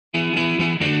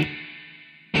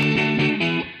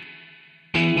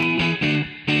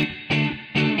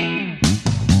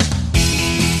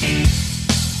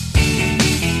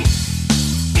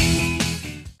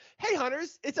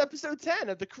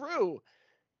of the crew.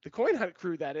 The Coin Hunt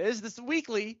crew, that is. This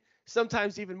weekly,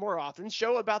 sometimes even more often,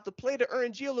 show about the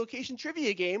play-to-earn geolocation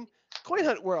trivia game, Coin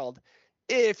Hunt World.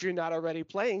 If you're not already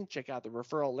playing, check out the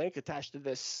referral link attached to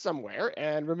this somewhere.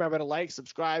 And remember to like,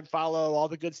 subscribe, follow, all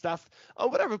the good stuff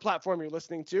on whatever platform you're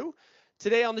listening to.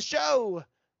 Today on the show,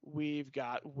 we've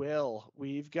got Will,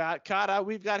 we've got Kata,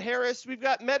 we've got Harris, we've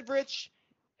got Medvrich,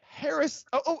 Harris.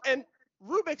 And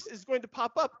Rubik's is going to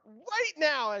pop up right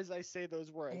now as I say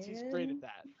those words. He's great at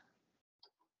that.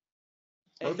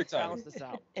 Perfect timing. This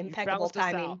out. Impeccable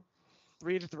timing.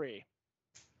 3-3.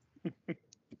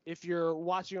 If you're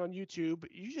watching on YouTube,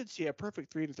 you should see a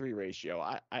perfect 3-3 ratio.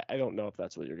 I don't know if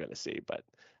that's what you're going to see, but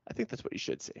I think that's what you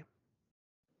should see.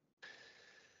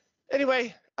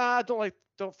 Anyway,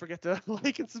 don't forget to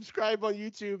like and subscribe on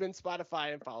YouTube and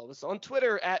Spotify, and follow us on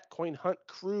Twitter at Coin Hunt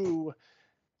Crew.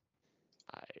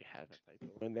 I have a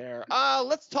typo in there.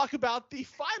 Let's talk about the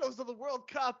finals of the World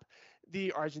Cup.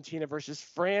 The Argentina versus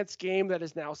France game that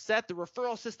is now set, the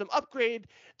referral system upgrade,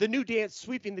 the new dance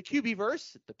sweeping the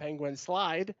QB-verse, the Penguin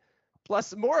slide,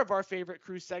 plus more of our favorite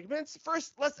crew segments.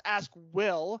 First, let's ask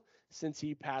Will, since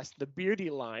he passed the Beardy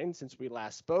line since we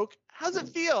last spoke. How's it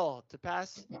feel to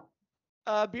pass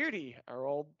Beardy, our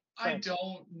old friend? I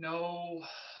don't know.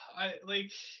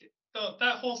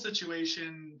 That whole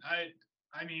situation.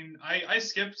 I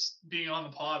skipped being on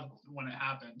the pod when it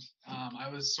happened. I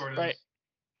was sort of right.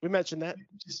 We mentioned that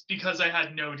just because I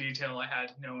had no detail, I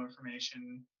had no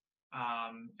information,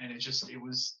 and it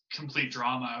was complete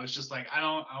drama. I was just like, I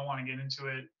don't want to get into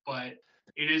it, but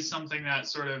it is something that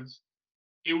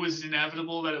it was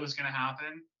inevitable that it was going to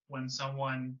happen when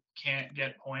someone can't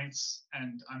get points,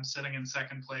 and I'm sitting in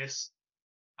second place.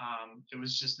 It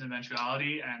was just an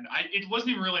eventuality, and it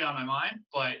wasn't even really on my mind,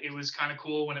 but it was kind of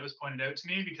cool when it was pointed out to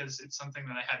me because it's something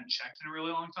that I hadn't checked in a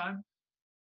really long time.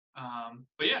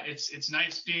 But yeah, it's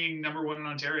nice being number one in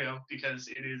Ontario because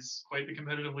it is quite the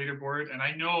competitive leaderboard. And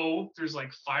I know there's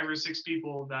like 5 or 6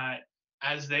 people that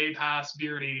as they pass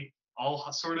Beardy,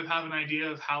 all sort of have an idea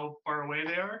of how far away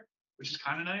they are, which is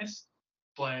kind of nice.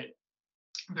 But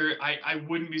I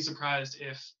wouldn't be surprised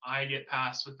if I get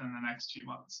passed within the next few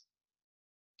months.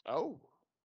 Oh.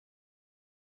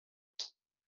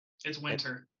 It's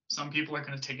winter. Some people are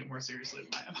going to take it more seriously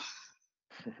than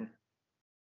I am.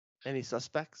 Any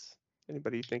suspects?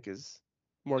 Anybody you think is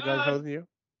more gung-ho than you?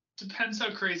 Depends how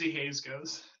crazy Hayes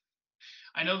goes.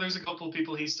 I know there's a couple of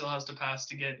people he still has to pass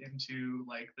to get into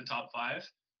like the top 5.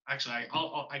 Actually,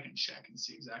 I can check and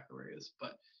see exactly where he is,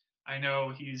 but I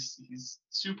know he's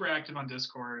super active on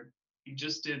Discord. He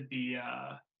just did the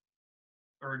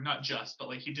or not just, but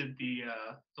like he did the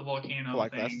volcano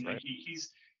Black thing. Vest, Like right?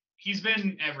 he's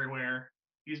been everywhere.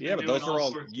 Yeah, but those are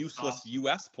all useless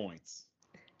US points.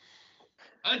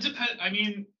 Depend. I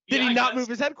mean, Did he not move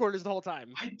his headquarters the whole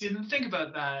time? I didn't think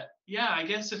about that. Yeah, I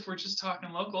guess if we're just talking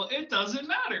local, it doesn't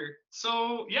matter.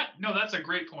 So yeah, no, that's a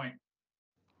great point.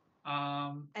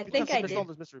 I think I did. All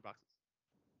those mystery boxes.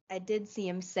 I did see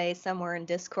him say somewhere in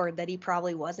Discord that he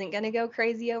probably wasn't going to go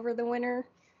crazy over the winter,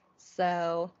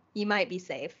 so you might be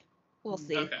safe. We'll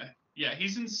see. Okay. Yeah,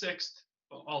 he's in 6th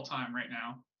all time right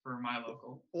now for my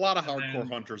local. A lot of hardcore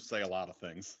hunters say a lot of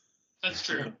things. That's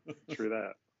true. True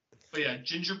that. But yeah,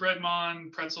 Gingerbread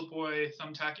Mon, Pretzel Boy,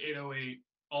 Thumbtack 808,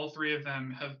 all 3 of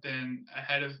them have been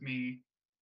ahead of me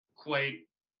quite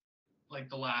like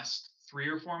the last 3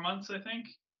 or 4 months, I think,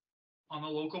 on the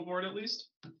local board at least.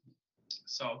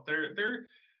 So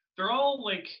they're all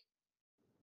like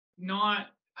not.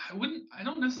 I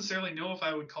don't necessarily know if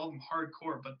I would call them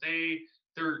hardcore, but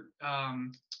they're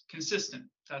consistent.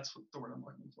 That's what the word I'm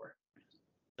looking for.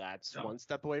 That's one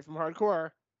step away from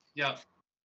hardcore. Yeah.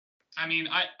 I mean,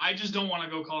 I just don't want to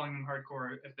go calling them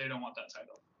hardcore if they don't want that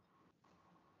title.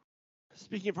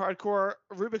 Speaking of hardcore,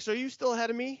 Rubik's, are you still ahead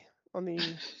of me on the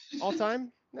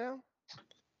all-time now?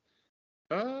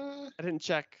 I didn't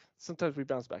check. Sometimes we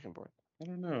bounce back and forth. I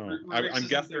don't know. I'm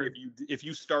guessing if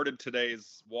you started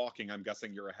today's walking, I'm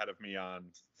guessing you're ahead of me on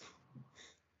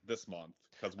this month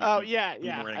because we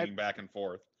boomeranging back and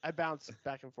forth. I bounce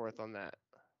back and forth on that.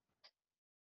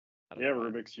 Yeah,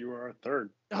 Rubik's, you are 3rd.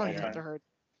 Oh, yeah, third.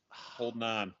 Holding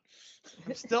on.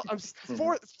 I'm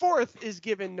fourth is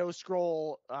given no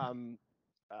scroll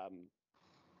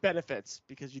benefits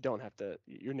because you don't have to.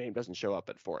 Your name doesn't show up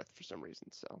at 4th for some reason.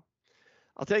 So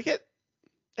I'll take it.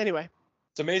 Anyway.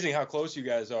 It's amazing how close you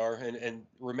guys are and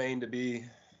remain to be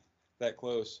that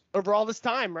close. Over all this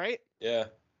time, right? Yeah.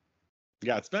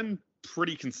 Yeah, it's been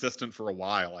pretty consistent for a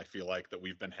while, I feel like, that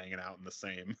we've been hanging out in the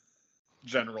same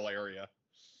general area.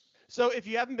 So if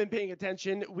you haven't been paying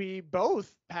attention, we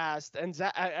both passed, and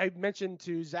I mentioned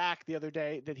to Zach the other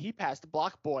day that he passed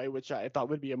Block Boy, which I thought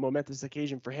would be a momentous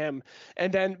occasion for him.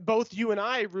 And then both you and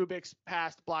I, Rubik's,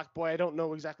 passed Block Boy. I don't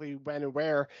know exactly when and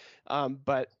where,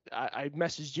 but I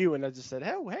messaged you and I just said,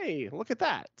 oh, hey, look at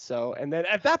that. So, and then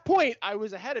at that point, I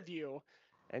was ahead of you,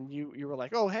 and you were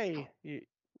like, oh, hey,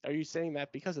 are you saying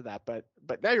that because of that? But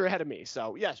now you're ahead of me.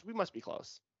 So yes, we must be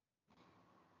close.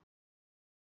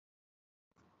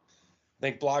 I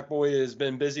think Block Boy has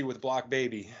been busy with Block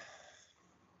Baby.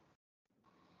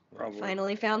 Probably.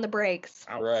 Finally found the brakes.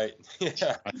 All right.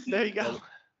 Yeah. There you go.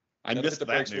 I missed the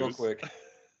that brakes news. real quick.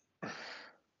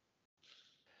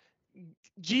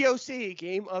 GOC,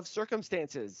 Game of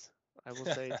Circumstances. I will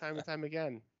say time and time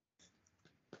again.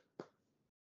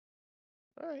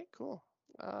 All right, cool.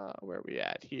 Where are we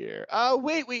at here?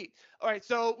 Wait. All right,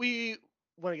 so we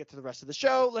want to get to the rest of the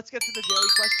show. Let's get to the Daily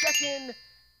Quest check-in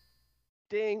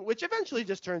thing, which eventually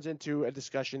just turns into a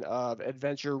discussion of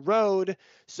Adventure Road.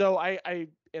 So I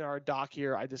in our doc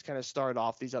here, I just kind of started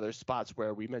off these other spots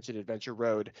where we mentioned Adventure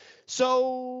Road.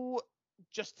 So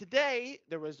just today,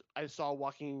 I saw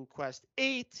Walking Quest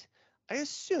 8. I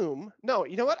assume, no,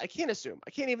 you know what? I can't assume. I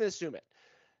can't even assume it.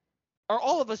 Are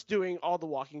all of us doing all the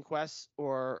Walking Quests,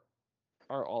 or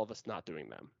are all of us not doing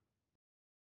them?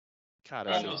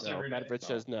 Kata says no. Medved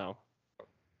says no.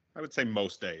 I would say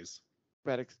most days.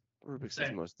 Rubik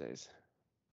says most days.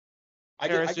 I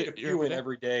get a few in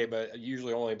every day, but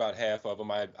usually only about half of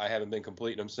them. I haven't been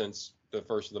completing them since the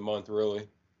first of the month, really.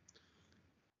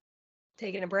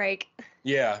 Taking a break.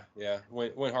 Yeah.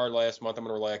 Went hard last month. I'm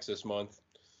going to relax this month.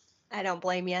 I don't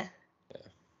blame you. Yeah.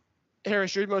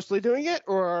 Harris, you're mostly doing it,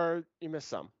 or you missed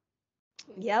some?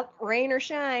 Yep, rain or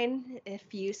shine,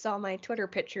 if you saw my Twitter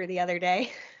picture the other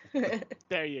day.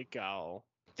 There you go.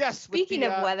 Yes. Speaking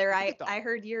of weather, I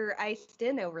heard you're iced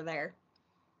in over there.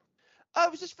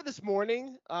 It was just for this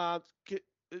morning.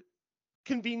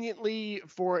 Conveniently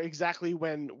for exactly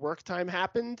when work time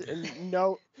happened, and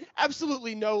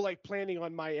absolutely no like planning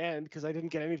on my end, because I didn't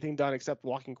get anything done except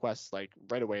Walking Quests like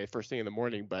right away first thing in the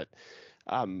morning. But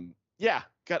yeah,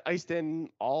 got iced in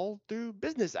all through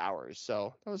business hours,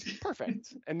 so that was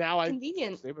perfect. And now I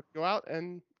was able to go out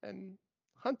and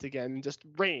hunt again and just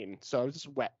rain, so I was just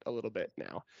wet a little bit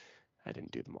now. I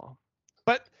didn't do them all,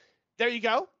 but there you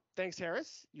go. Thanks,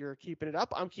 Harris. You're keeping it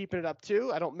up. I'm keeping it up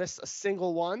too. I don't miss a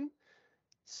single one.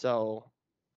 So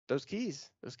those keys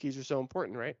are so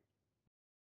important, right?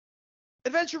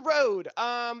 Adventure Road.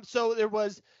 So there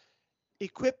was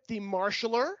Equip the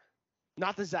Marshaller,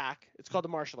 not the Zach. It's called the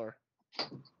Marshaller.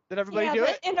 Did everybody do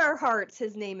it? In our hearts,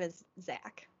 his name is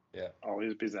Zach. Yeah.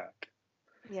 Always be Zach.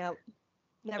 Yep.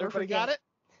 Never Everybody forget. got it?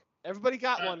 Everybody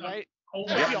got one, right? Hold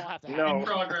You on. all have to have No. In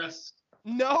progress.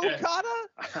 No, Yeah. Kata?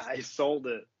 I sold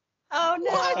it. Oh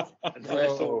no! And then I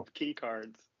sold key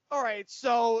cards. All right,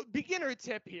 so beginner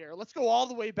tip here. Let's go all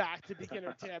the way back to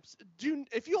beginner tips.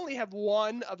 If you only have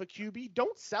one of a QB,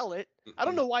 don't sell it. I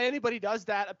don't know why anybody does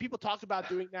that. People talk about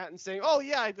doing that and saying, oh,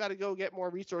 yeah, I've got to go get more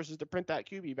resources to print that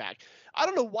QB back. I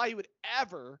don't know why you would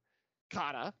ever,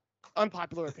 Kata,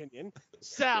 unpopular opinion,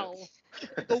 sell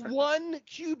the one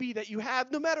QB that you have,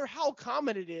 no matter how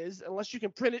common it is, unless you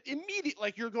can print it immediately,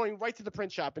 like you're going right to the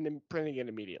print shop and then printing it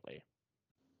immediately.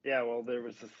 Yeah, well, there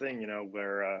was this thing,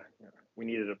 where we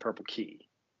needed a purple key.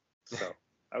 So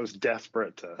I was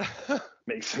desperate to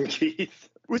make some keys.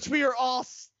 Which we are all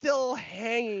still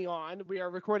hanging on. We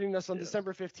are recording this on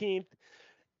December 15th.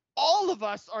 All of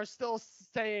us are still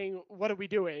saying, what are we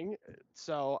doing?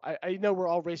 So I know we're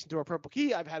all racing to a purple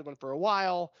key. I've had one for a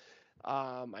while.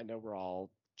 I know we're all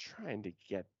trying to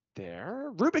get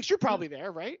there. Rubik's, you're probably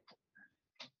there, right?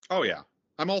 Oh, yeah.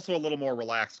 I'm also a little more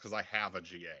relaxed because I have a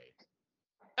GA.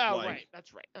 Oh, right.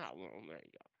 That's right. Oh, well, there you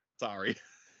go. Sorry.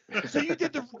 So you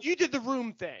did the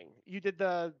room thing. You did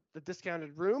the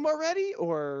discounted room already,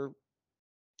 or?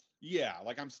 Yeah,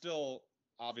 like I'm still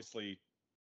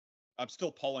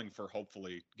pulling for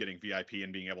hopefully getting VIP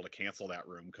and being able to cancel that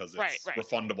room because it's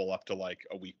refundable up to like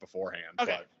a week beforehand.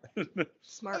 Okay. But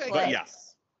Smart play. But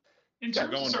yes. In terms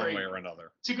going of, one way or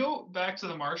another. To go back to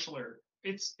the Marshaller,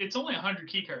 it's only 100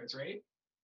 key cards, right?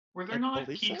 Were there not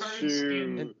key cards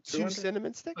in 2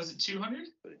 cinnamon sticks? Was it 200?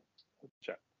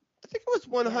 Check. I think it was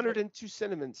 102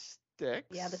 cinnamon sticks.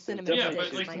 Yeah, the cinnamon Yeah,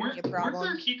 sticks but like might be a weren't problem.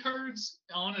 there key cards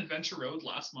on Adventure Road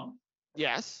last month?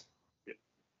 Yes. Yep.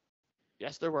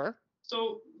 Yes, there were.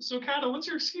 So Kata, what's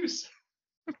your excuse?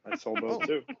 I sold those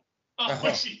too. Oh,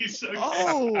 jeez. Okay.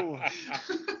 Oh.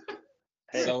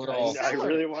 Hey, Sell it all. I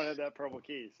really wanted that purple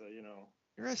key, so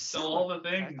You're a Sell seller. all the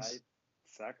things. I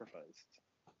sacrificed.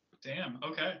 Damn.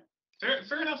 Okay.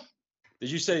 Fair enough. Did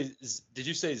you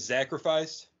say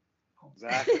sacrificed?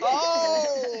 Exactly.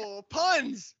 Oh,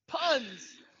 puns.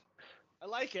 I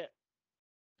like it.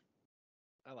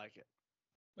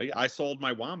 I sold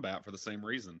my wombat for the same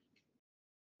reason.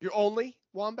 Your only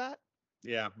wombat?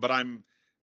 Yeah, but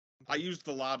I used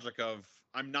the logic of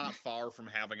I'm not far from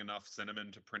having enough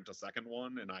cinnamon to print a second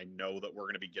one, and I know that we're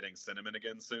going to be getting cinnamon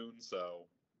again soon, so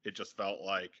it just felt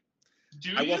like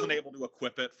I wasn't able to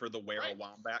equip it for the wear a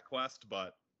wombat quest,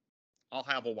 but I'll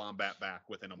have a wombat back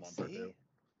within a month or two.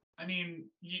 I mean,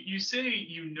 you say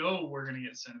we're going to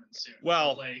get cinnamon soon.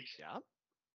 Well, yeah.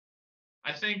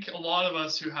 I think a lot of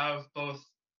us who have both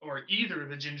or either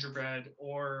the gingerbread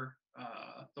or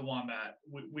the wombat,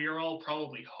 we are all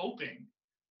probably hoping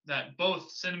that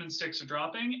both cinnamon sticks are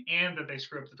dropping and that they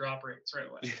screw up the drop rates right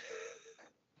away.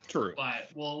 True. But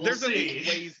we'll There's see.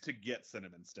 ways to get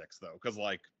cinnamon sticks though, because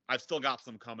like I've still got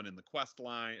some coming in the quest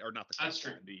line, or not the quest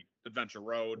line, the Adventure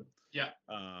Road. Yeah.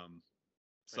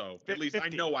 So at least 50.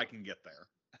 I know I can get there.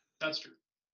 That's true.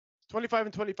 25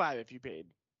 and 25 if you paid.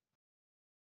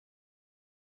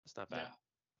 That's not bad. Yeah.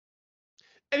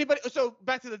 Anybody? So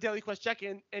back to the daily quest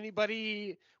check-in.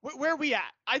 Anybody? Where are we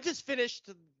at? I just finished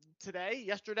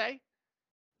yesterday.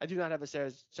 I do not have a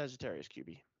Sagittarius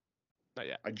QB. Not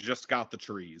yet. I just got the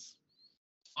trees.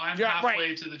 I'm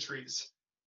halfway to the trees.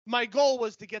 My goal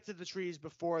was to get to the trees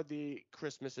before the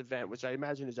Christmas event, which I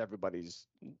imagine is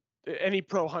any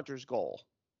pro hunter's goal.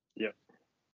 Yep.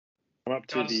 I'm up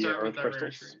to the Earth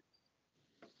crystals.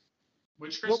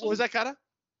 Which crystals? What was that, Kata?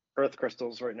 Earth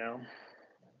crystals right now.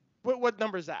 What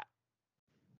number is that?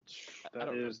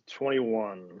 That is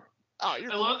 21. Oh,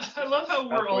 I love how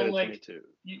we're all like, 22.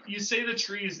 you say the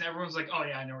trees and everyone's like, oh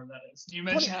yeah, I know where that is. You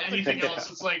mention anything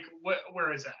else, it's like,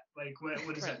 where is that? Like,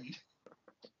 what does that mean?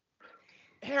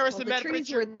 Harrison, the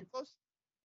trees were close.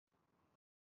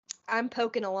 I'm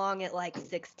poking along at like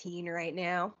 16 right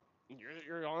now.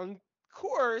 You're on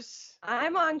course.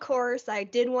 I'm on course. I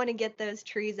did want to get those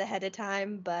trees ahead of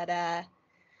time, but I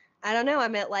don't know.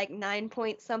 I'm at like 9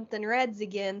 point something reds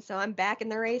again, so I'm back in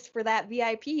the race for that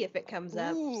VIP if it comes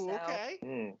up. Ooh,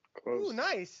 okay. Close. Ooh,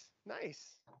 nice.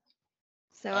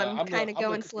 So I'm kind of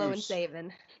going slow and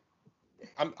saving.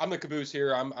 I'm the caboose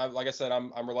here. I'm like I said,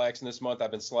 I'm relaxing this month.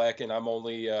 I've been slacking. I'm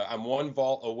only I'm one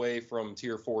vault away from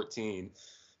tier 14,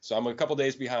 so I'm a couple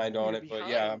days behind on it. But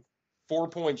yeah, I'm 4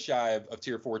 points shy of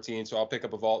tier 14, so I'll pick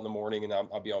up a vault in the morning and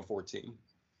I'll be on 14.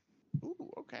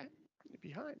 Ooh, okay. You're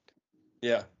behind.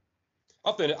 Yeah.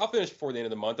 I'll finish before the end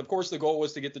of the month. Of course, the goal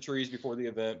was to get the trees before the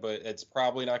event, but it's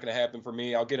probably not going to happen for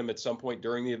me. I'll get them at some point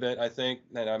during the event, I think,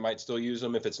 and I might still use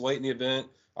them. If it's late in the event,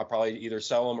 I'll probably either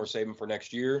sell them or save them for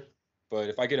next year. But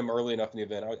if I get them early enough in the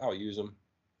event, I'll use them.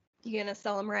 You gonna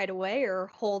sell them right away or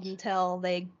hold until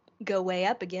they go way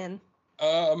up again?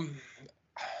 I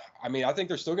mean, I think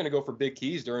they're still going to go for big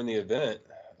keys during the event,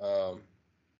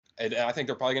 and I think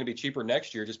they're probably going to be cheaper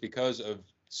next year just because of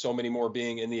so many more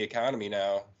being in the economy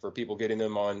now for people getting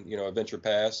them on, Adventure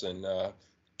Pass and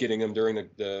getting them during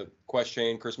the quest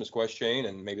chain, Christmas quest chain,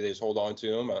 and maybe they just hold on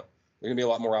to them. There's going to be a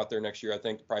lot more out there next year. I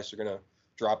think the prices are going to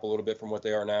drop a little bit from what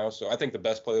they are now. So I think the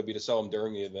best play would be to sell them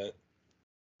during the event.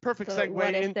 Perfect segue.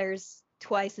 What if there's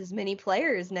twice as many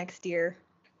players next year?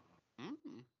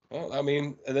 Well, I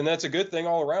mean, and then that's a good thing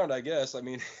all around, I guess. I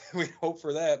mean, we hope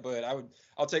for that, but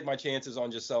I'll take my chances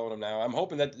on just selling them now. I'm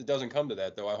hoping that it doesn't come to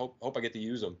that, though. I hope I get to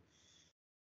use them.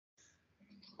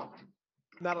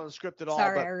 Not on the script at all.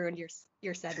 Sorry, I ruined your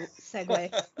segue.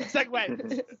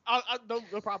 Segue.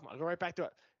 No problem. I'll go right back to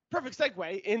it. Perfect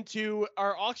segue into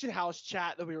our auction house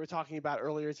chat that we were talking about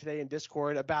earlier today in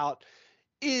Discord about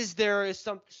is there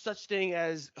some such thing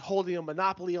as holding a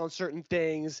monopoly on certain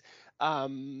things.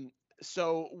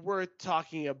 So we're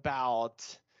talking about,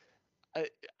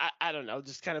 I don't know,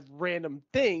 just kind of random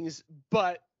things,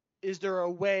 but is there a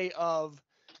way of,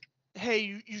 hey,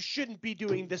 you shouldn't be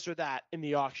doing this or that in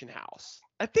the auction house?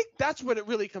 I think that's what it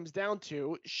really comes down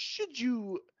to. Should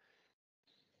you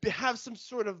have some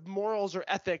sort of morals or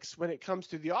ethics when it comes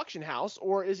to the auction house,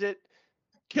 or is it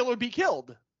kill or be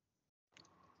killed?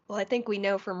 Well, I think we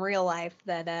know from real life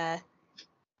that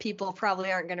people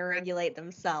probably aren't going to regulate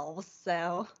themselves,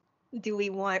 so do we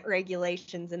want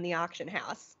regulations in the auction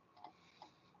house?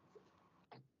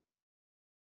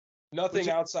 Nothing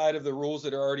outside of the rules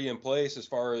that are already in place as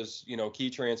far as, key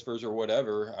transfers or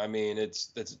whatever. I mean, that's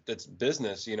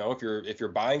business, if you're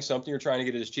buying something, you're trying to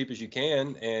get it as cheap as you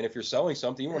can. And if you're selling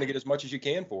something, you want to get as much as you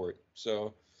can for it.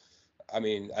 So, I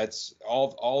mean, that's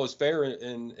all is fair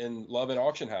in love and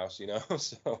auction house,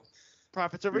 so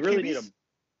profits over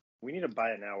we need a buy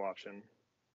it now option.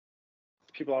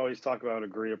 People always talk about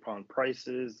agreed upon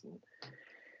prices. Is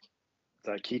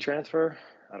that key transfer?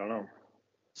 I don't know.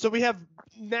 So we have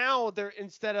now there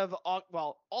instead of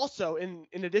also in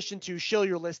addition to shill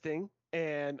your listing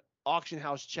and auction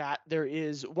house chat, there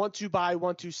is want to buy,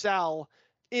 want to sell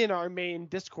in our main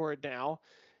Discord now.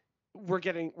 We're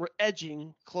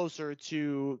edging closer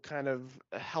to kind of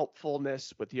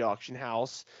helpfulness with the auction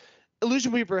house.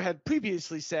 Illusion Weaver had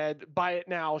previously said buy it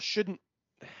now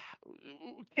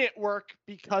can't work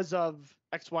because of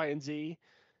X, Y, and Z,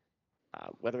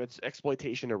 whether it's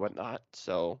exploitation or whatnot.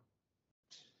 So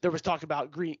there was talk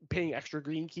about paying extra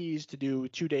green keys to do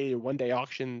 2-day or 1-day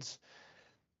auctions.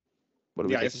 What do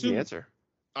we think is the answer?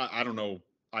 I don't know.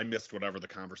 I missed whatever the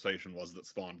conversation was that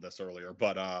spawned this earlier,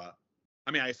 but I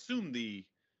mean, I assume the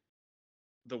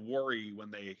worry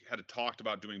when they had talked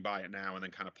about doing buy it now and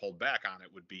then kind of pulled back on it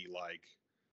would be like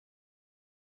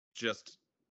just,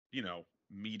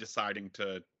 me deciding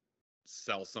to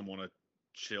sell someone a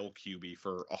chill QB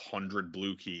for 100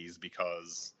 blue keys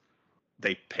because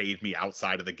they paid me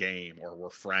outside of the game or were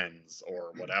friends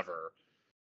or whatever.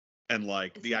 And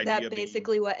like Isn't the idea that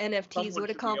basically what NFTs would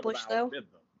accomplish though?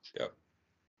 Yep.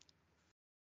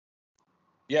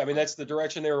 Yeah, I mean that's the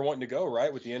direction they were wanting to go,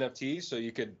 right? With the NFTs, so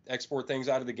you could export things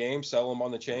out of the game, sell them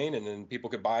on the chain, and then people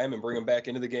could buy them and bring them back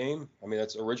into the game. I mean,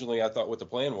 that's originally I thought what the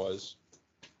plan was.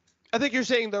 I think you're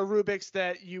saying though, Rubik's,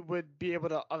 that you would be able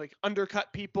to like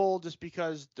undercut people just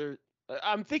because they're.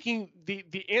 I'm thinking the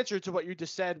answer to what you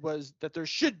just said was that there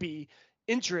should be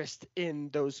interest in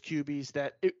those QBs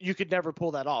that you could never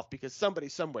pull that off because somebody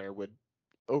somewhere would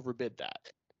overbid that.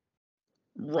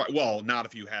 Right. Well, not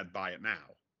if you had buy it now.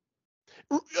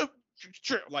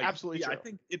 True. Like, absolutely true. I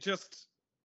think it just.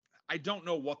 I don't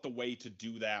know what the way to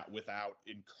do that without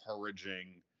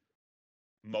encouraging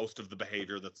most of the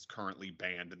behavior that's currently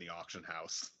banned in the auction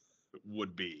house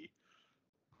would be.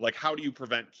 Like, how do you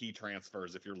prevent key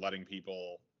transfers if you're letting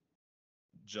people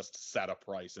just set a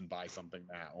price and buy something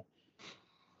now?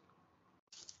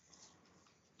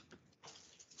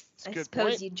 I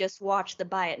suppose you just watch the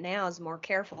buy it nows more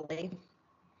carefully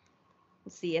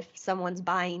and see if someone's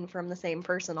buying from the same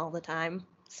person all the time,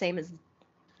 same as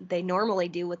they normally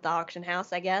do with the auction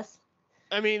house, I guess.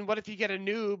 I mean, what if you get a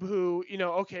noob who,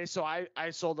 okay, so I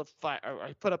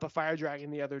put up a fire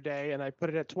dragon the other day and I put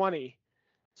it at 20.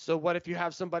 So what if you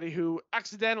have somebody who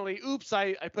accidentally, oops,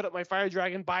 I put up my fire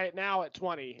dragon, buy it now at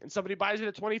 20, and somebody buys it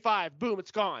at 25, boom,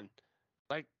 it's gone.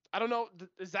 Like, I don't know,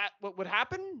 is that what would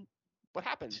happen? What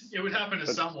happens? It would happen to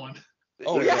someone.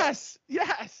 Oh, yes.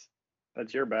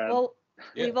 That's your bad. Well,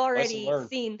 we've already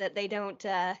seen that they don't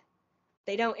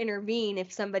intervene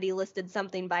if somebody listed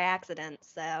something by accident,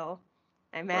 so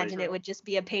I imagine it would just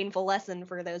be a painful lesson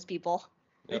for those people.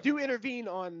 They do intervene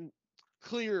on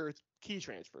clear key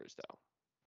transfers, though.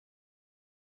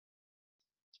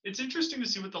 It's interesting to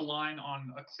see what the line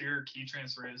on a clear key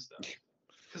transfer is, though.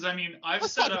 Because I mean, I've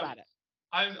set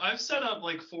up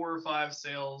like 4 or 5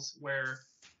 sales where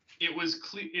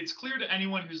it's clear to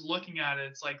anyone who's looking at it.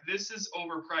 It's like, this is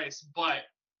overpriced, but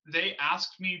they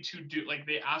asked me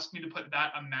to put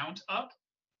that amount up,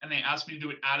 and they asked me to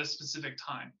do it at a specific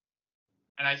time.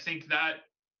 And I think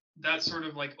that sort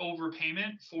of like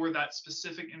overpayment for that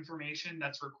specific information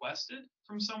that's requested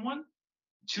from someone,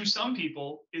 to some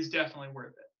people, is definitely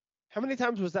worth it. How many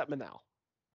times was that Manal?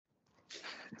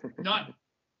 None.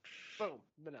 Boom,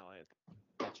 Manal answer.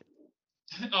 Gotcha.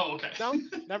 Oh, okay. No,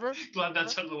 never. Glad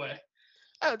that's out of the way.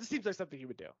 Oh, this seems like something you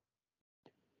would do.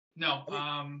 No,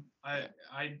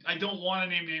 I don't want to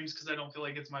name names because I don't feel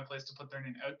like it's my place to put their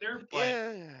name out there. But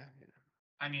yeah.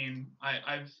 I mean,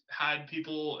 I've had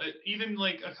people, even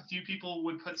like a few people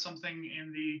would put something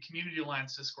in the Community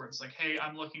Alliance Discord. It's like, hey,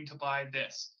 I'm looking to buy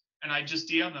this. And I just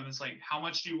DM them. It's like, how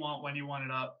much do you want? When do you want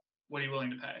it up? What are you willing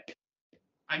to pay?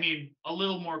 I mean, a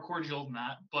little more cordial than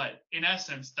that, but in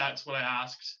essence, that's what I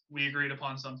asked. We agreed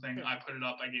upon something. I put it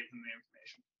up. I gave them the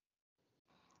information.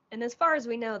 And as far as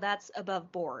we know, that's above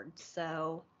board.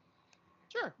 So.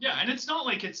 Sure. Yeah, and it's not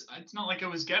like I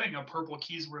was getting a purple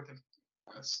keys worth of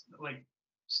like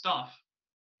stuff.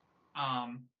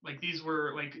 Like these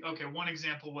were like, okay, one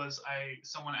example was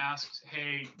someone asked,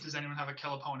 hey, does anyone have a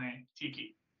Kelapone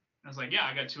Tiki? And I was like, yeah,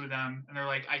 I got 2 of them. And they're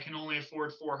like, I can only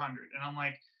afford 400. And I'm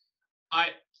like,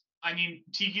 I mean,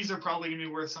 Tikis are probably going to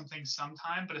be worth something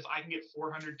sometime, but if I can get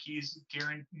 400 keys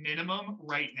guaranteed minimum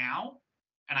right now,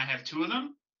 and I have 2 of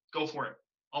them, go for it.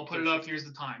 I'll put it up. Here's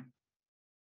the time.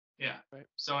 Yeah. Right.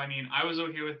 So, I mean, I was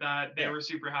okay with that. They were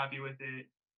super happy with it.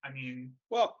 I mean.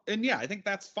 Well, and yeah, I think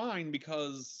that's fine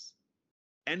because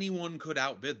anyone could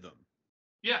outbid them.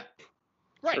 Yeah.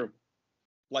 Right. True.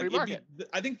 Like,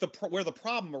 I think where the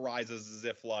problem arises is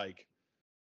if, like,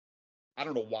 I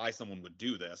don't know why someone would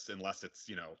do this unless it's,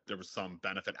 there was some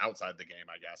benefit outside the game,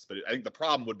 I guess. But I think the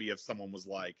problem would be if someone was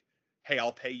like, hey,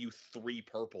 I'll pay you 3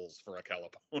 purples for a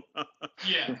Kellepona.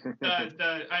 Yeah,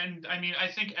 and I mean, I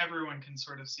think everyone can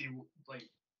sort of see like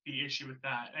the issue with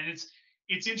that, and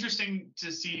it's interesting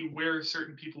to see where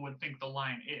certain people would think the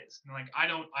line is. And like, I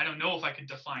don't know if I could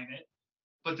define it,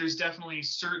 but there's definitely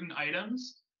certain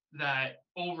items that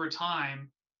over time,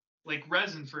 like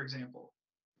resin, for example,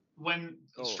 when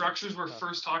structures were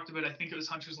first talked about, I think it was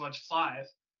Hunter's Lodge 5,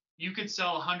 you could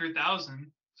sell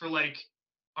 100,000 for like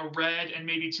a red and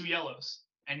maybe 2 yellows.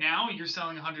 And now you're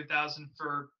selling 100,000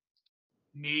 for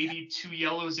maybe 2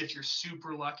 yellows if you're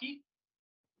super lucky.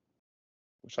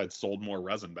 Wish I'd sold more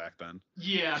resin back then.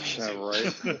 Yeah, me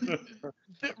too.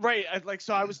 Right. Right.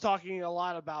 So I was talking a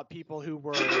lot about people who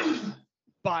were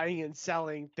buying and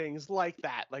selling things like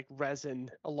that, like resin,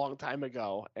 a long time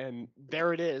ago. And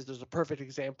there it is. There's a perfect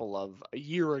example of a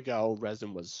year ago,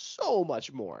 resin was so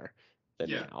much more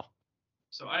than now.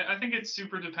 So I think it's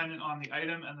super dependent on the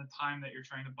item and the time that you're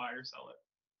trying to buy or sell it.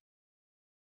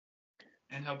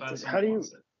 And how bad someone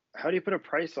wants it. How do you put a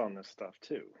price on this stuff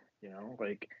too?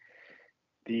 Like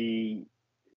the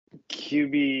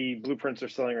QB blueprints they're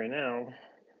selling right now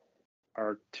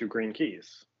are 2 green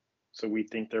keys. So we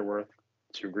think they're worth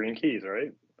 2 green keys,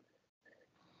 right?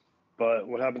 But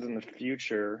what happens in the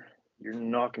future, you're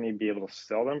not going to be able to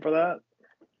sell them for that.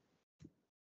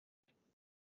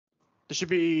 There should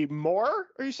be more,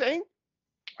 are you saying?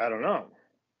 I don't know.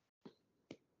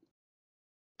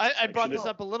 I brought this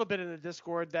up a little bit in the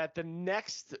Discord that the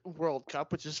next World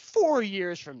Cup, which is 4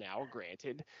 years from now,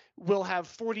 granted, will have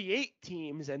 48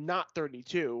 teams and not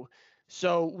 32.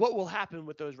 So what will happen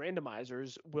with those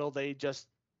randomizers? Will they just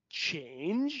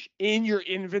change in your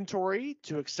inventory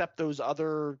to accept those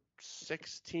other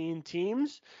 16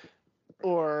 teams?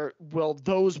 Or will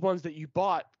those ones that you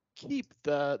bought keep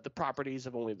the properties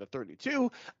of only the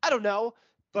 32? I don't know,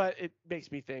 but it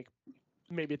makes me think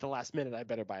maybe at the last minute I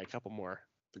better buy a couple more.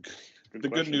 The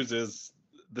good news is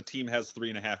the team has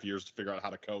 3.5 years to figure out how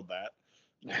to code that.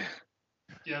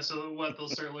 Yeah, so what, they'll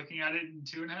start looking at it in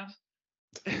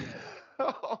 2.5?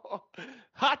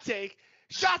 Hot take.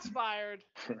 Shots fired.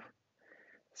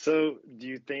 So do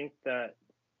you think that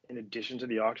in addition to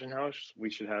the auction house, we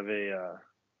should have a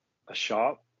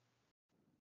shop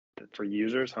for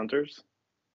users, hunters?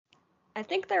 I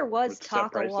think there was With set talk a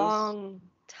prices? long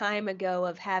time ago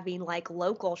of having like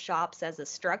local shops as a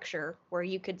structure where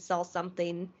you could sell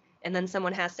something and then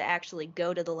someone has to actually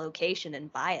go to the location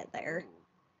and buy it there.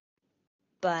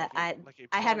 But I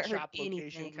haven't heard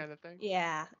anything. Kind of thing?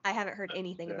 Yeah, I haven't heard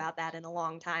anything about that in a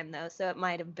long time though, so it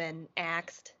might have been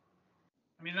axed.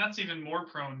 I mean, that's even more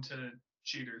prone to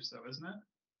cheaters though, isn't it?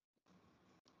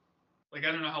 Like,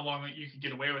 I don't know how long you could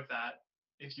get away with that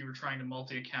if you were trying to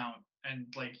multi-account and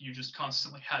like you just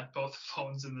constantly had both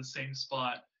phones in the same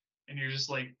spot and you're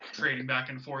just like trading back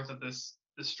and forth of this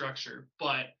structure.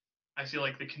 But I feel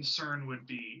like the concern would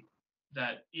be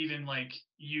that even like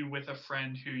you with a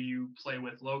friend who you play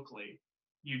with locally,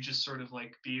 you just sort of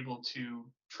like be able to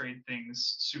trade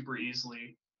things super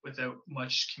easily without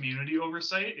much community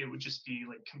oversight. It would just be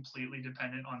like completely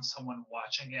dependent on someone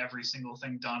watching every single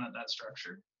thing done at that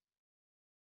structure.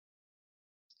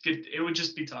 It would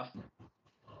just be tough.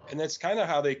 And that's kind of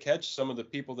how they catch some of the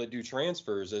people that do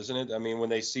transfers, isn't it? I mean, when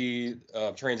they see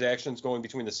transactions going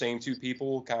between the same 2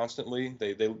 people constantly,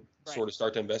 they sort of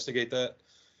start to investigate that.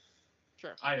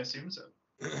 Sure. I assume so.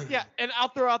 Yeah, and I'll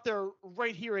throw out there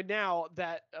right here and now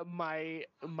that my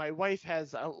wife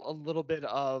has a little bit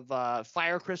of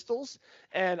fire crystals,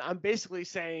 and I'm basically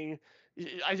saying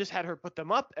I just had her put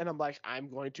them up, and I'm like, I'm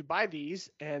going to buy these.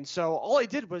 And so all I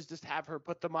did was just have her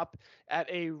put them up at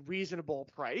a reasonable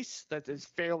price that is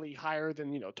fairly higher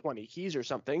than, 20 keys or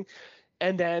something.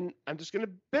 And then I'm just going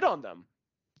to bid on them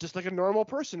just like a normal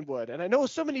person would. And I know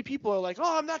so many people are like,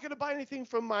 oh, I'm not going to buy anything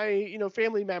from my,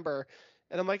 family member.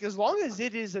 And I'm like, as long as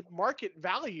it is at market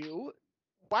value,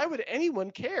 why would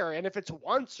anyone care? And if it's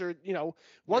once or,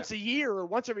 once a year or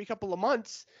once every couple of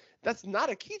months, that's not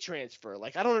a key transfer.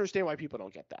 Like, I don't understand why people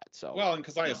don't get that. So well, and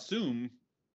because I assume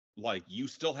like you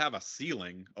still have a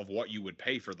ceiling of what you would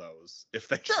pay for those if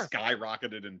they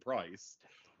skyrocketed in price.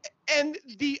 And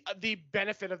the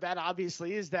benefit of that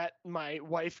obviously is that my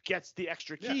wife gets the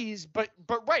extra keys, but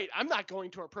right, I'm not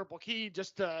going to a purple key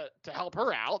just to help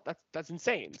her out. That's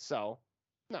insane. So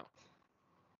no.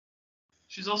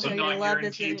 She's also So not your love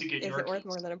guaranteed to get your isn't worth keys.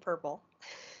 more than a purple.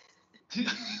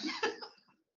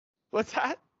 What's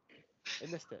that? I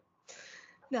missed it.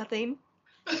 Nothing.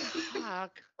 Ah,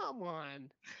 come on.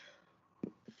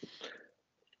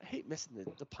 I hate missing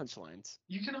the punchlines.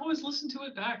 You can always listen to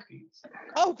it back, Pete.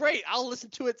 Oh, great. I'll listen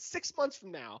to it 6 months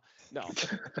from now. No,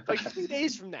 like 3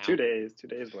 days from now. 2 days. 2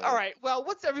 days later. All right. Well,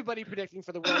 what's everybody predicting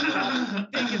for the World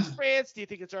Cup? Do you think it's France? Do you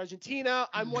think it's Argentina?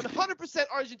 I'm 100%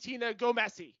 Argentina. Go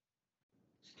Messi.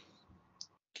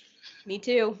 Me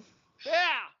too. Yeah.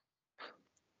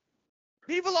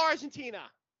 Viva la Argentina.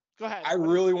 Go ahead. I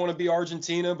really want to be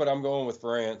Argentina, but I'm going with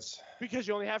France. Because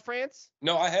you only have France?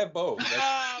 No, I have both.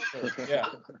 Oh, Yeah,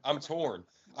 I'm torn.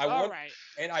 I all want, right.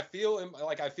 and I feel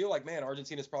like, man,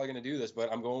 Argentina's probably going to do this,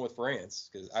 but I'm going with France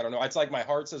because I don't know. It's like my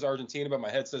heart says Argentina, but my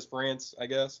head says France. I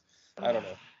guess. I don't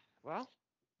know. Well,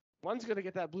 one's going to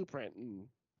get that blueprint, and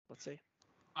let's see.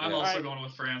 I'm Yeah. also Alright. going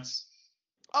with France.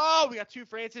 Oh, we got 2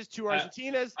 Frances, 2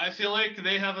 Argentinas. I feel like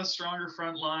they have a stronger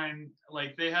front line.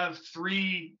 Like they have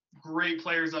 3 great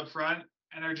players up front,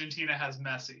 and Argentina has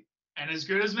Messi. And as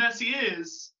good as Messi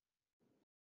is,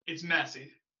 it's Messi.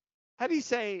 How do you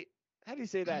say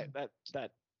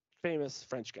that famous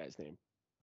French guy's name?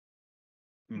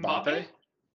 Mbappe?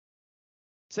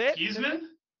 Say it. Griezmann?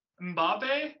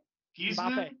 Mbappe? Griezmann?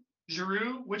 Mbappe.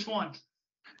 Giroud? Which one?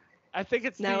 I think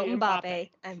it's No, the Mbappe.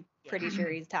 I'm pretty sure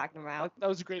he's talking about. That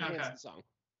was a great Okay. Hanson song.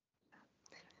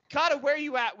 Kata, where are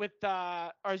you at with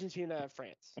Argentina,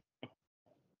 France?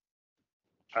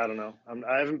 I don't know.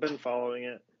 I haven't been following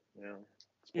it. You know,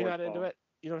 You're sports not into ball. it.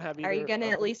 You don't have. Are you either gonna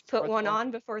of at them? least put Sports one ball?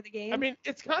 on before the game? I mean,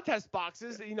 it's contest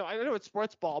boxes. You know, I know it's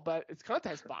sports ball, but it's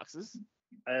contest boxes.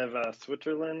 I have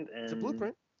Switzerland and It's a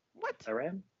blueprint. What?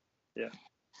 Iran.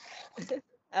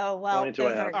 oh well, only those two I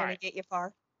have. aren't gonna Alright. get you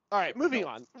far. All right, moving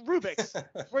on. Rubik's,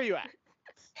 where are you at?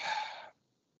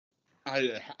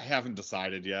 I haven't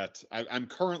decided yet. I'm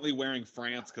currently wearing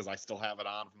France because I still have it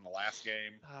on from the last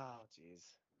game. Oh, jeez.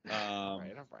 All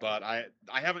right. But I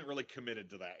haven't really committed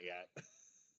to that yet.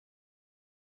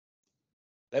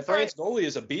 That France goalie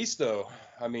is a beast, though.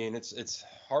 I mean, it's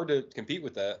hard to compete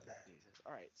with that. Jesus.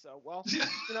 All right. So, well, you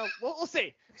know, we'll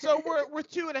see. So we're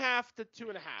 2.5 to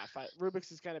 2.5.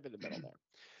 Rubik's is kind of in the middle there.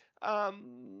 All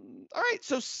right.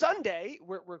 So Sunday,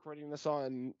 we're recording this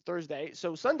on Thursday.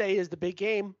 So Sunday is the big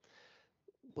game.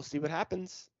 We'll see what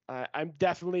happens. I'm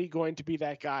definitely going to be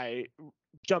that guy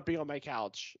jumping on my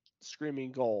couch,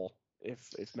 screaming goal if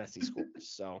Messi scores.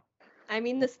 So. I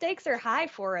mean, the stakes are high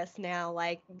for us now.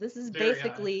 Like this is Very high.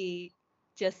 basically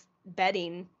just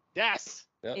betting Yes.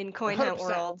 Yep. in coin hunt 100%.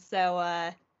 world.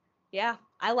 So yeah,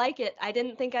 I like it. I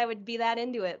didn't think I would be that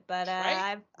into it, but Right?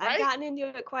 I've Right? gotten into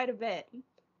it quite a bit.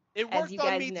 It As worked you on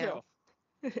guys me know.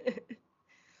 too.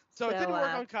 So it didn't work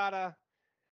on Kata.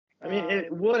 I mean,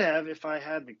 it would have if I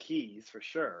had the keys for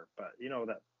sure. But you know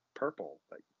that purple,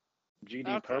 like GD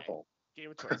Okay. purple,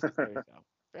 Game of choices. There you go.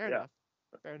 Fair Yeah. enough.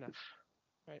 Fair enough.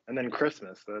 and then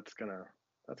Christmas. That's gonna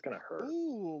hurt.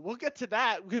 Ooh, we'll get to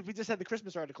that. We just had the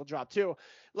Christmas article drop too.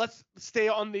 Let's stay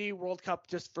on the World Cup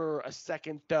just for a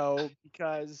second though,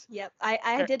 because Yep,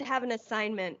 I did have an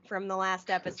assignment from the last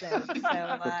episode,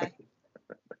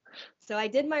 so I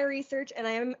did my research,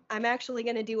 and I'm actually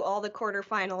going to do all the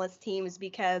quarterfinalist teams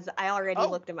because I already Oh.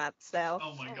 looked them up. So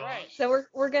Oh my All gosh. right. so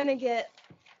we're gonna get.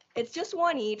 It's just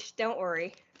one each. Don't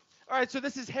worry. all right. So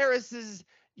this is Harris's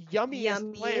yummiest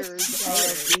Yummiest players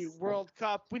of the players. World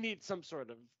Cup. We need some sort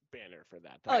of banner for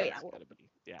that. Oh, That's yeah. gotta be-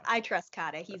 yeah. I trust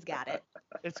Kata. He's got it.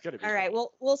 It's gonna be. All right,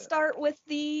 we'll start with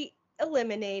the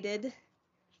eliminated.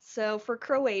 So for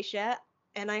Croatia,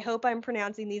 and I hope I'm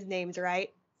pronouncing these names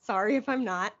right. Sorry if I'm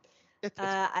not. It's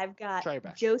I've got Try your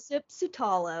best. Josip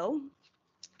Sutalo.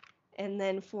 And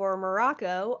then for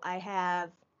Morocco, I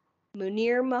have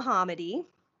Munir Mohammadi.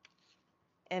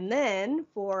 And then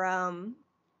for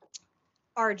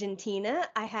Argentina,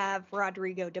 I have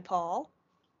Rodrigo de Paul.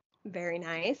 Very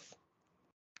nice.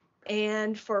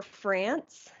 And for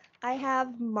France, I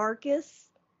have Marcus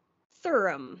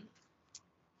Thuram,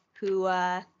 who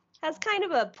has kind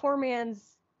of a poor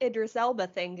man's Idris Elba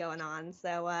thing going on.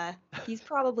 So he's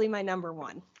probably my number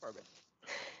one. Corbin.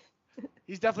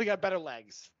 He's definitely got better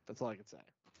legs. That's all I can say.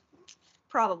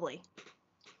 Probably.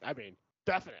 I mean,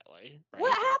 definitely. Right?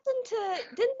 What happened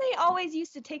to, didn't they always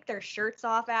used to take their shirts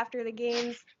off after the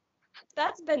games?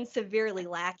 That's been severely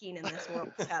lacking in this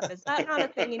World Cup. Is that not a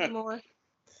thing anymore?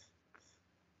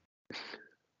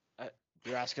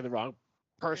 You're asking the wrong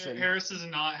person. Harris is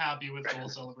not happy with goal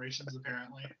celebrations,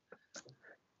 apparently.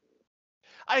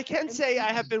 I can say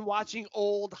I have been watching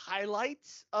old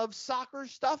highlights of soccer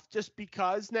stuff just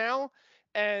because now.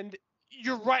 And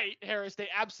you're right, Harris. They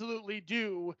absolutely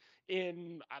do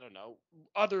in, I don't know,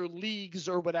 other leagues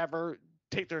or whatever,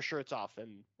 take their shirts off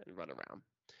and run around.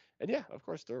 And yeah, of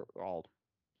course, they're all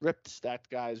ripped, stacked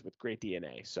guys with great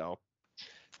DNA. So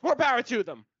more power to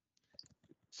them.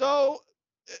 So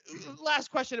last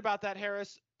question about that,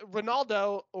 Harris.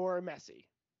 Ronaldo or Messi?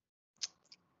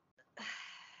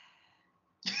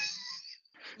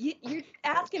 You're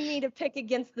asking me to pick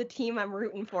against the team I'm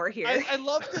rooting for here. I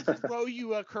love to throw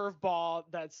you a curveball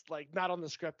that's like not on the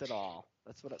script at all.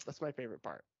 That's my favorite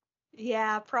part.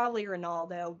 Yeah, probably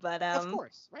Ronaldo, but Of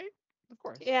course, right? Of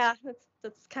course. Yeah,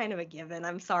 that's kind of a given.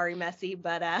 I'm sorry, Messi,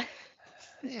 but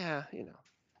Yeah, you know.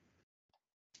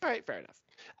 All right, fair enough.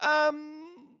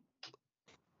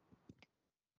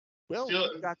 Will,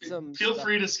 we got some Feel stuff.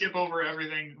 free to skip over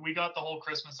everything. We got the whole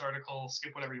Christmas article.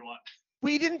 Skip whatever you want.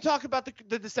 We didn't talk about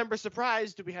the December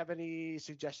surprise. Do we have any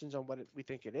suggestions on what we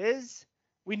think it is?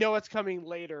 We know it's coming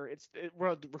later.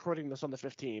 We're recording this on the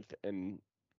 15th, and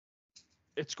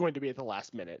it's going to be at the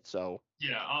last minute. So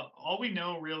Yeah, all we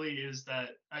know really is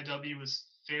that IW was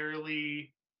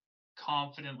fairly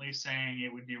confidently saying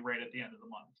it would be right at the end of the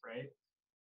month, right?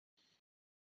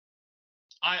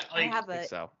 I think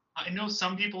so. I know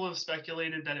some people have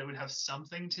speculated that it would have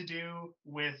something to do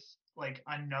with like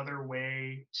another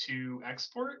way to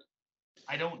export.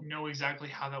 I don't know exactly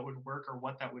how that would work or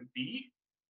what that would be,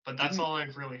 but that's all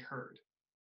I've really heard.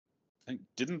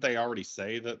 Didn't they already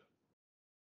say that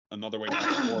another way to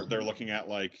export they're looking at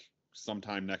like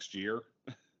sometime next year?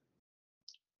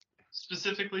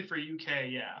 Specifically for UK,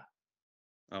 yeah.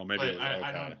 Oh, maybe But it was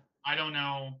okay. I don't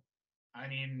know. I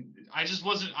mean, I just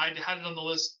wasn't. I had it on the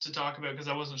list to talk about because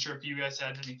I wasn't sure if you guys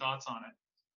had any thoughts on it.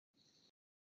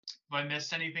 If I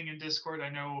missed anything in Discord, I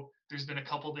know there's been a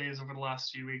couple days over the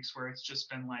last few weeks where it's just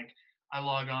been like I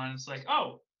log on, it's like,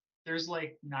 oh, there's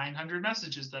like 900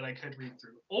 messages that I could read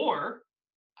through, or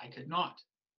I could not.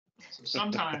 So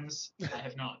sometimes I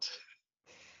have not.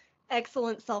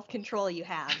 Excellent self-control you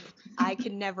have. I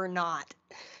can never not.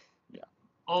 Yeah.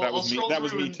 I'll That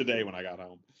was me today when I got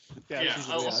home. Yeah,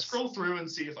 I'll scroll through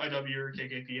and see if IW or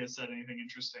KKP has said anything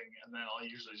interesting, and then I'll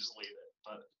usually just leave it.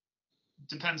 But it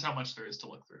depends how much there is to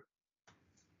look through.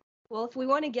 Well, if we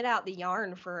want to get out the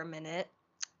yarn for a minute,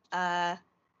 I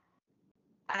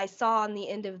saw on the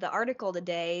end of the article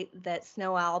today that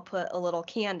Snow Owl put a little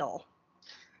candle.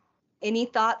 Any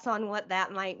thoughts on what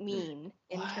that might mean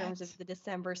in terms of the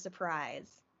December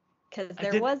surprise? Because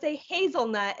there was a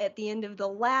hazelnut at the end of the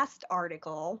last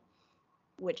article,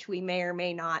 which we may or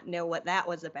may not know what that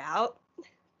was about.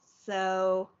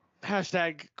 So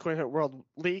hashtag #CoinHuntWorld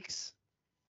leaks.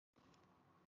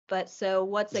 But so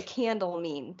what's a candle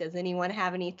mean? Does anyone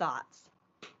have any thoughts?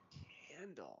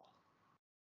 Candle.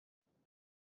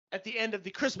 At the end of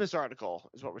the Christmas article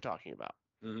is what we're talking about.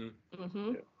 Mm-hmm.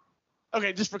 Mm-hmm. Yeah.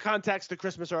 Okay, just for context, the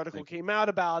Christmas article came out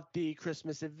about the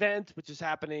Christmas event, which is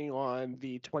happening on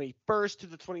the 21st to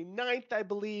the 29th, I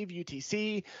believe,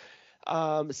 UTC.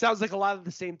 It sounds like a lot of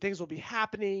the same things will be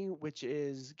happening, which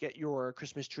is get your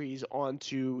Christmas trees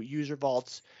onto user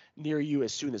vaults near you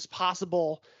as soon as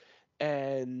possible.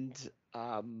 And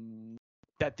so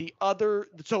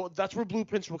that's where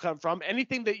blueprints will come from.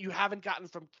 Anything that you haven't gotten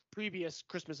from previous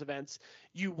Christmas events,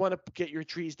 you want to get your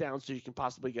trees down so you can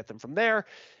possibly get them from there.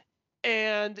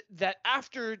 And that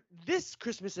after this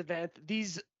Christmas event,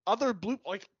 these other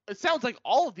it sounds like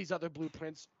all of these other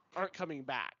blueprints aren't coming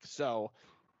back. So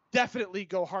definitely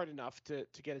go hard enough to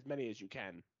get as many as you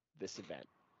can this event.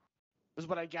 Was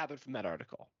what I gathered from that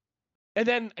article. And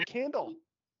then a candle.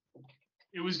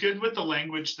 It was good with the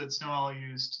language that Snow Owl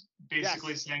used,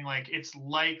 basically saying like it's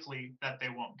likely that they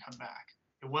won't come back.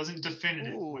 It wasn't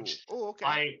definitive, which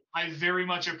okay. I very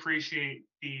much appreciate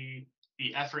the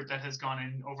effort that has gone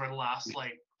in over the last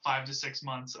like 5 to 6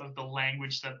 months of the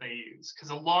language that they use.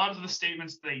 Because a lot of the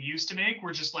statements they used to make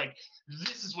were just like,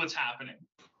 this is what's happening.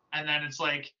 And then it's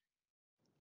like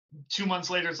 2 months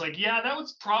later, it's like, yeah, that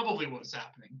was probably what was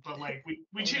happening. But like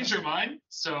we changed our mind.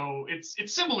 So it's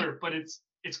similar, but it's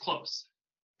close.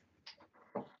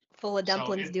 Full of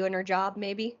dumplings doing her job,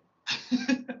 maybe?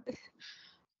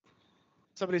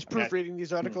 Somebody's proofreading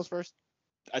these articles first.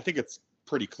 I think it's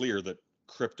pretty clear that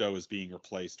crypto is being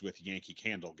replaced with Yankee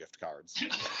Candle gift cards.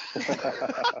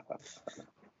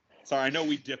 Sorry, I know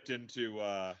we dipped into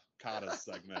Kata's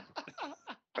segment.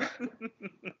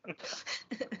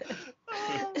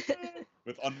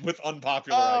 with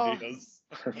unpopular ideas.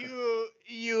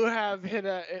 You have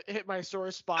hit my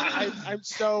sore spot. I'm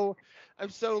so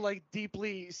like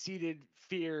deeply seated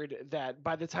feared that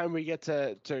by the time we get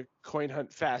to Coin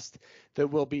Hunt Fest that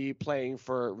we'll be playing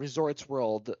for Resorts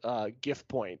World gift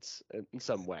points in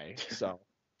some way. So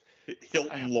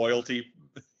Hilton loyalty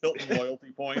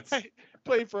points.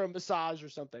 Playing for a massage or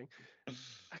something.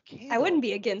 I wouldn't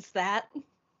be against that.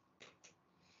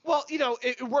 Well,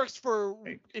 it works for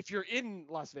if you're in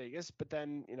Las Vegas, but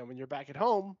then, when you're back at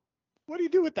home, what do you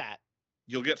do with that?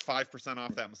 You'll get 5%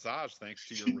 off that massage thanks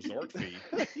to your resort fee.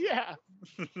 Yeah.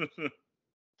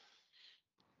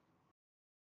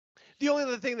 The only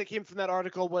other thing that came from that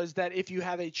article was that if you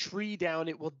have a tree down,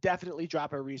 it will definitely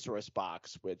drop a resource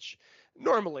box, which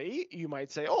normally you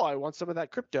might say, oh, I want some of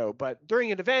that crypto. But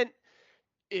during an event,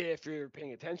 if you're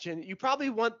paying attention, you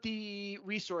probably want the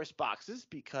resource boxes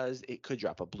because it could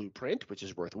drop a blueprint, which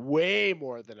is worth way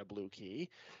more than a blue key,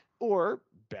 or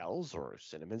bells or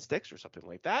cinnamon sticks or something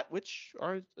like that, which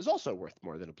is also worth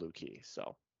more than a blue key.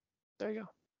 So there you go.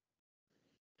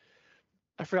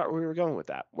 I forgot where we were going with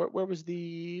that. What was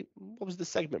the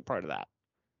segment part of that?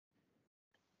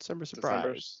 December surprise.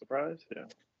 December surprise, yeah.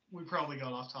 We probably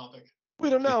got off topic. We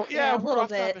don't know. Yeah, a we're little off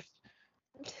bit. topic.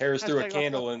 Harris threw a Hashtag off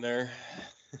candle topic. in there.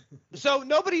 So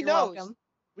nobody You're knows. welcome.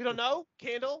 We don't know.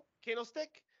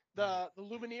 Candlestick, the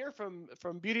Lumineer from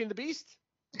Beauty and the Beast.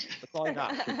 That's all I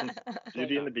got.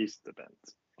 Beauty and the Beast event.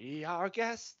 We are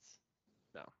guests.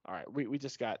 No. All right. We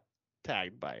just got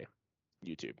tagged by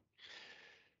YouTube.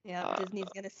 Yeah, Disney's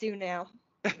gonna sue now.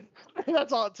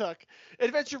 That's all it took.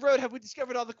 Adventure Road, have we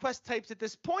discovered all the quest types at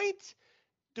this point?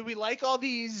 Do we like all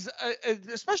these,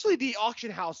 especially the auction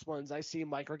house ones I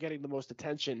seem like are getting the most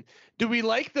attention? Do we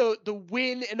like the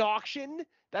win in auction?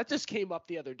 That just came up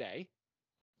the other day.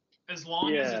 As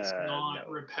long as it's Yeah, not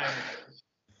no. repetitive.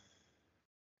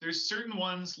 There's certain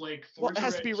ones like Well, Forge it a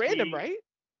has Red to be Key. random, right?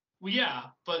 Well, yeah,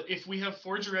 but if we have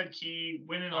Forge a Red Key,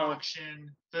 Win an Oh.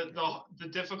 Auction, the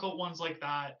difficult ones like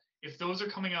that, if those are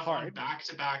coming up on Hard.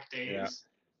 back-to-back days,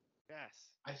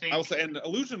 Yes. I think I will say, and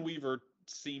Illusion Weaver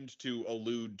seemed to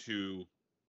allude to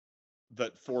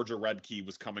that Forge a Red Key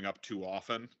was coming up too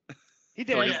often He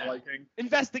for did. his Yeah. liking.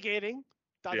 Investigating.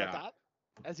 Dot, Yeah. dot,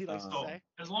 as he likes to so say.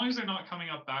 as long as they're not coming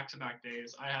up back-to-back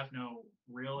days, I have no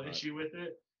real Right. issue with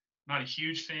it. Not a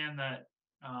huge fan that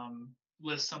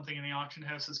lists something in the auction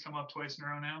house has come up twice in a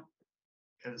row now,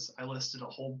 because I listed a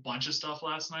whole bunch of stuff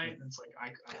last night, and it's like I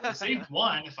would have saved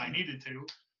one if I needed to.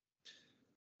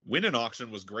 Win an Auction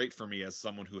was great for me as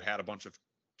someone who had a bunch of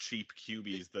cheap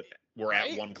cubies that were at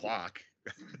Right? 1 clock.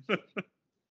 It's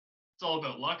all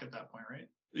about luck at that point, right?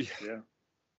 Yeah.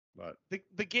 But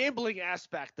The gambling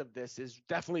aspect of this is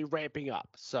definitely ramping up.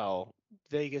 So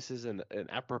Vegas is an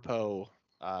apropos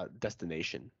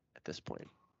destination at this point.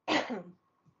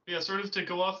 Yeah, sort of to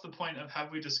go off the point of have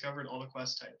we discovered all the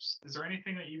quest types? Is there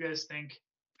anything that you guys think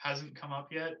hasn't come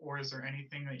up yet, or is there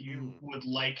anything that you would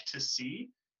like to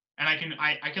see? And I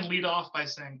can lead off by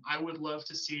saying I would love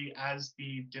to see, as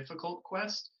the difficult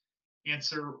quest,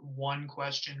 answer one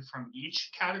question from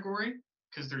each category,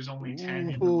 because there's only 10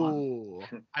 in the month. Ooh.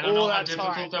 I don't know how that's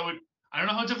difficult hard. I don't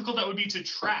know how difficult that would be to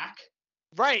track.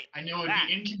 Right. I know it'd That.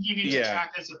 be inconvenient Yeah. to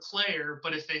track as a player,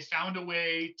 but if they found a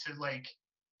way to like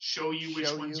show you which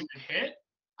Show ones you. you could hit,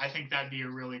 I think that'd be a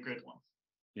really good one.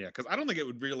 yeah, because I don't think it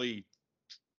would really,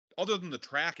 other than the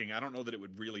tracking, I don't know that it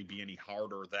would really be any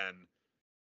harder than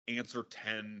answer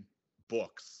 10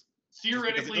 books. Just because it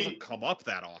Theoretically, doesn't come up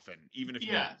that often, even if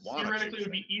you yeah, don't want theoretically it to.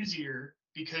 would be easier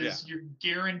because you're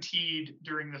guaranteed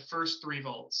during the first 3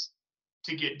 vaults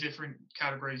to get different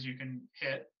categories you can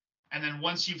hit. And then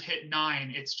once you've hit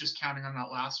 9, it's just counting on that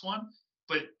last one.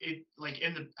 But it like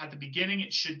at the beginning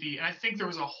it should be, and I think there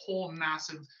was a whole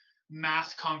massive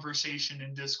math conversation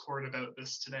in Discord about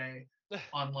this today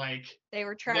on like They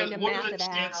were trying to what math are the it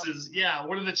out. chances? Yeah,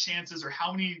 what are the chances, or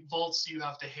how many vaults do you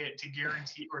have to hit to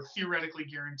guarantee or theoretically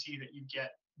guarantee that you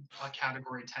get a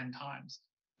category 10 times?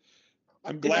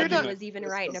 I'm If glad you're you not- He mentioned was even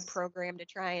this, writing a 'cause program to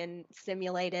try and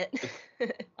simulate it.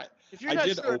 If you're I not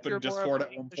did sure if open you're more of Discord an at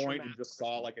one English or point and math just saw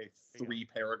person. like a There you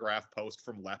go. 3-paragraph post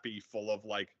from Leppy full of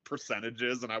like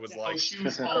percentages, and I was Yeah. like, She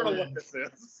was I all don't know in. what this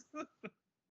is.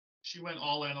 She went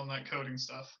all in on that coding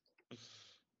stuff.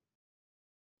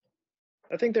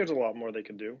 I think there's a lot more they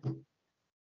could do.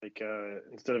 Like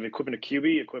instead of equipping a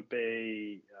QB, equip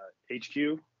a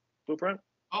HQ blueprint.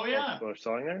 Oh Like yeah, people are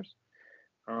selling theirs.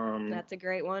 That's a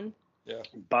great one.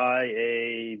 Buy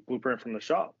a blueprint from the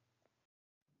shop.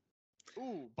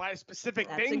 Ooh, buy a specific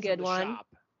That's a thing good from the one. shop.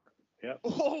 Yep.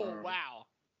 Oh, wow.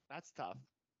 That's tough.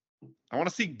 I want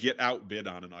to see get outbid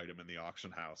on an item in the auction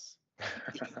house.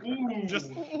 ooh, Just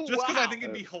Ooh, because I wow. think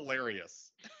it'd be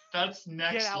hilarious. that's Get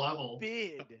next out level.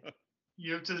 bid.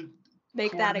 You have to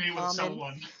Make that a coordinate with common.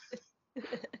 someone.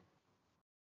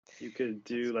 You could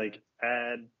do like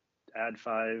add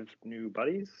 5 new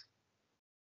buddies.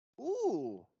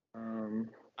 Ooh, Um,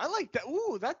 I like that.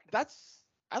 Ooh,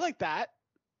 I like that.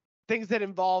 Things that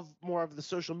involve more of the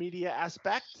social media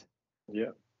aspect.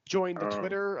 yeah. Join the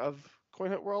Twitter of Coin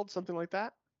Hunt World, something like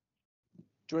that.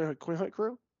 Join a Coin Hunt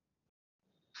crew.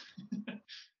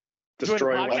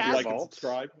 Destroy podcast? one Like and vault.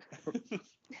 subscribe.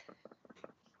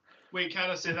 Wait,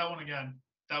 Kata, say that one again.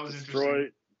 That was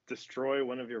Destroy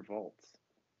one of your vaults.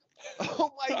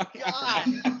 Oh my god.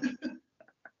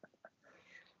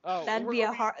 Oh,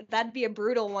 that'd be a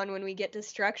brutal one when we get to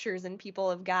structures and people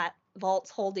have got vaults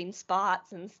holding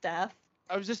spots and stuff.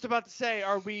 I was just about to say,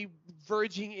 are we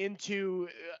verging into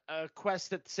a quest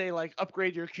that say like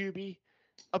upgrade your QB,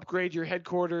 upgrade your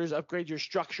headquarters, upgrade your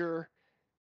structure,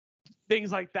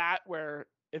 things like that, where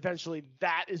eventually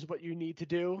that is what you need to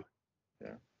do?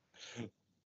 Yeah.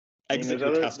 Exit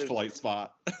your test flight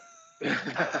spot.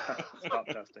 Stop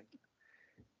testing.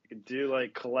 You could do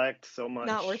like collect so much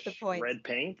Not worth the points. red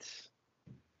paint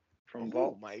from Oh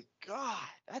vault. my god,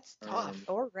 that's tough.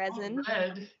 Or resin.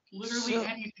 Red, literally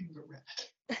anything but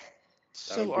red.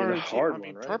 So would be the RNG. hard I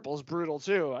mean, one, right? purple's brutal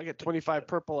too. I get 25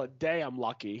 purple a day. I'm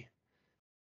lucky.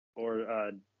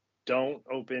 Or don't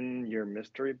open your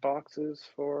mystery boxes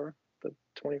for the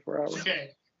 24 hours.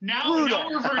 Okay, now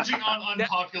we're verging on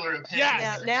unpopular opinions.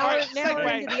 Yes. Yeah, now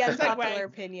we're into the unpopular Segue.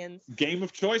 opinions. Game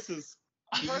of choices.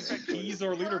 Perfect. Keys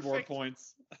or leaderboard Perfect.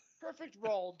 points. Perfect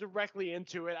roll directly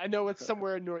into it. I know it's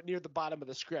somewhere near the bottom of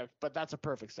the script, but that's a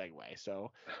perfect segue.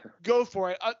 So go for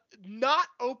it. Not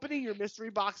opening your mystery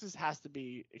boxes has to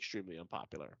be extremely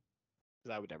unpopular,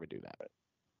 because I would never do that.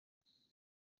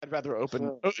 I'd rather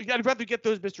I'd rather get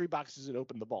those mystery boxes and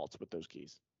open the vaults with those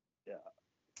keys. Yeah.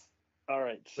 All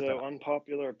right. So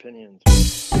unpopular opinions.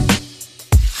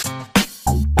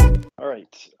 All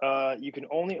right. You can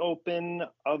only open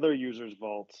other users'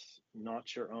 vaults,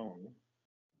 not your own.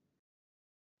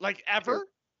 Like ever?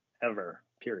 Ever.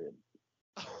 Period.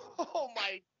 Oh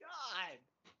my god.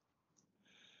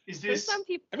 Is For this? some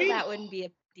people, that wouldn't be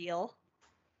a deal.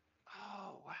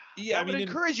 Oh wow. Yeah, I would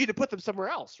encourage you to put them somewhere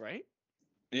else, right?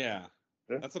 Yeah.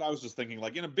 That's what I was just thinking.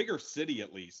 Like in a bigger city,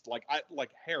 at least. I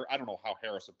don't know how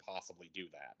Harris would possibly do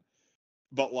that,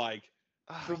 but like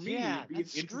for me, it'd be an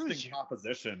interesting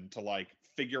proposition to like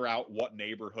figure out what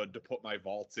neighborhood to put my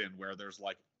vaults in where there's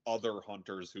like other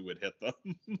hunters who would hit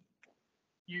them.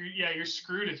 You're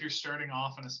screwed if you're starting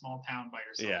off in a small town by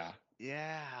yourself.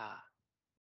 Yeah.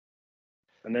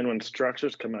 And then when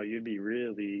structures come out, you'd be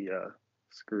really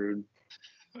screwed.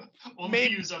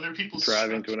 Maybe use other people's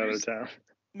driving structures. to another town.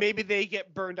 Maybe they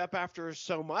get burned up after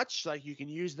so much, like you can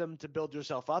use them to build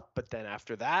yourself up, but then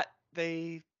after that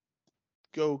they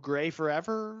go gray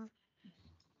forever.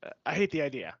 I hate the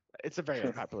idea. It's a very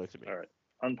unpopular to me. All right,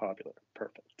 unpopular.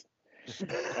 Perfect.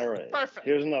 All right. Perfect.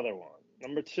 Here's another one.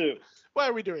 Number 2. Why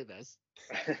are we doing this?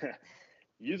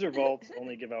 User vaults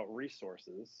only give out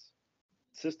resources.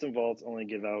 System vaults only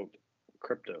give out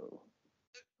crypto.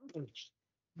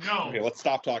 No. Okay, let's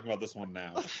stop talking about this one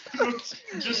now.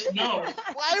 Just no.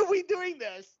 Why are we doing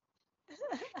this?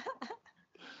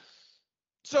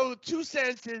 So 2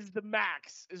 cents is the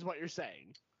max, is what you're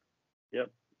saying. Yep,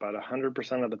 about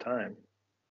 100% of the time.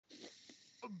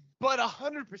 But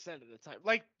 100% of the time,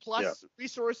 like plus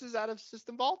resources out of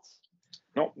system vaults.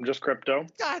 Nope, just crypto.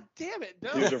 God damn it!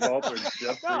 No. User vaults are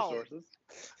just resources.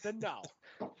 Then no.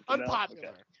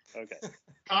 Unpopular. Okay.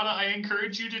 Kana, I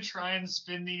encourage you to try and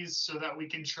spin these so that we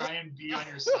can try and be on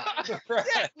your side.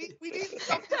 Yeah, we need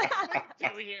something to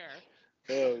do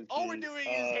here. All we're doing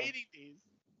is hating these.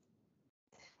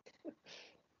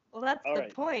 Well, that's the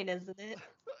point, isn't it?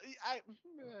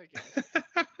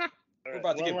 We're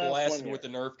about to get blasted with the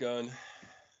Nerf gun.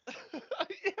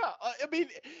 Yeah, I mean,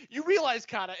 you realize,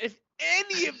 Kana, if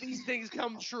any of these things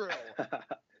come true,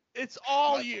 it's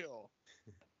all you.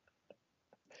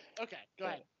 Okay, go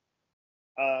ahead.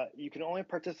 You can only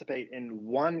participate in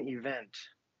one event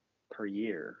per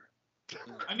year.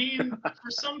 I mean,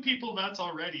 for some people, that's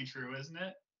already true, isn't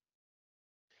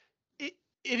it?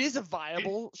 It is a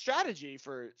viable strategy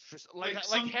for like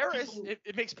Harris. People,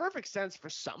 it makes perfect sense for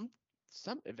some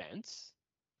events.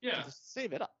 Yeah. Just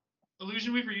save it up.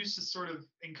 Illusion Weaver used to sort of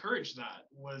encourage that,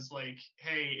 was like,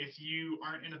 hey, if you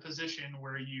aren't in a position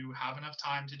where you have enough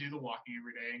time to do the walking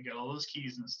every day and get all those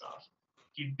keys and stuff,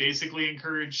 he basically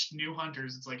encouraged new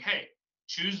hunters. It's like, hey,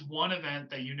 choose one event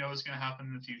that you know is going to happen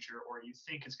in the future, or you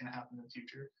think is going to happen in the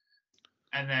future,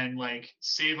 and then like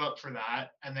save up for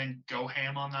that and then go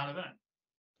ham on that event.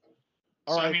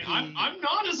 So I mean, I'm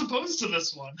not as opposed to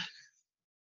this one.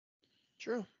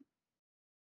 True.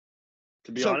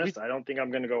 To be honest, I don't think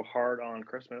I'm going to go hard on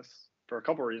Christmas for a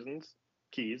couple reasons.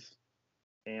 Keys.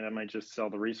 And I might just sell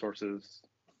the resources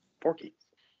for keys.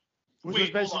 Which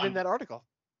was mentioned in that article.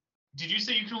 Did you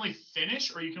say you can only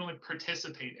finish or you can only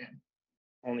participate in?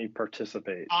 Only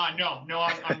participate. No,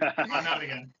 I'm out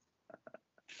again.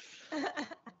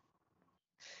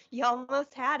 You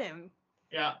almost had him.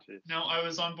 Yeah. Jeez. No, I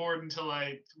was on board until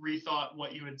I rethought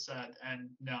what you had said, and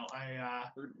no, I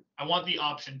want the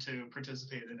option to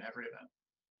participate in every event.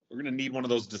 We're gonna need one of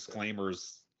those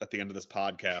disclaimers at the end of this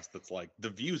podcast that's like, the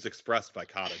views expressed by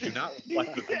Kata do not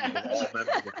reflect the views of all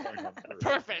members of the Coin Hunt crew.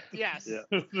 Perfect. Yes.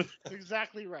 Yeah.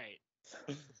 Exactly right.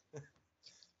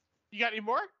 You got any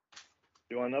more?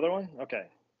 You want another one? Okay.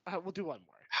 We'll do one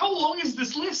more. How long is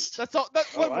this list? That's all. That's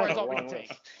Oh, one I more have is a all we long can list.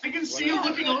 take. I can see He's you got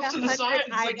looking Like off to the side. 100 It's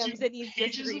like items two and he's just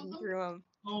pages of reading them. through them.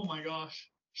 Oh my gosh.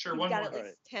 Sure, He's one got more. at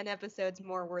least 10 episodes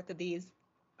more worth of these.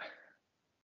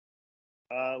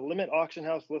 Limit auction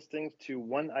house listings to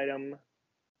one item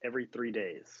every 3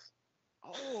 days.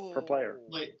 Oh. Per player.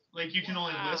 Like you can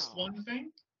only list Wow. one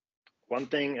thing? One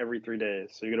thing every 3 days.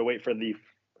 So you got to wait for the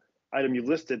item you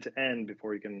listed to end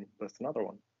before you can list another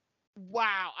one.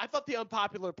 Wow. I thought the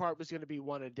unpopular part was going to be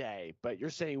one a day, but you're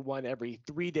saying one every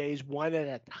 3 days, one at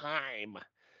a time.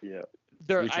 Yeah.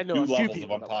 There, Reaching I know new a few levels of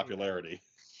people that like that. unpopularity.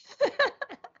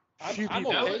 Few I'm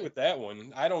people. okay with that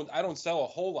one. I don't sell a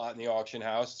whole lot in the auction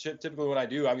house. Typically, when I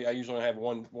do, I usually only have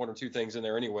one or two things in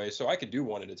there anyway, so I could do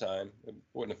one at a time. It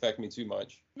wouldn't affect me too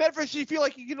much. Medford, you feel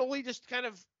like you can only just kind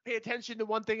of pay attention to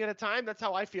one thing at a time? That's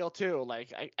how I feel too.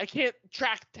 Like I can't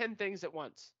track 10 things at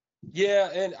once. Yeah,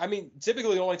 and I mean,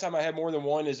 typically the only time I have more than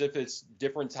one is if it's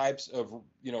different types of,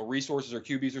 resources or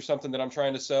QBs or something that I'm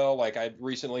trying to sell. Like I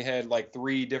recently had like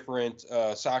 3 different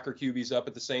soccer QBs up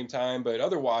at the same time, but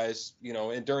otherwise,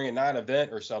 and during a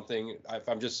non-event or something, if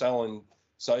I'm just selling,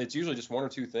 so it's usually just 1 or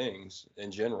 2 things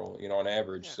in general, on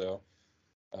average. Yeah. So,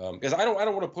 because I don't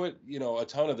want to put, a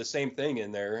ton of the same thing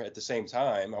in there at the same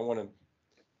time. I want to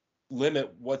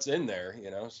limit what's in there,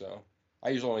 so I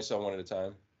usually only sell one at a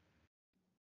time.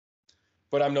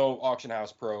 But I'm no auction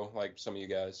house pro like some of you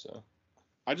guys, so.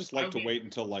 I just like to Okay. wait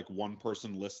until like one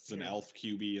person lists an Yeah. elf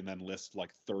QB and then list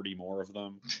like 30 more of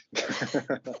them.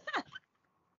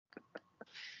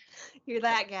 You're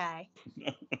that guy.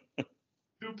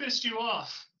 Who pissed you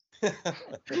off?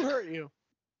 Who hurt you?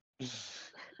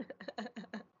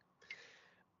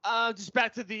 Just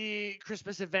back to the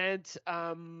Christmas event.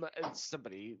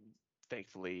 Somebody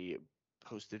thankfully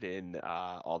posted in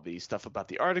all the stuff about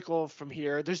the article from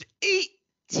here. There's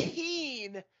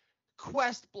 18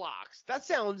 quest blocks. That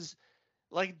sounds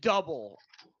like double,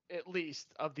 at least,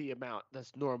 of the amount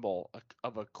that's normal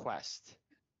of a quest.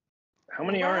 How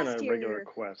many are in a Last regular year-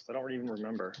 quest? I don't even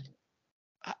remember.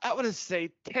 I would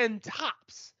say 10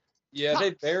 tops. Yeah,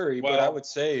 they vary, but I Well- would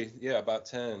say, yeah, about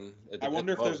 10. I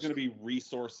wonder if there's going to be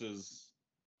resources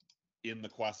in the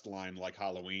quest line like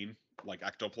Halloween, like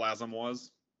ectoplasm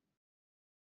was.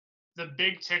 The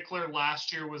big tickler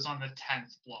last year was on the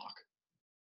 10th block.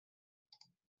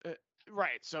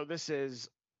 Right. So this is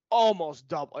almost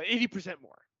double, 80%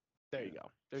 more. There you go.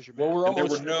 There's your Well, math. we're And there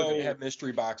almost were no no- have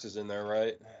mystery boxes in there,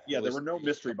 right? Yeah, At there least were no a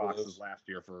mystery couple of boxes those. last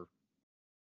year for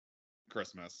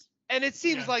Christmas. And it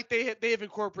seems Yeah. like they have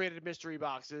incorporated mystery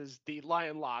boxes, the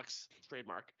Lion Locks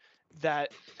trademark,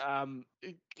 that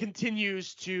it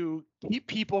continues to keep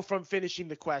people from finishing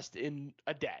the quest in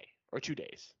a day or 2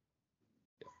 days.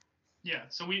 Yeah,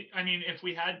 so if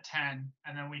we had 10,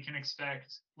 and then we can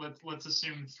expect, let's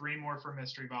assume 3 more for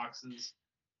mystery boxes,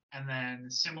 and then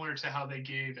similar to how they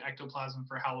gave ectoplasm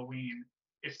for Halloween,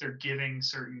 if they're giving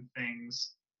certain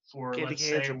things for, Candy let's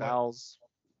canes say, or bells.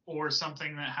 or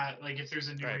something that had, like, if there's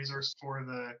a new Right. resource for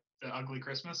the ugly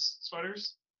Christmas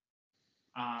sweaters,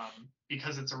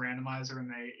 because it's a randomizer,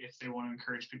 and if they want to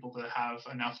encourage people to have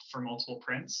enough for multiple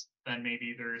prints, then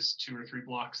maybe there's 2 or 3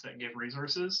 blocks that give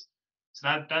resources. So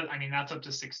that's up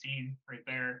to 16 right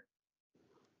there.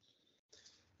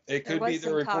 It There could be was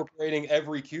some they're talk- incorporating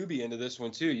every QB into this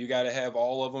one too. You got to have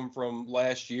all of them from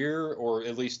last year, or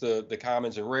at least the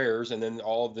commons and rares, and then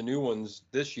all of the new ones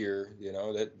this year.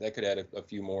 That could add a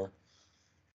few more.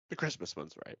 The Christmas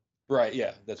ones, right? Right?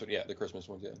 Yeah, that's what. Yeah, the Christmas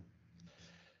ones. Yeah.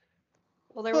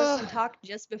 Well, there was some talk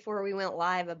just before we went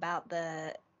live about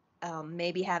the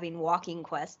maybe having walking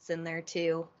quests in there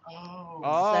too. Oh,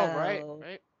 Oh, right, So-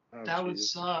 right. Oh, that would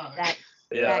geez. suck. That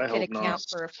Yeah, I that could hope not. account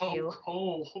for a So few.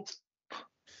 cold.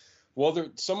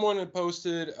 Well, someone had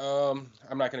posted. I'm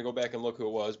not going to go back and look who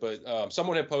it was, but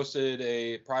someone had posted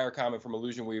a prior comment from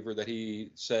Illusion Weaver that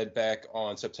he said back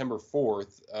on September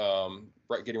 4th,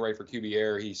 getting ready for QB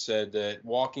Air. He said that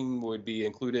walking would be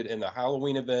included in the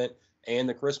Halloween event and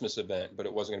the Christmas event, but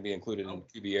it wasn't going to be included in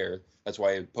QB Air. That's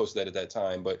why I posted that at that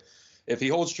time. But if he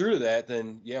holds true to that,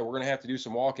 then yeah, we're going to have to do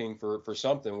some walking for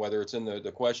something, whether it's in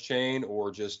the quest chain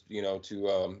or just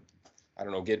to I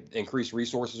don't know, get increased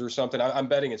resources or something. I'm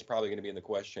betting it's probably going to be in the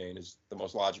quest chain is the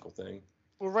most logical thing.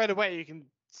 Well, right away you can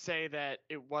say that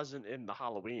it wasn't in the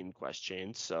Halloween quest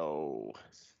chain, so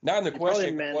Not in the You probably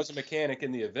question, but it meant- was a mechanic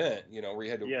in the event, where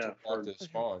you had to Yeah, walk for- to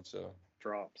spawn. So,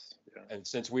 drops. Yeah. and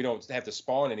since we don't have to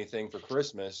spawn anything for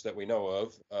Christmas that we know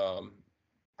of,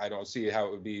 I don't see how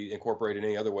it would be incorporated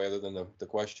any other way other than the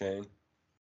quest chain.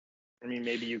 I mean,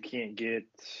 maybe you can't get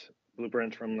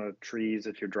blueprints from the trees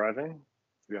if you're driving.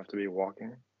 You have to be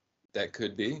walking. That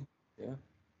could be, yeah,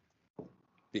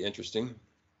 be interesting.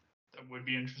 That would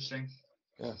be interesting.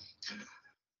 Yeah. It's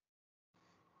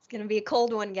gonna be a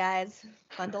cold one, guys.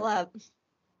 Bundle up.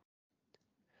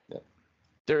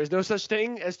 there is no such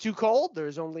thing as too cold.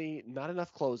 There's only not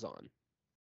enough clothes on.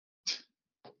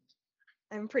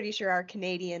 I'm pretty sure our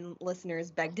Canadian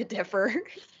listeners beg to differ.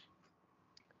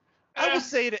 I will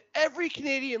say to every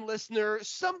Canadian listener,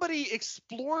 somebody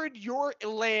explored your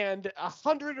land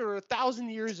 100 or 1,000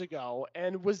 years ago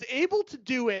and was able to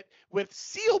do it with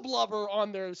seal blubber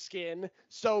on their skin.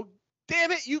 So,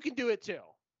 damn it, you can do it too.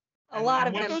 A lot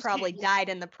of what them those probably people- died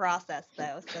in the process,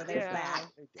 though. So there's Yeah, that.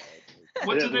 they did.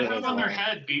 What did they Yeah, have on their that's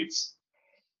head, Beats?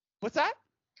 What's that?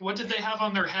 What did they have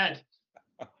on their head?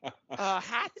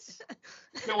 Hats.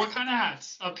 Yeah, what kind of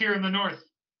hats up here in the north?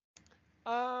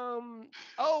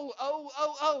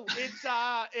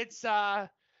 It's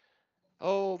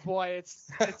oh boy, it's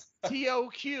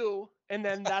TOQ, and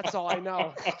then that's all I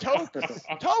know.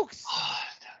 Tokes.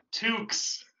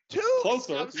 Toques.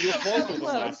 Closer. I was You were so closer than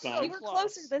close. last So time. You were close.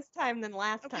 closer this time than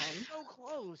last I was time. so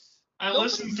close. I Nobody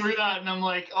listened through that and I'm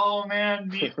like, oh man,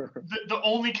 the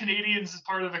only Canadians as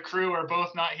part of the crew are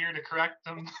both not here to correct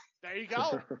them. There you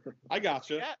go. I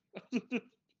gotcha. Yeah.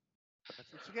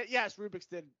 That's what you get. Yes, Rubik's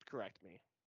did correct me.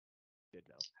 Did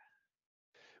know.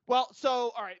 Well,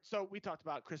 so all right, so we talked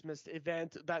about Christmas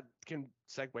event. That can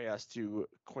segue us to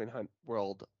Coin Hunt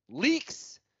World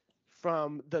leaks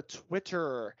from the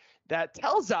Twitter that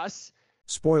tells us,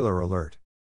 Spoiler alert.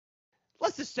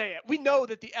 let's just say it. We know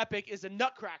that the Epic is a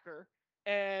nutcracker,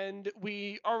 and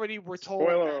we already were told.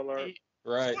 Spoiler that alert.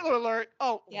 Right. Spoiler alert.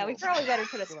 Oh. Yeah, we probably better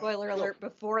put a spoiler alert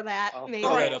before that. I'll Maybe. throw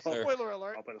All that right, up there. spoiler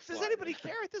alert. I'll put a Does slide anybody in.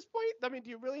 care at this point? I mean,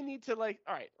 do you really need to all right,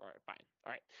 fine.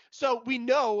 All right. So we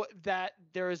know that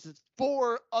there is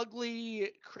 4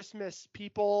 ugly Christmas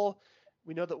people.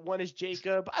 We know that one is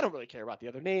Jacob. I don't really care about the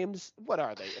other names. What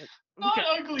are they? Who Not cares?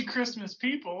 ugly Christmas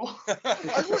people.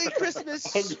 Ugly Christmas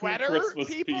Ugly sweater Christmas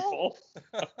people?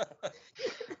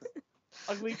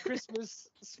 Ugly Christmas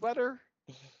sweater?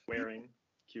 Wearing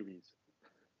cubies.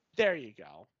 There you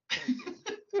go.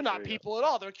 They're not There you go. people at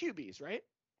all. They're QBs, right?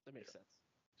 That makes sense.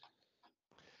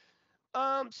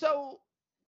 So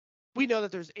we know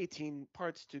that there's 18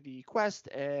 parts to the quest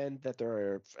and that there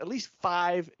are at least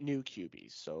 5 new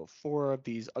QBs. So 4 of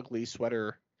these ugly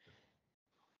sweater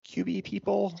QB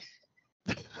people.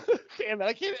 Damn it,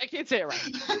 I can't say it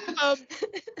right.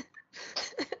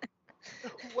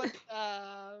 What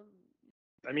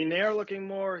I mean, they are looking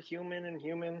more human and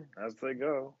human as they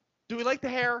go. do we like the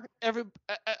hair?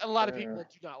 A lot of Yeah. people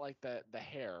do not like the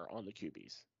hair on the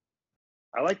QBs.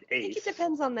 I like I Ace. think it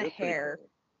depends on the They're pretty hair. cool.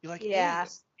 You like Yeah.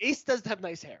 Ace? Ace does have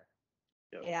nice hair.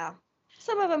 Yeah.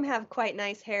 Some of them have quite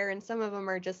nice hair, and some of them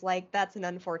are just like, that's an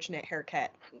unfortunate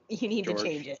haircut. You need George. to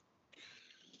change it.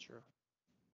 It's true.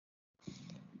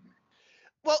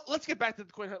 Well, let's get back to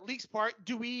the Coin Hunt Leaks part.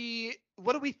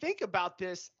 What do we think about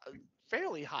this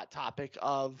fairly hot topic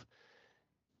of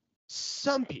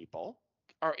some people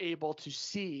are able to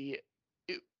see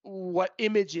what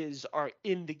images are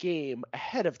in the game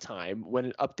ahead of time when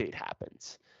an update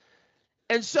happens?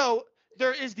 And so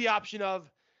there is the option of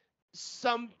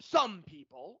some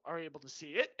people are able to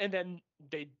see it and then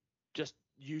they just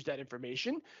use that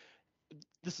information.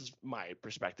 This is my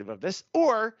perspective of this,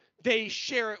 or they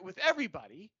share it with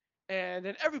everybody and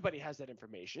then everybody has that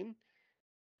information,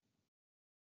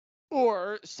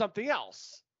 or something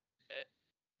else.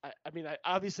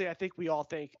 I think we all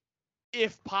think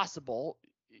if possible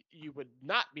you would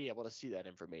not be able to see that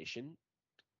information,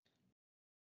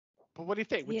 but what do you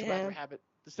think? Would you rather Yeah. have it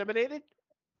disseminated?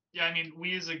 Yeah, I mean,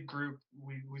 we as a group,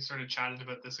 we sort of chatted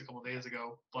about this a couple days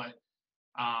ago, but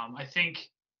I think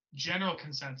general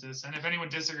consensus, and if anyone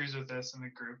disagrees with this in the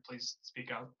group, please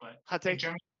speak up. But Hot the take.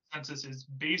 general consensus is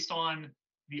based on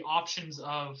the options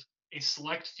of a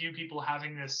select few people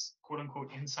having this quote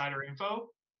unquote insider info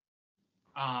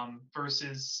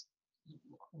versus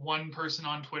one person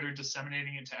on Twitter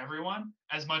disseminating it to everyone.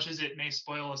 As much as it may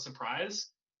spoil a surprise,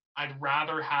 I'd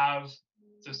rather have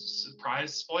the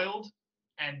surprise spoiled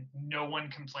and no one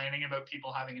complaining about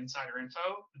people having insider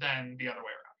info than the other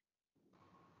way around.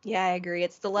 Yeah, I agree.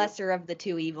 It's the lesser of the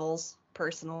two evils, I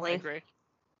personally. agree.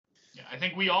 Yeah, I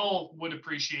think we all would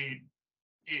appreciate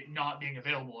it not being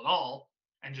available at all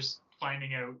and just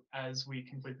finding out as we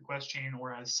complete the quest chain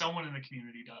or as someone in the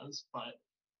community does. But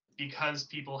because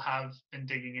people have been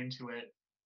digging into it,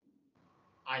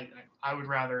 I would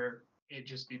rather it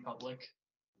just be public.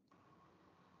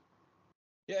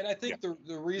 Yeah, and I think the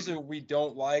reason we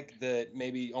don't like that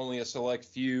maybe only a select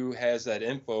few has that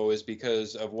info is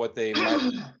because of what they might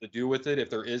have to do with it. If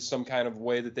there is some kind of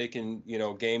way that they can,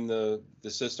 game the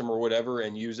system or whatever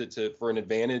and use it for an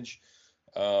advantage,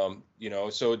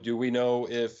 so do we know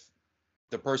if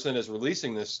the person is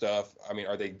releasing this stuff, I mean,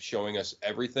 are they showing us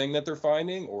everything that they're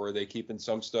finding, or are they keeping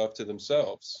some stuff to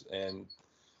themselves? And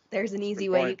there's an easy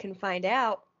way you can find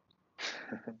out.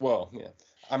 Well, yeah,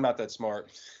 I'm not that smart.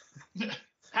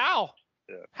 How?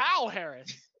 Yeah. How,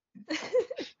 Harris?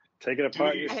 Take it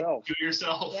apart yourself. Do it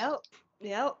yourself.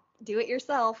 Yep. Do it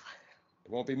yourself.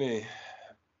 It won't be me.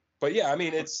 But yeah, I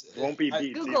mean, it won't be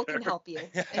beat. Google can help you.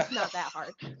 It's not that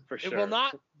hard. For sure. It will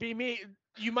not be me.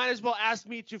 You might as well ask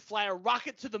me to fly a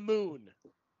rocket to the moon.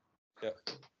 Yeah.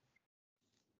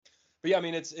 But yeah, I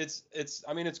mean,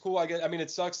 it's cool. I guess, I mean,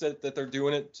 it sucks that they're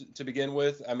doing it to begin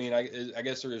with. I mean, I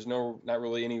guess there's not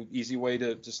really any easy way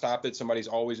to stop it. Somebody's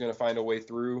always going to find a way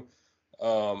through.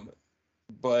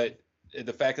 But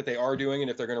the fact that they are doing it,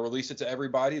 if they're going to release it to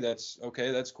everybody, that's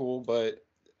okay. That's cool. But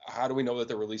how do we know that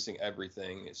they're releasing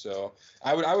everything? So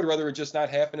I would rather it just not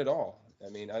happen at all. I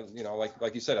mean,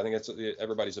 like you said, I think that's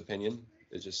everybody's opinion.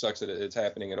 It just sucks that it's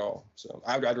happening at all. So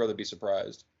I'd rather be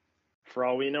surprised. For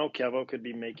all we know, Kevo could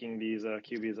be making these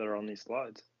QBs that are on these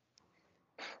slides.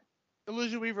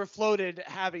 Illusion Weaver floated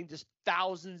having just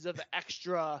thousands of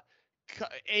extra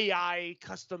AI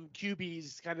custom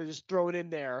QBs kind of just thrown in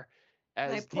there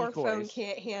as My decoys. poor phone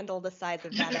can't handle the size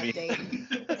of that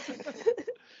update.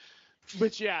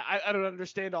 Which, yeah, I don't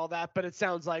understand all that, but it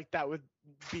sounds like that would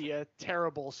be a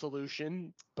terrible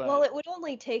solution. But well, it would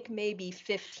only take maybe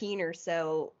 15 or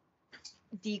so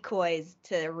decoys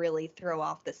to really throw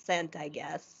off the scent, I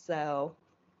guess. So,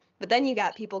 but then you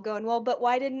got people going, well, but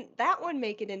why didn't that one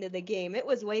make it into the game? It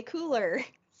was way cooler.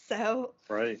 So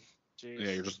right. Jeez.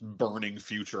 Yeah, you're just burning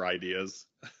future ideas.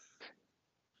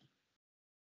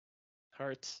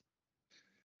 Hurts.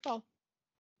 Well,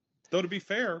 though to be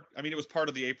fair, I mean, it was part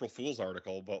of the April Fool's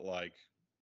article, but like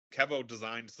Kevo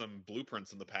designed some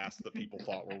blueprints in the past that people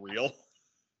thought were real.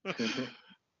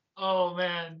 Oh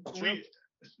man,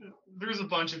 there's a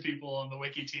bunch of people on the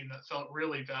wiki team that felt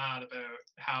really bad about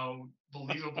how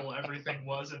believable everything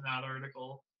was in that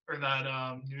article or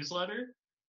that newsletter.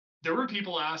 There were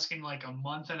people asking like a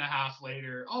month and a half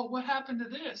later, "Oh, what happened to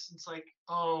this?" It's like,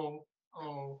 "Oh,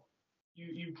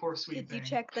 you poor sweet thing." Did you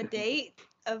check the date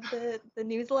of the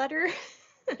newsletter?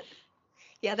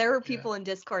 Yeah, there were people in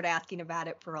Discord asking about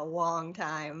it for a long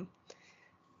time,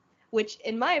 which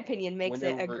in my opinion makes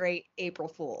it a great April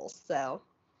Fool's. So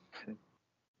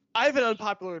I have an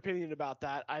unpopular opinion about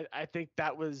that. I think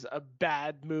that was a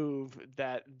bad move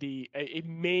that a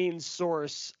main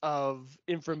source of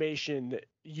information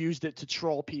used it to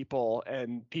troll people,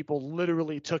 and people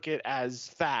literally took it as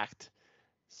fact.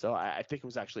 So I think it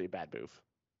was actually a bad move.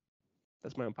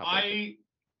 That's my unpopular opinion.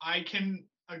 I can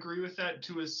agree with that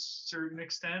to a certain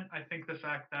extent. I think the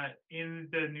fact that in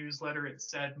the newsletter it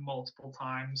said multiple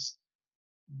times,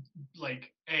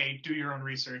 like, do your own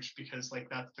research, because like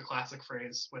that's the classic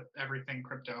phrase with everything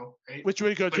crypto, right? Which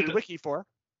we go to the wiki for.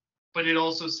 But it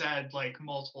also said like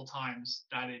multiple times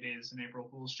that it is an April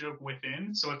Fool's joke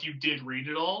within. So if you did read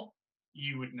it all,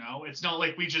 you would know. It's not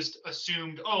like we just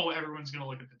assumed, everyone's going to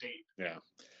look at the date. Yeah.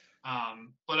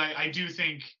 But I do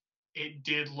think it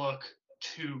did look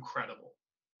too credible.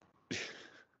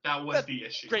 That was the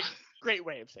issue. Great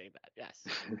way of saying that. Yes.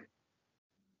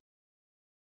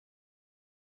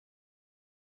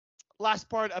 Last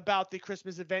part about the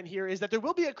Christmas event here is that there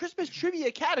will be a Christmas trivia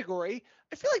category.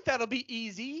 I feel like that'll be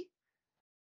easy.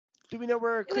 Do we know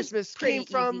where Christmas came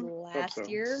from? Last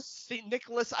year? St.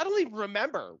 Nicholas. I don't even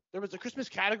remember. There was a Christmas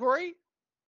category?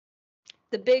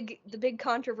 The big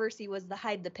controversy was the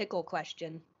hide the pickle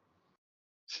question.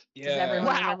 Yeah. Does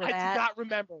everyone remember that? I do not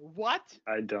remember. What?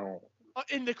 I don't.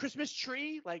 In the Christmas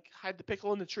tree? Like hide the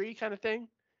pickle in the tree kind of thing?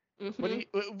 Mm-hmm.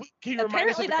 Can you remind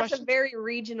us Apparently of the that's question? a very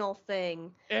regional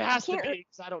thing. It has to be,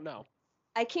 because I don't know.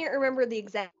 I can't remember the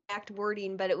exact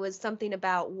wording, but it was something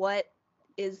about what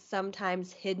is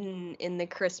sometimes hidden in the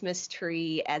Christmas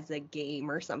tree as a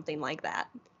game or something like that.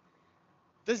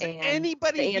 Does And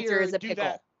anybody the answer here is a do pickle.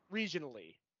 that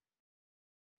regionally?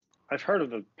 I've heard of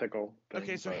the pickle thing,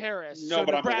 Okay, so Harris. No, so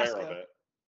but Nebraska. I'm aware of it.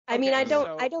 I mean, I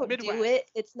so don't Midwest. do it.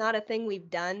 It's not a thing we've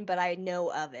done, but I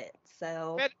know of it.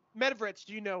 So Medvritz,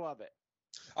 do you know of it?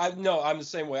 I'm the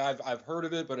same way. I've heard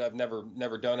of it, but I've never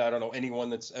done it. I don't know anyone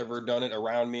that's ever done it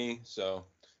around me. So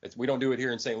We don't do it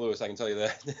here in St. Louis, I can tell you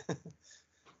that.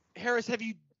 Harris, have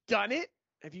you done it?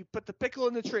 Have you put the pickle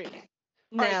in the tree?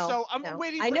 No. All right, so I'm no.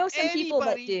 waiting I for know some people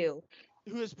that anybody do,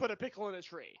 who has put a pickle in a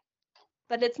tree.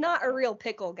 but it's not a real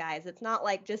pickle, guys. It's not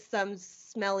like just some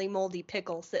smelly, moldy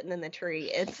pickle sitting in the tree.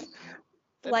 It's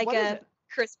Then like what is a it?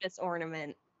 Christmas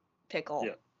ornament pickle.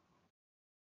 Yeah.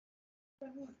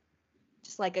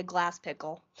 Just like a glass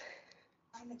pickle.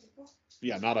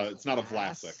 Yeah, it's not a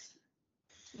Vlasic.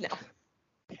 No.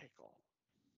 Pickle.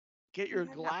 Get your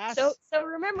glass. So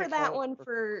remember that pickle one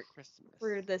for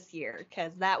Christmas. this year,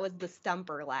 because that was the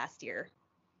stumper last year.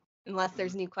 Unless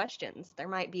there's new questions, there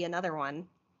might be another one.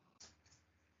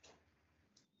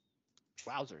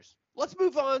 Wowzers. Let's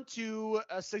move on to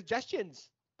suggestions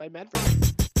by Medford.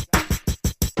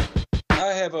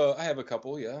 I have a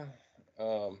couple, yeah.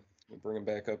 We'll bring them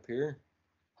back up here.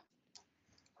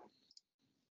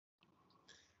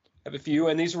 I have a few,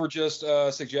 and these were just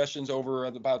suggestions over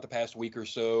about the past week or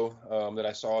so that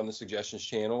I saw in the suggestions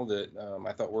channel that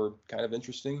I thought were kind of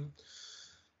interesting.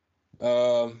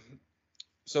 So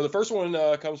the first one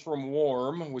comes from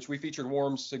Warm, which we featured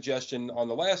Warm's suggestion on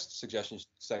the last suggestions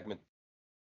segment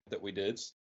that we did.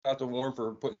 Shout out to Warm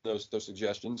for putting those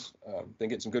suggestions. Been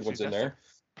getting some good ones in there.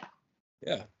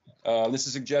 Yeah. This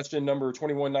is suggestion number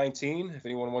 2119, if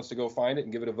anyone wants to go find it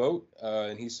and give it a vote.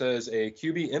 And he says a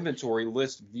QB inventory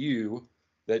list view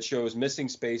that shows missing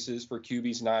spaces for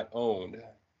QBs not owned.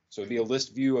 So it'd be a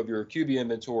list view of your QB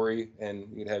inventory, and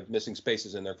you'd have missing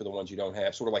spaces in there for the ones you don't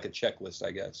have, sort of like a checklist,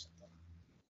 I guess.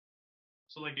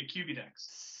 So like a QB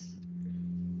Dex.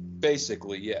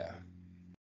 Basically, yeah.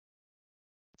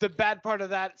 The bad part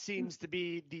of that seems to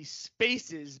be the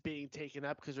spaces being taken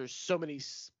up because there's so many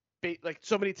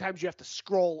so many times you have to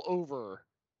scroll over.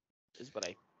 Is what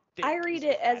I think. I read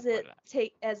it as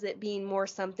it being more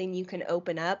something you can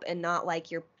open up and not like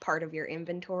you're part of your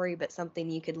inventory, but something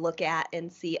you could look at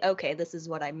and see, okay, this is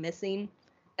what I'm missing,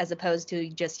 as opposed to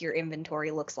just your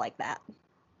inventory looks like that.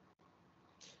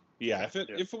 Yeah, if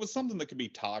it was something that could be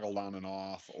toggled on and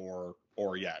off, or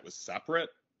yeah, it was separate,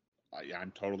 yeah,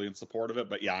 I'm totally in support of it.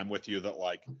 But yeah, I'm with you that,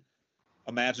 like,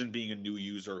 imagine being a new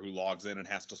user who logs in and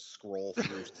has to scroll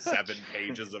through 7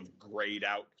 pages of grayed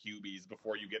out QBs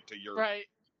before you get to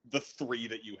the 3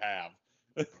 that you have.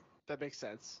 That makes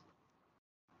sense.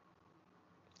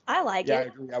 I like Yeah, I it.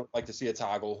 agree. I would like to see a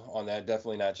toggle on that.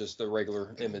 Definitely not just the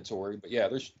regular inventory. But yeah,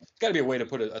 there's got to be a way to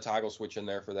put a toggle switch in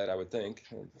there for that, I would think.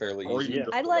 Fairly Or easy. even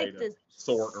just I'd a like way to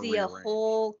sort or see a rearrange.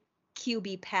 whole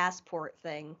QB passport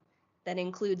thing that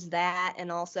includes that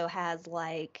and also has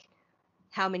like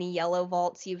how many yellow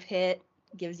vaults you've hit,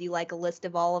 gives you like a list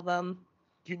of all of them.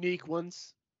 Unique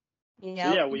ones. You So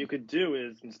know? yeah, what you could do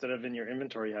is, instead of in your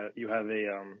inventory, you have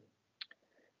a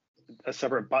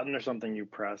separate button or something you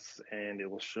press, and it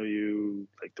will show you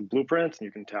like the blueprints, and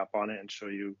you can tap on it and show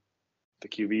you the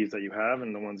QBs that you have,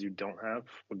 and the ones you don't have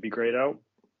would be grayed out.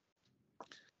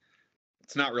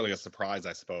 It's not really a surprise,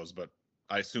 I suppose, but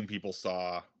I assume people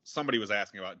saw somebody was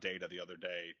asking about data the other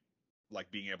day,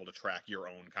 like being able to track your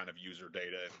own kind of user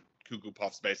data. And Cuckoo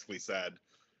Puffs basically said,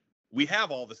 we have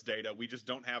all this data, we just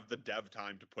don't have the dev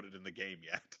time to put it in the game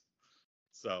yet.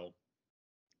 So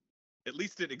at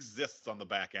least it exists on the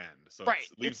back end. So Right,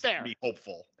 it leaves it's there. me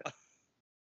hopeful.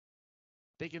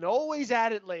 They can always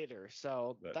add it later,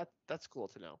 so But- that's cool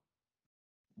to know.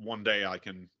 One day I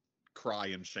can cry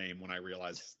in shame when I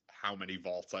realize how many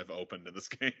vaults I've opened in this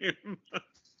game.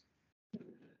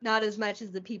 Not as much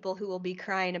as the people who will be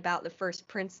crying about the first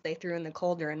prince they threw in the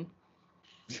cauldron.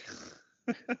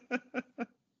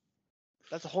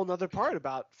 That's a whole nother part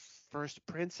about first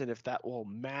prints and if that will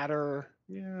matter.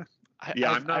 Yeah.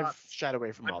 I've shied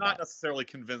away from I'm all not that. necessarily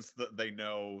convinced that they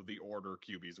know the order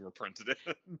QBs were printed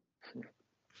in.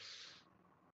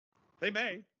 They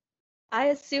may. I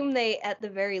assume they, at the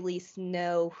very least,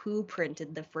 know who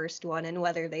printed the first one and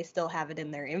whether they still have it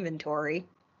in their inventory.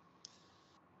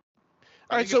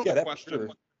 All right, I think so it's Yeah, a that's question true.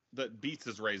 that Beats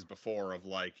has raised before of,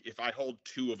 like, if I hold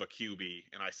 2 of a QB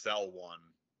and I sell one,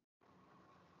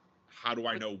 how do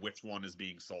I know which one is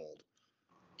being sold?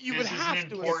 you would This is have an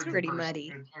to important assume. pretty muddy.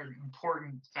 an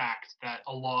important fact that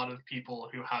a lot of people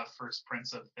who have first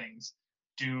prints of things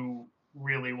do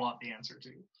really want the answer to.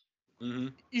 Mm-hmm.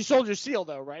 You sold your seal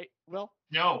though, right? Will?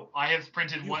 No, I have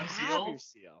printed You one have seal. your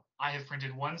seal. I have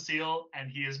printed one seal,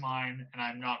 and he is mine, and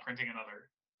I'm not printing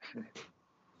another.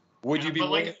 Would you be But,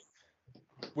 like, willing?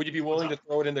 Would you be willing to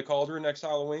throw it in the cauldron next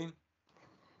Halloween?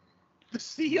 The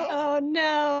seal? Oh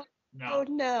no! Oh No.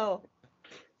 no!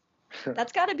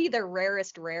 That's got to be the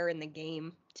rarest rare in the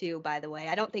game, too, by the way.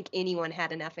 I don't think anyone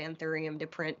had enough Anthurium to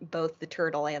print both the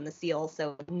turtle and the seal,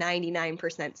 so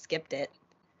 99% skipped it.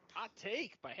 Hot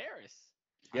take by Harris.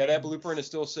 Yeah, that blueprint is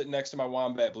still sitting next to my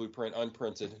Wombat blueprint,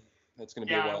 unprinted. That's going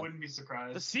to be a Yeah, I while. wouldn't be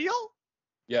surprised. The seal?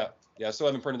 Yeah, I still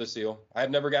haven't printed the seal. I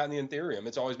have never gotten the Ethereum.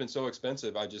 It's always been so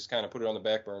expensive. I just kind of put it on the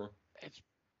back burner. It's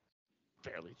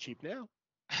fairly cheap now.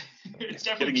 It's Getting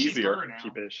definitely easier. cheaper now.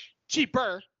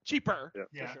 Cheapish. Cheaper. Yeah.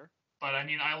 Yeah. For sure. But I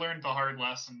mean, I learned the hard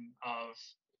lesson of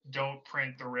don't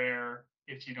print the rare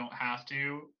if you don't have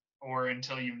to, or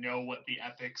until you know what the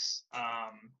Epic's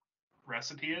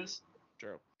recipe is.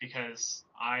 True. Because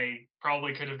I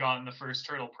probably could have gotten the first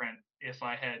turtle print if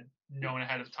I had known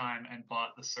ahead of time and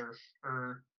bought the surf.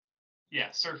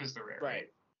 Surf is the rare, right?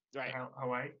 Right.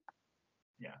 Hawaii.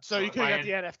 Yeah. So you if could I have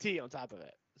got the NFT on top of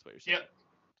it. That's what you're saying. Yep.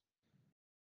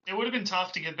 It would have been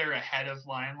tough to get there ahead of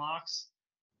Lion Locks,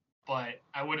 but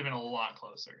I would have been a lot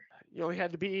closer. You only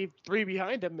had to be 3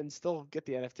 behind him and still get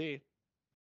the NFT.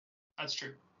 That's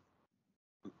true.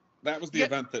 That was the Yeah.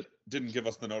 event that didn't give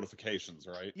us the notifications,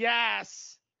 right?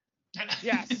 Yes.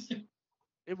 Yes.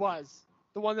 It was.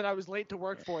 The one that I was late to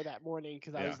work for that morning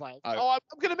because I Yeah. was like, I'm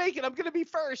going to make it. I'm going to be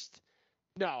first.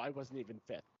 No, I wasn't even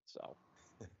fifth. So,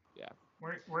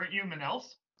 Weren't you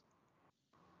Manelf?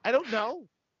 I don't know.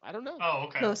 Oh,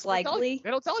 okay. Most They don't tell you. likely.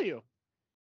 They don't tell you.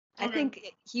 I Okay.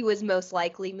 think he was most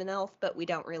likely Manelf, but we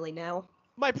don't really know.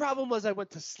 My problem was I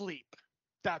went to sleep.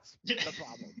 That's the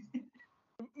problem.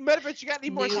 Medved, you got any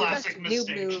more Classic suggestions?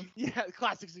 mistake. Noob move. Yeah,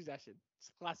 classic suggestion. It's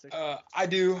classic. I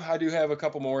do have a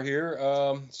couple more here.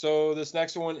 So this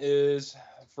next one is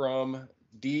from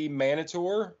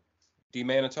Demanitor.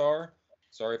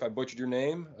 Sorry if I butchered your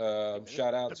name.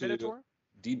 Shout out The to Minotaur?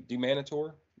 Demanitor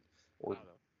I or don't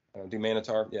know.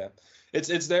 Demanitar. Yeah,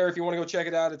 it's there if you want to go check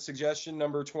it out. It's suggestion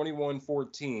number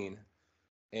 2114,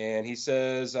 and he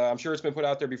says, I'm sure it's been put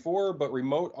out there before, but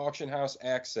remote auction house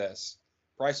access.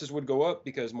 Prices would go up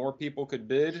because more people could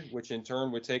bid, which in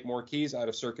turn would take more keys out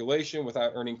of circulation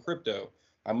without earning crypto.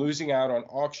 I'm losing out on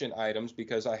auction items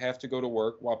because I have to go to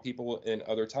work while people in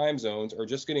other time zones are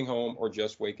just getting home or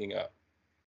just waking up.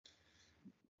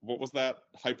 What was that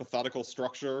hypothetical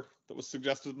structure that was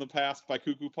suggested in the past by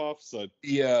Cuckoo Puffs?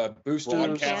 Yeah, booster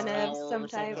Broadcast Can of tower some or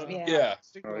type, something? Yeah,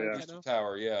 Oh, yeah. booster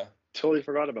tower. Yeah, Totally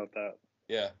forgot about that.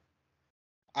 yeah.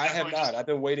 I have Definitely not. just- I've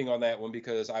been waiting on that one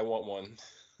because I want one.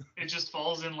 It just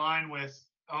falls in line with,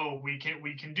 we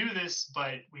can do this,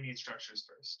 but we need structures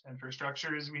first. And for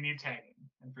structures, we need tagging.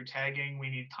 And for tagging, we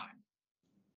need time.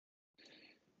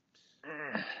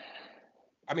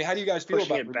 I mean, how do you guys feel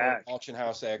Pushing about it remote back. auction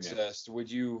house access?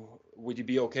 Would you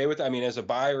be okay with that? I mean, as a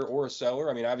buyer or a seller,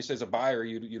 I mean, obviously as a buyer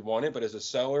you'd want it, but as a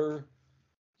seller,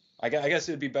 I guess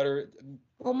it'd be better.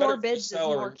 Well, better more for bids is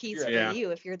seller more if keys you're- for Yeah.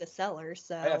 you if you're the seller.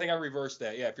 So I think I reversed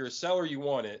that. Yeah, if you're a seller, you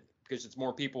want it because it's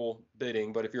more people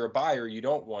bidding, but if you're a buyer, you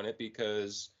don't want it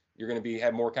because you're going to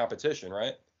have more competition,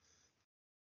 right?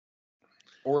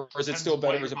 Or is it Depends still what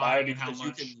better you're as a buyer buying and how because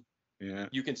much. Yeah.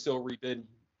 you can still rebid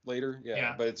later?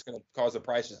 Yeah. But it's going to cause the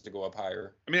prices to go up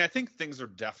higher. I mean, I think things are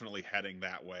definitely heading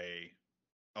that way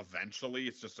eventually.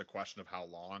 It's just a question of how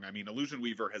long. I mean, Illusion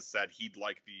Weaver has said he'd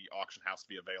like the auction house to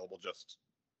be available just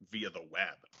via the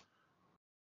web.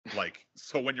 Like,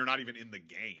 so when you're not even in the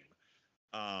game.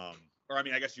 Or I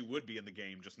mean, I guess you would be in the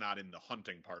game, just not in the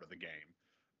hunting part of the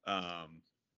game.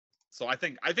 So I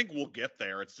think we'll get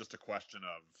there. It's just a question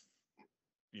of,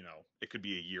 it could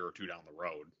be a year or two down the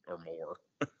road or more.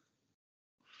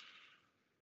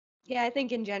 yeah, I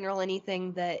think in general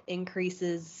anything that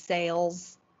increases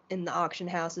sales in the auction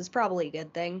house is probably a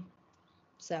good thing.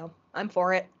 So I'm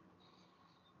for it.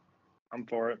 I'm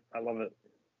for it. I love it.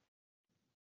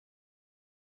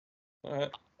 All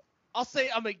right. I'll say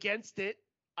I'm against it.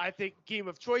 I think game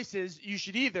of choices, you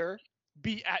should either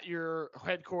be at your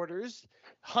headquarters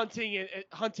hunting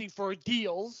for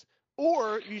deals,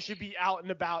 or you should be out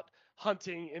and about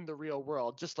hunting in the real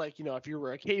world. Just like, if you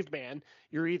were a caveman,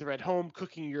 you're either at home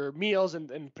cooking your meals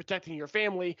and protecting your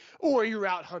family, or you're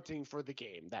out hunting for the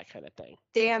game, that kind of thing.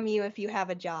 Damn you if you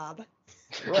have a job.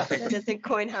 Right. That isn't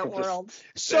Coin Hunt Just- World.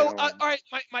 So, home. all right,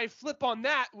 my flip on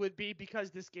that would be,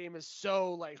 because this game is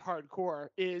so hardcore,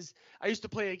 is I used to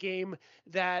play a game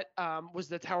that was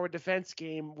the tower defense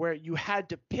game where you had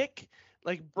to pick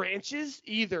branches.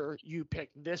 Either you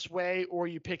pick this way or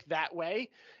you pick that way.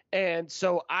 And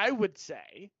so I would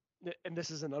say, and this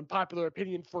is an unpopular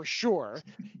opinion for sure,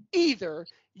 either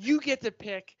you get to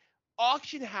pick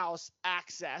auction house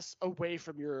access away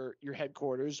from your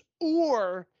headquarters,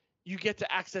 or you get to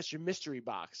access your mystery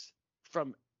box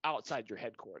from outside your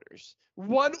headquarters.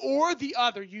 One or the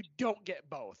other. You don't get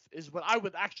both, is what I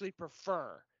would actually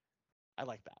prefer. I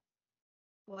like that.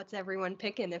 What's everyone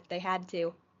picking if they had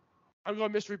to? I'm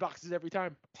going mystery boxes every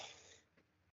time.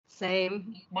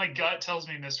 Same. My gut tells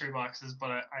me mystery boxes, but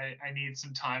I need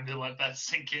some time to let that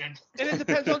sink in. And it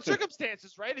depends on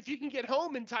circumstances, right? If you can get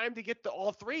home in time to get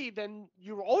all three, then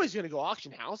you're always going to go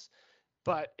auction house.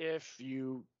 But if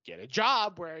you get a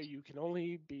job where you can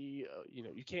only be,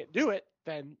 you can't do it,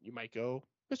 then you might go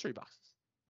mystery boxes.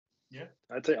 Yeah.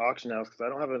 I'd say auction house because I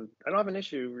don't have an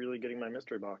issue really getting my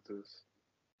mystery boxes.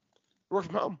 Work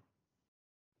from home.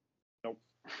 Nope.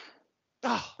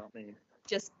 Oh, Not me.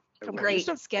 Just It works. great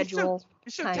You're schedule.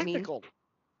 so timing. technical.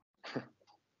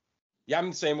 Yeah, I'm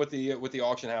the same with the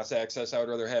auction house access. I would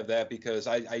rather have that because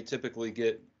I typically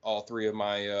get all three of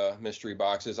my mystery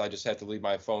boxes. I just have to leave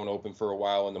my phone open for a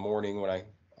while in the morning when I'm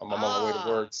on my way to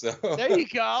work. So There you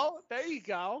go. There you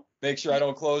go. make sure I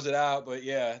don't close it out. But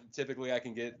yeah, typically I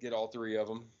can get all three of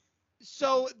them.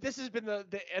 So this has been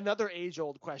another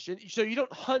age-old question. So you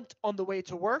don't hunt on the way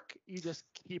to work? You just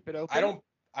keep it open?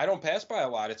 I don't pass by a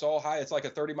lot. It's all high. It's like a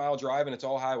 30-mile drive and it's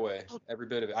all highway. Oh, Every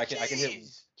bit of it. I can hit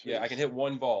Jeez. I can hit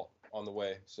one vault on the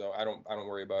way. So I don't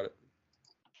worry about it.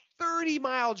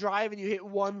 30-mile drive and you hit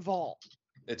one vault.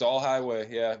 It's all highway,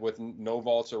 yeah, with no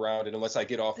vaults around it unless I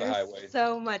get off the There's highway.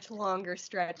 so much longer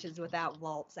stretches without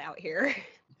vaults out here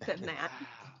than that.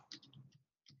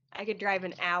 I could drive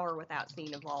an hour without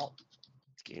seeing a vault.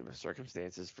 It's a game of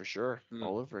circumstances for sure. Hmm.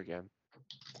 All over again.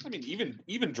 I mean,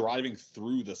 even driving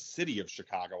through the city of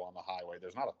Chicago on the highway,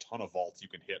 there's not a ton of vaults you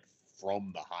can hit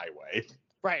from the highway.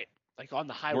 Right. Like on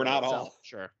the highway We're not itself. all-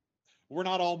 Sure. We're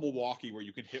not all Milwaukee where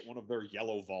you can hit one of their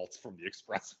yellow vaults from the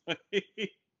expressway.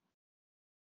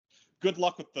 Good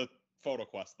luck with the photo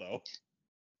quest, though.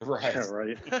 Right. Yeah,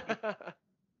 right.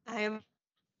 I'm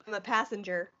a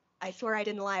passenger. I swear I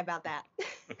didn't lie about that.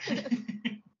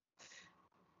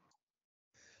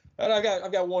 And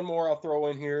I've got one more I'll throw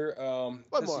in here. One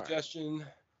This more.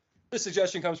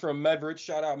 suggestion comes from Medrich.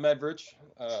 Shout out Medrich.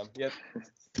 Yep.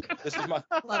 This was my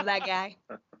Love that guy.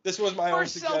 own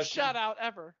First self suggestion. shout out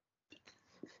ever.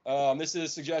 This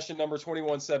is suggestion number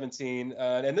 2117,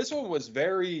 and this one was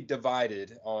very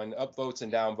divided on upvotes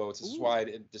and downvotes. This is why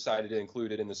I decided to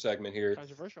include it in the segment here.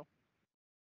 Controversial.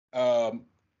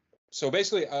 So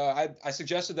basically, I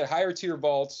suggested that higher tier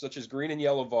vaults, such as green and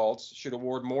yellow vaults, should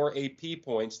award more AP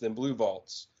points than blue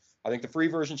vaults. I think the free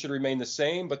version should remain the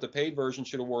same, but the paid version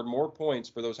should award more points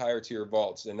for those higher tier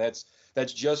vaults, and that's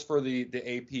just for the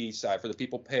AP side, for the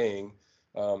people paying.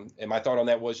 And my thought on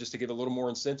that was just to give a little more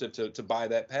incentive to buy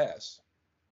that pass.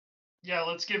 Yeah,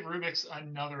 let's give Rubik's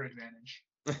another advantage.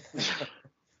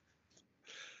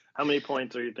 How many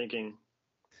points are you thinking?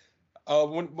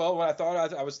 When I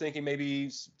thought, I was thinking maybe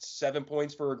 7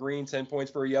 points for a green, 10 points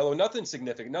for a yellow. Nothing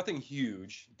significant, nothing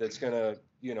huge that's gonna,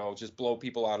 just blow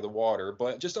people out of the water,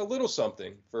 but just a little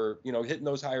something for, hitting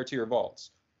those higher tier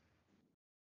vaults.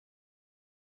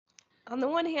 On the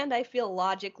one hand, I feel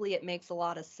logically it makes a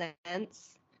lot of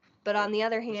sense. But on the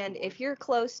other hand, if you're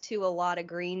close to a lot of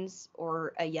greens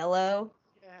or a yellow,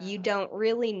 you don't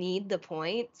really need the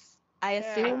points. I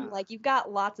assume, Yeah. you've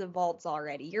got lots of vaults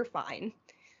already. You're fine.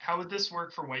 How would this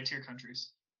work for white tier countries?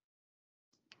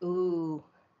 Ooh.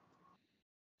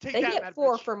 Take They that, get Matt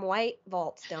 4 Rich. from white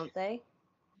vaults, don't they?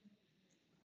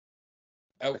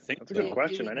 Oh, I think That's a good Do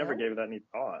question. we I never know? gave that any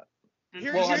thought.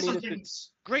 Here- well, I here's mean, something- if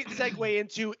it's Great segue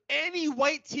into any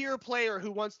white tier player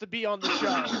who wants to be on the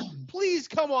show. Please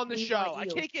come on the We show.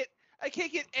 want you. I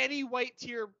can't get any white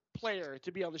tier player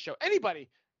to be on the show. Anybody.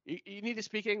 You need to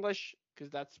speak English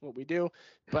because that's what we do.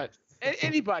 But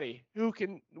anybody who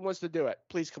wants to do it,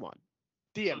 please come on.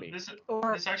 DM me.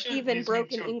 Or This actually even leads me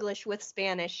broken to- English with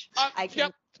Spanish. Uh, I can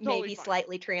yep, totally maybe fine.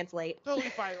 slightly translate. Totally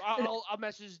fine. I'll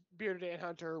message Bearded and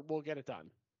Hunter. We'll get it done.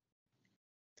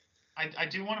 I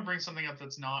do want to bring something up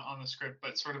that's not on the script,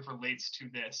 but sort of relates to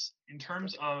this. In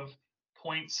terms of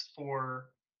points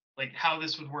for how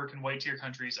this would work in white tier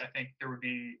countries, I think there would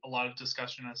be a lot of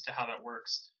discussion as to how that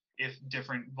works if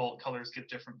different vault colors get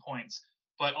different points.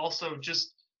 But also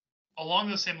just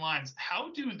along those same lines,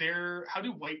 how do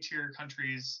white tier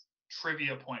countries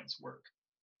trivia points work?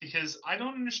 Because I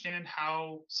don't understand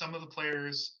how some of the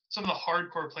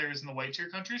hardcore players in the white tier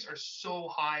countries are so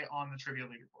high on the trivia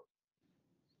leaderboard.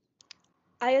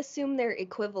 I assume they're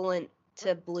equivalent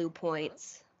to blue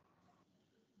points.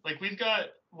 We've got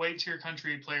white tier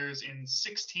country players in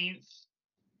 16th.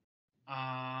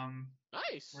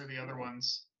 Nice. Where are the other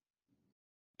ones?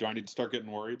 Do I need to start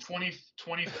getting worried?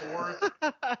 24th.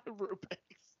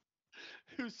 Rubik's.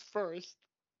 Who's first?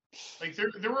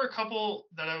 There were a couple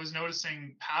that I was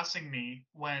noticing passing me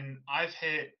when I've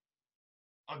hit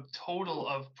a total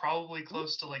of probably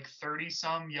close to 30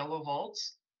 some yellow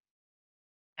vaults.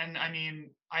 And I mean,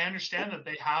 I understand that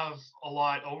they have a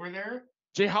lot over there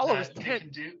Jay Hollow is that they 10. can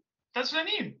do. That's what I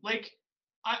mean.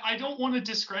 I don't want to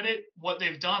discredit what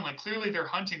they've done. Like, clearly they're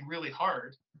hunting really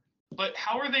hard, but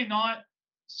how are they not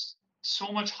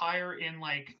so much higher in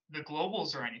like the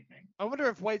globals or anything? I wonder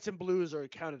if whites and blues are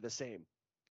counted the same.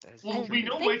 Well, we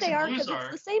know I think whites they and are blues because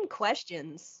it's the same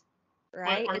questions,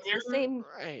 right? are It's the there- same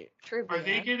Right. trivia. Are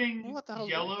they getting What the hell is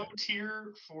yellow white?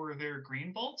 tier for their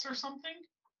green vaults or something?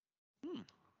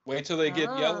 Wait till they get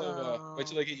yellow. Oh. Wait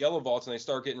till they get yellow vaults and they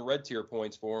start getting red tier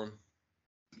points for them.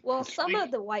 Well, some Wait,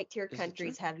 of the white tier is it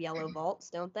countries true? have yellow vaults,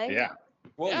 don't they? Yeah.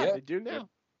 Well, yeah, yeah. they do now.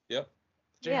 Yep.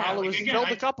 Jay Yeah, Hollow like, has again, filled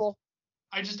a couple.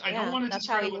 I Yeah, don't want to that's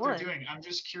how discredit he what they're won. doing. I'm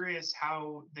just curious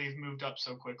how they've moved up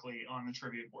so quickly on the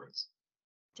trivia boards.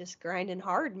 Just grinding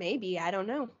hard, maybe. I don't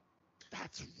know.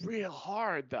 That's real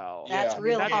hard, though. Yeah, That's I mean,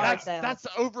 real That- hard, that's, though. that's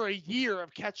over a year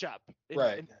of catch up.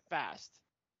 Right. And fast.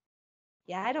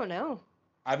 Yeah, I don't know.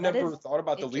 I've That never is thought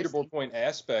about the interesting. leaderboard point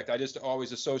aspect. I just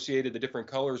always associated the different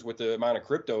colors with the amount of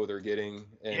crypto they're getting,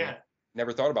 and Yeah.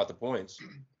 never thought about the points.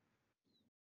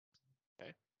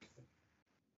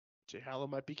 Jay Hollow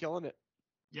might be killing it.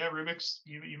 Yeah, Rubik's,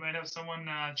 you might have someone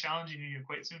challenging you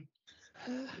quite soon.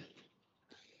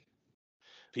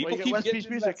 People you get keep West getting Beach into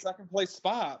music. that second place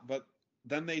spot, but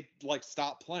then they like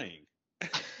stop playing.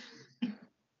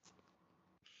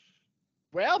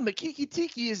 Well, Makiki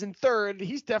Tiki is in third.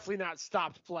 He's definitely not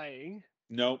stopped playing.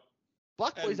 Nope.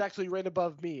 Black Boy's And- actually right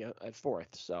above me at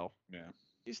fourth, so Yeah.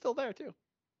 he's still there too.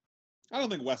 I don't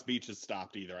think West Beach has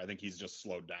stopped either. I think he's just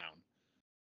slowed down.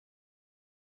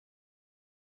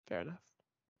 Fair enough.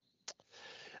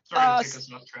 Sorry to take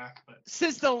us off track, but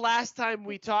Since the last time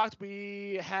we talked,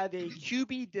 we had a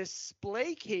QB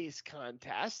display case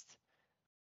contest.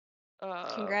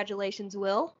 Congratulations,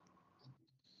 Will.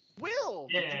 Will.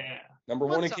 yeah, Number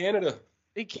one in What's up? Canada.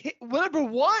 Number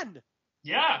one.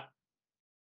 yeah.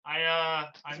 I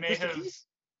Is it may Crystal have. Keys?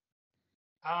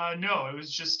 No, it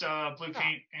was just blue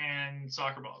paint and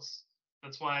soccer balls.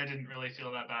 That's why I didn't really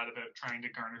feel that bad about trying to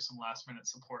garner some last minute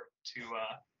support to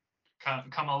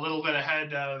come a little bit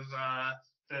ahead of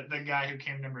the guy who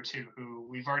came number 2, who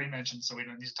we've already mentioned, so we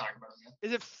don't need to talk about him yet.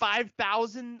 Is it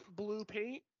 5,000 blue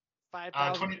paint?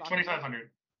 5,000. 2,500.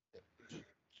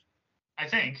 I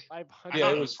think. 500. I Yeah,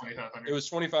 thought it it was- was 2,500. It was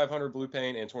 2,500 blue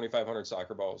paint and 2,500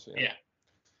 soccer balls. Yeah.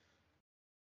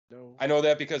 No. I know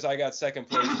that because I got second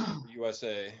place for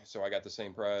USA, so I got the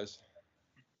same prize.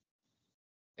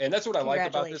 And that's what I liked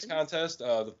about this Congratulations. contest.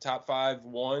 The top 5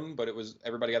 won, but it was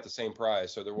everybody got the same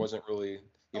prize, so there wasn't really,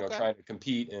 Okay. trying to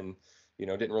compete, and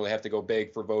didn't really have to go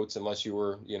beg for votes unless you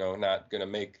were, not going to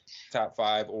make top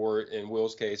 5, or in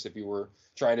Will's case, if you were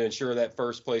trying to ensure that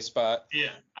first place spot.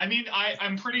 Yeah, I mean,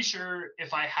 I'm pretty sure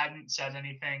if I hadn't said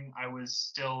anything, I was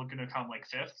still gonna come like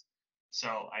 5th.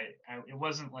 So it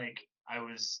wasn't like I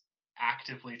was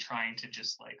actively trying to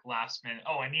just like last minute.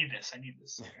 Oh, I need this.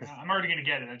 I'm already gonna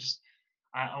get it.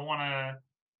 I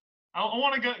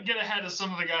want to get ahead of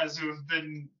some of the guys who have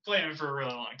been playing for a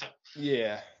really long time.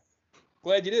 Yeah.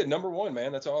 Glad you did. Number 1,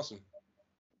 man. That's awesome.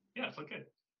 Yeah, it felt good.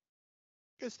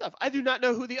 Good stuff. I do not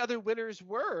know who the other winners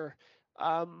were.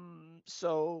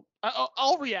 So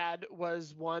Alriad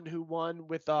was one who won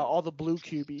with all the blue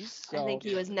cubies. So I think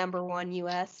he was number 1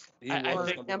 U.S. He I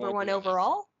was think number 1 US.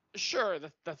 overall. sure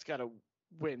that's got to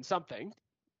win something.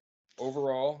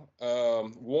 Overall,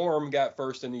 Warm got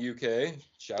first in the UK.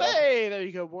 Shout out. Hey, there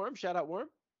you go, Worm. Shout out, Worm.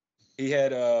 He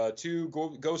had 2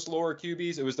 Ghost Lore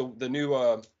QBs. It was the new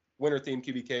winter themed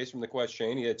QB case from the Quest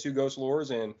chain. He had 2 Ghost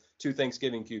Lores and 2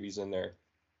 Thanksgiving QBs in there.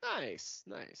 Nice.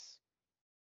 There you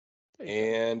go.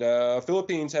 And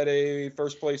Philippines had a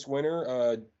first place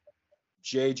winner,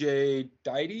 JJ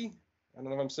Deity. I don't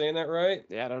know if I'm saying that right.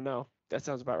 Yeah, I don't know. That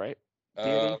sounds about right. Uh,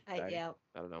 Deity? Yeah,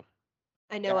 I don't know.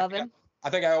 I know Yeah, of him. I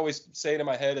think I always say it in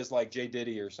my head as like J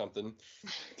Diddy or something.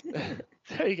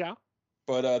 There you go.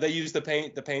 But they used the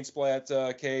paint splat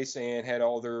case and had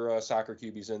all their soccer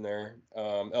QBs in there.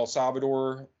 El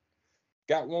Salvador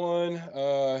got one.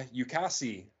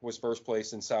 Ukasi was first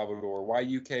place in Salvador.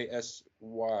 YUKSY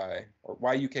or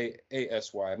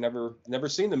YUKASY. I've never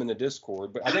seen them in the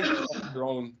Discord, but I think they have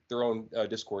their own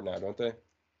Discord now, don't they?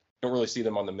 Don't really see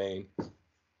them on the main.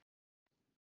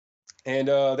 And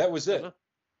that was it.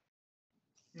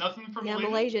 Nothing from Yeah, Malaysia.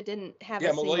 Malaysia didn't have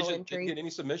Yeah, a single Malaysia entry, didn't get any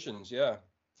submissions. Yeah.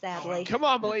 sadly. Come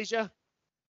on, Malaysia.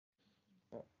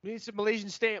 We need some Malaysian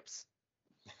stamps.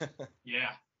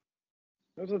 Yeah.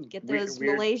 Those are Get weird- those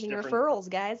weird, Malaysian different- referrals,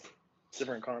 guys.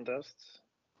 Different contests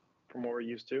from what we're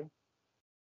used to.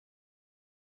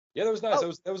 Yeah, that was nice.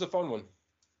 Oh. That was a fun one.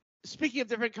 Speaking of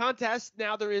different contests,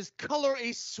 now there is Color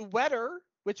a Sweater,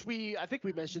 which I think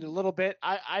we mentioned a little bit.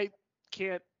 I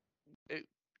can't.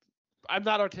 I'm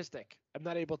not artistic. I'm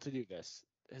not able to do this.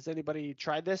 Has anybody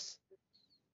tried this?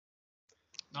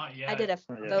 Not yet. I did a Yeah.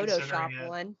 Considering Photoshop it.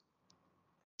 one.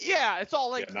 Yeah, it's all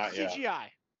like Yeah, not yet.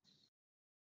 CGI.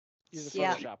 Use the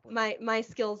Yeah, Photoshop one. my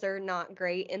skills are not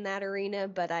great in that arena,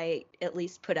 but I at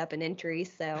least put up an entry.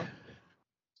 So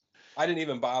I didn't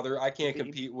even bother. I can't Beam.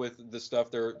 compete with the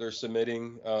stuff they're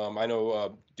submitting. I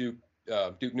know Duke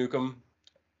Nukem,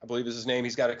 I believe is his name.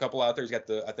 He's got a couple out there. He's got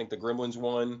I think the Gremlins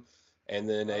one, and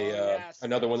then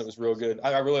another one that was real good.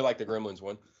 I really like the Gremlins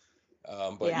one.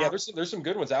 But yeah, Yeah. there's some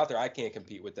good ones out there. I can't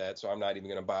compete with that, so I'm not even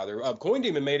going to bother. Coin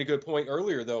Demon made a good point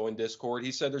earlier though in Discord.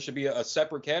 He said there should be a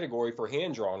separate category for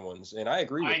hand drawn ones, and I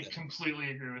agree with I that.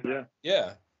 completely agree with Yeah. that.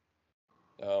 Yeah.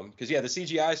 Because the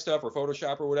CGI stuff or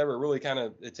Photoshop or whatever, it really kind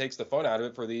of it takes the fun out of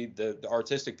it for the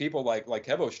artistic people like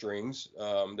Kevo Strings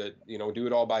that do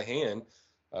it all by hand.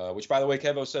 Which, by the way,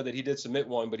 Kevo said that he did submit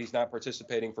one, but he's not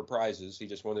participating for prizes. He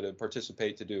just wanted to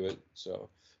participate to do it. So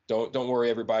don't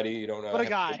worry, everybody. You don't What a have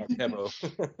guy. to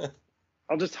Kevo.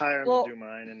 I'll just hire him Well- to do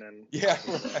mine, and then Yeah,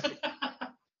 right.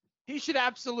 He should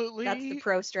absolutely that's the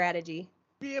pro strategy.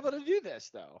 be able to do this,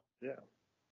 though. yeah.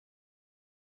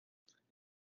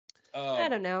 I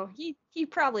don't know. He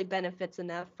probably benefits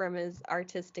enough from his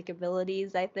artistic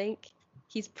abilities. I think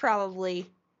he's probably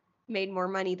made more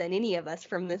money than any of us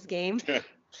from this game.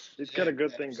 He's got a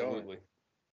good thing going. Absolutely.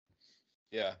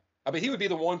 Yeah. I mean, he would be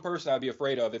the one person I'd be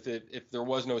afraid of if there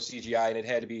was no CGI and it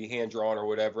had to be hand drawn or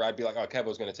whatever. I'd be like, oh,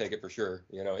 Kevo's going to take it for sure.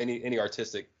 Any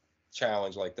artistic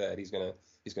challenge like that, he's gonna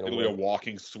It'll be a win.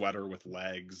 walking sweater with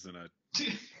legs and a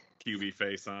QB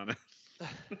face on it.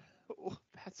 Oh,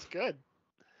 that's good.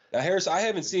 Now, Harris, I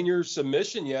haven't seen your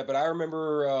submission yet, but I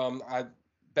remember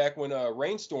back when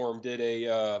Rainstorm did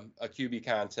a QB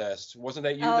contest. Wasn't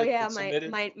that you? Oh that yeah,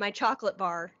 submitted my chocolate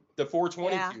bar. the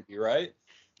 420 Yeah. QB, right?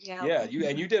 Yeah. Yeah,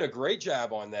 you did a great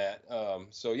job on that.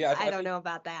 So yeah, I don't know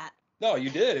about that. No,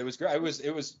 you did. It was great. It was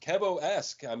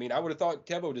Kevo-esque. I mean, I would have thought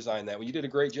Kevo designed that. Well, you did a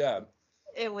great job.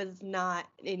 It was not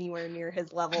anywhere near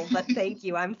his level, but thank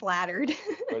you. I'm flattered.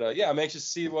 But yeah, I'm anxious to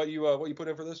see what you put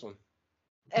in for this one.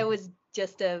 It was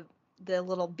just the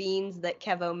little beans that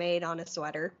Kevo made on a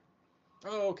sweater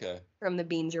Oh, okay. from the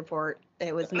Beans Report.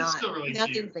 It was That's not still really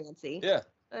nothing cute. fancy.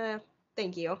 Yeah.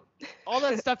 Thank you. All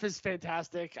that stuff is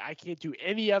fantastic. I can't do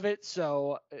any of it,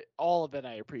 so all of it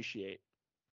I appreciate.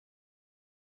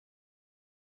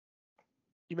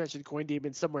 You mentioned Coin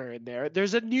Demon somewhere in there.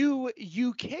 There's a new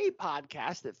UK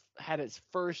podcast that had its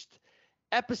first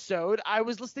episode. I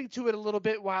was listening to it a little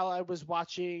bit while I was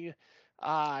watching,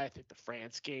 I think, the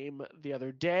France game the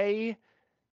other day.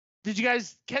 Did you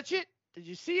guys catch it? Did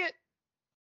you see it?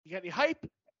 You got any hype?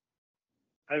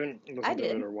 I haven't listened to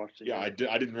did. it or watched it Yeah, yet.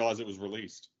 I didn't realize it was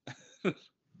released.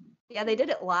 Yeah, they did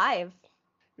it live.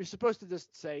 You're supposed to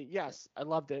just say, yes, I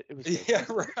loved it. It was Yeah,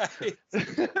 fantastic."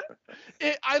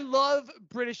 right. I love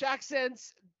British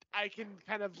accents. I can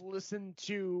kind of listen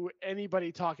to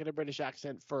anybody talk in a British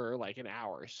accent for like an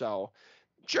hour. So,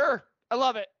 sure, I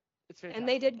love it. It's fantastic. And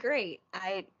they did great.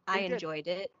 I They did. enjoyed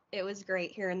it. It was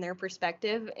great hearing their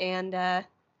perspective, and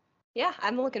yeah,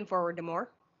 I'm looking forward to more.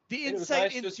 The And it was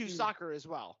insight nice just into to- soccer as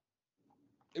well.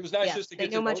 It was nice Yes, just to they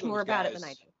get know to much those more about it than I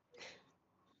guys. do.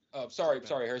 Sorry,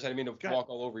 Harris. I didn't mean to Go ahead. walk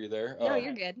all over you there. No,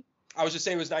 you're good. I was just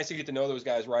saying it was nice to get to know those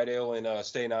guys, Rydale and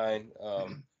Stay Nine.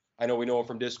 I know we know them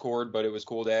from Discord, but it was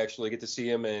cool to actually get to see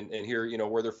them and hear,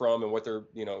 where they're from and what their,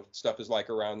 stuff is like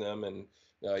around them, and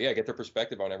yeah, get their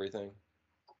perspective on everything.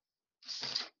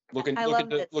 Looking I love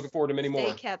that forward to many Stay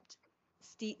more. kept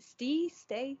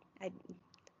stay.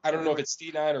 I don't know if it's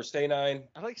Stay Nine or Stay Nine.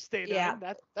 I like Stay Yeah.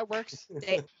 Nine. That works.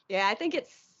 Yeah, I think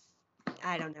it's.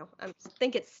 I don't know. I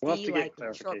think it's We'll have to Steve, get like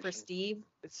short for clarification. Steve.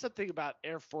 It's something about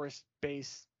Air Force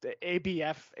Base, the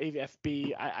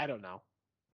AFB. I don't know.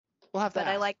 We'll have to But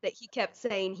I ask. like that he kept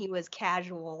saying he was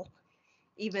casual,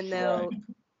 even though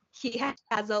he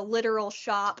has a literal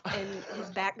shop and his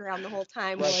background the whole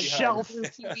time Right was behind Shelf. blue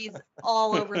QBs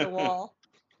all over the wall.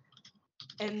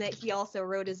 And that he also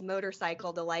rode his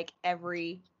motorcycle to like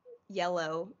every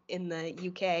yellow in the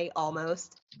UK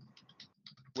almost.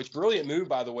 Which brilliant move,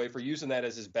 by the way, for using that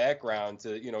as his background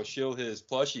to shield his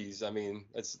plushies. I mean,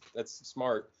 that's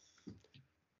smart.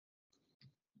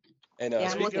 And Yeah, I'm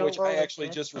speaking looking of which, I forward actually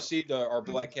to it. just received our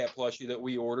Black Cat plushie that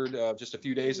we ordered just a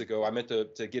few days ago. I meant to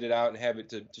get it out and have it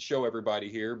to show everybody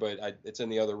here, but it's in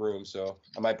the other room, so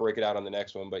I might break it out on the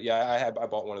next one. But yeah, I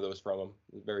bought one of those from him.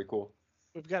 It was very cool.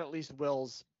 We've got at least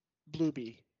Will's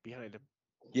Bluebee behind him.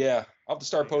 Yeah, I'll have to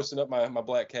start There you go. posting up my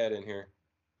Black Cat in here.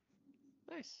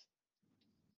 Nice.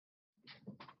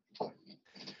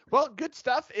 Well, good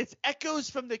stuff. It's Echoes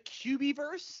from the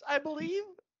QBverse, I believe,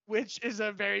 which is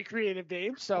a very creative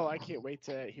name, so I can't wait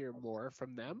to hear more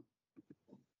from them.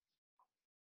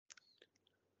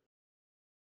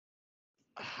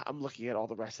 I'm looking at all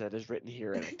the rest that is written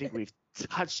here, and I think we've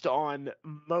touched on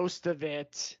most of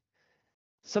it.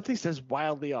 Something says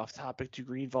wildly off topic. Do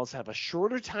green vaults have a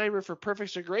shorter timer for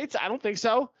perfects or greats? I don't think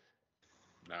so.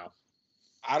 No.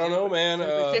 I don't know, man.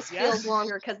 This feels Yes.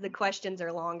 longer because the questions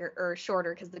are longer, or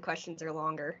shorter because the questions are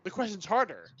longer. The question's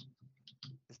harder.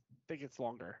 I think it's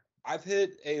longer. I've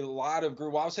hit a lot of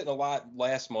well, I was hitting a lot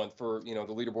last month for the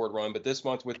leaderboard run, but this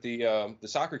month with the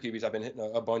soccer QBs, I've been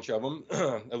hitting a bunch of them,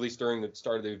 at least during the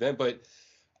start of the event. But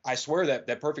I swear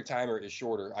that perfect timer is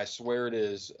shorter. I swear it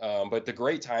is. But the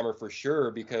great timer for sure,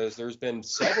 because there's been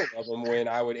several of them when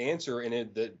I would answer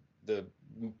and the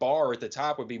bar at the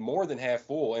top would be more than half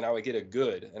full, and I would get a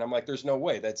good, and I'm like, there's no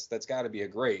way that's got to be a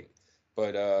great.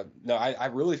 But no, I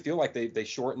really feel like they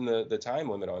shorten the time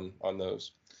limit on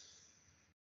those.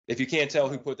 If you can't tell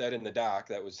who put that in the doc,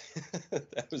 that was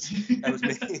that was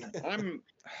me.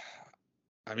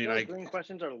 Green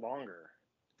questions are longer.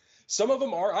 Some of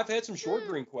them are. I've had some short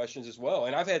green questions as well,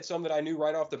 and I've had some that I knew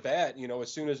right off the bat.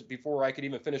 As soon as before I could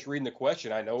even finish reading the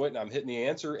question, I know it, and I'm hitting the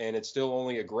answer, and it's still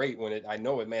only a great when I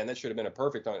know it. Man, that should have been a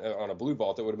perfect on a blue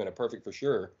vault. That would have been a perfect for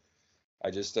sure.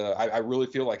 I just I really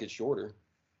feel like it's shorter.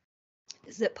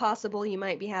 Is it possible you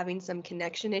might be having some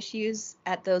connection issues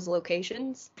at those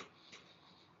locations?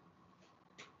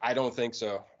 I don't think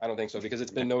so. Because it's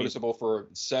been noticeable for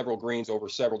several greens over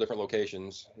several different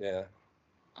locations. Yeah.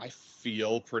 I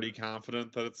feel pretty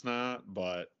confident that it's not,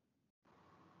 but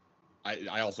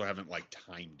I also haven't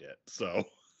timed it, so.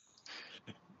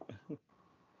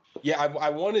 Yeah, I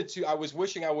wanted to. I was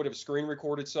wishing I would have screen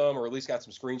recorded some, or at least got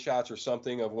some screenshots or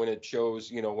something of when it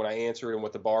shows, when I answered and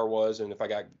what the bar was, and if I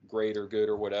got great or good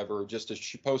or whatever, just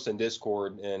to post in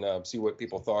Discord and see what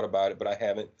people thought about it. But I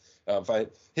haven't. If I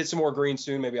hit some more green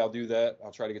soon, maybe I'll do that.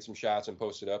 I'll try to get some shots and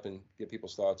post it up and get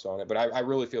people's thoughts on it. But I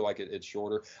really feel like it's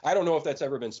shorter. I don't know if that's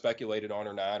ever been speculated on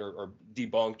or not, or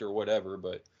debunked or whatever.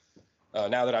 But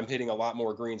now that I'm hitting a lot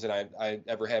more greens than I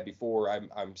ever had before,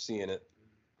 I'm seeing it.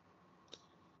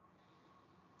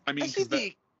 I mean,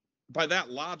 by that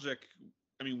logic,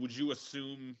 would you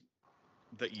assume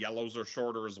that yellows are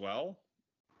shorter as well?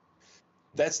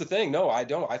 That's the thing. No, I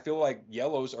don't. I feel like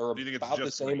yellows are about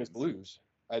the same as blues.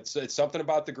 It's something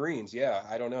about the greens. Yeah,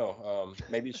 I don't know.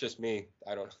 Maybe it's just me.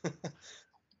 I don't know.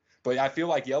 But I feel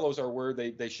like yellows are where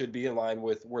they should be in line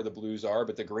with where the blues are,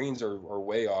 but the greens are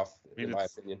way off, in my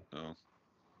opinion. Oh.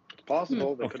 It's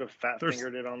possible. They could have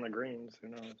fat-fingered it on the greens. Who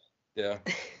knows? Yeah.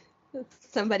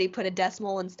 Somebody put a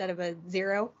decimal instead of a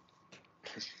 0.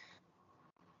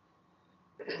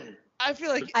 I feel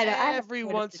like every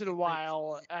once in a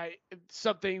while,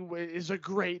 something is a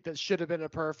great that should have been a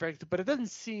perfect, but it doesn't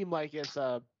seem like it's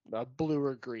a blue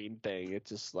or green thing. It's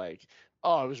just like,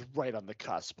 oh, it was right on the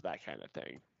cusp, that kind of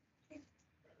thing.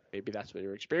 Maybe that's what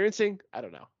you're experiencing. I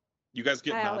don't know. You guys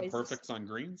get non-perfects on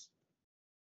greens?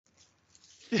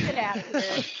 Get out of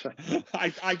here.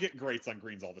 I get greats on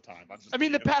greens all the time.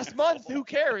 The past month, who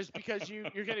cares? Because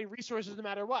you're getting resources no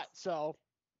matter what. So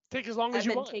take as long as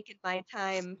you want. I've been taking my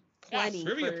time plenty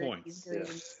for these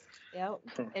greens. Yep.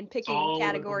 And picking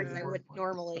categories I wouldn't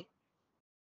normally.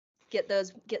 Get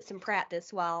some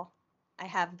practice while I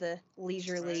have the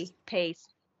leisurely pace.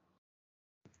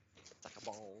 Like a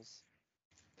balls.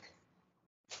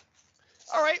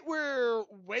 All right, we're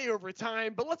way over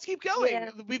time, but let's keep going.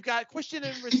 Yeah. We've got question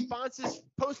and responses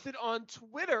posted on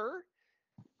Twitter.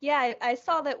 Yeah, I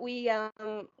saw that we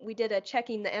did a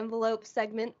checking the envelope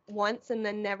segment once and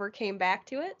then never came back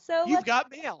to it. So You've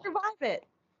got mail. Revive it.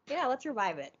 Yeah, let's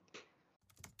revive it.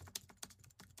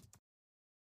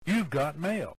 You've got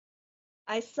mail.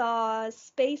 I saw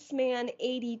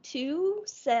Spaceman82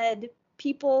 said,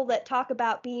 people that talk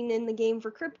about being in the game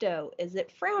for crypto, is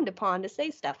it frowned upon to say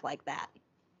stuff like that?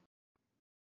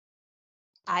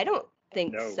 I don't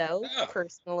think so,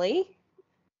 personally.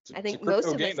 I think most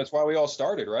of it. That's why we all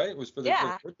started, right? It was for the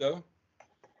crypto.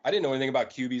 I didn't know anything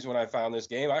about QBs when I found this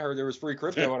game. I heard there was free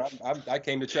crypto, and I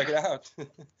came to check it out.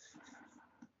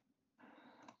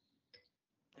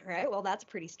 All right, well, that's a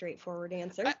pretty straightforward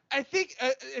answer. I think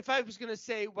if I was going to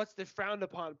say what's the frowned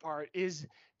upon part is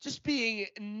just being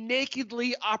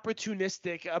nakedly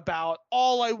opportunistic about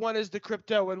all I want is the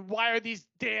crypto and why are these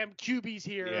damn QBs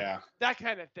here? Yeah. That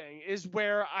kind of thing is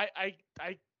where I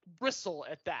bristle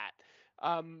at that.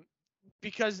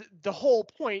 Because the whole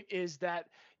point is that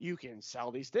you can sell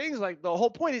these things. Like the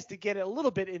whole point is to get a little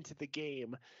bit into the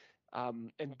game.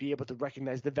 And be able to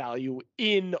recognize the value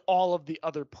in all of the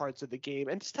other parts of the game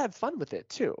and just have fun with it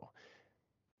too.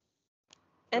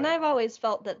 And I've always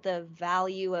felt that the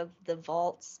value of the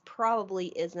vaults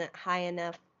probably isn't high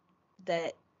enough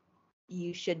that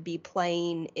you should be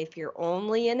playing if you're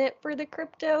only in it for the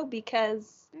crypto,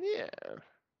 because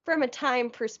from a time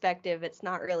perspective, it's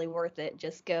not really worth it.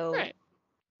 Just go, Right.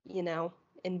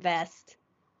 invest.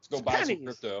 Let's go It's buy some pennies.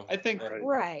 crypto. I think Right.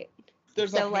 Right.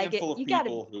 there's So, a like, handful of you gotta-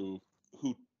 people who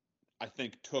I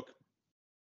think took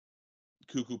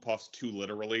Cuckoo Puffs too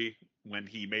literally when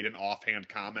he made an offhand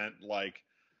comment like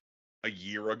a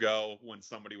year ago when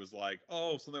somebody was like,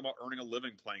 "Oh, something about earning a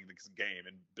living playing this game,"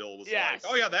 and Bill was Yes.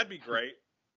 like, "Oh yeah, that'd be great."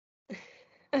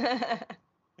 Why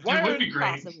It would don't- be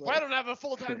great. Possibly. Why don't I have a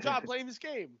full-time job playing this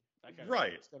game? That kind of Right.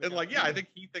 thing. It's gonna And go- like, yeah, I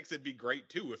think he thinks it'd be great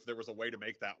too if there was a way to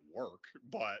make that work.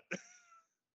 But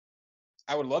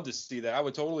I would love to see that. I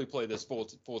would totally play this full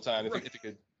time if it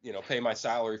could, pay my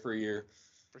salary for a year.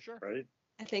 for sure. Right.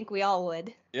 I think we all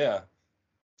would. Yeah.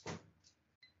 and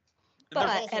there's But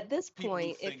also at this people who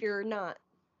point, if think- you're not,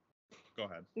 go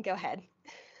ahead. go ahead.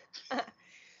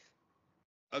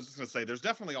 I was just gonna say, there's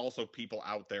definitely also people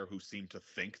out there who seem to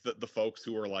think that the folks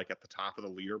who are like at the top of the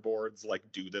leaderboards like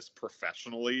do this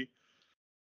professionally,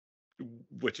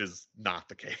 which is not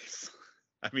the case.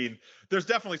 I mean, there's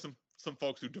definitely some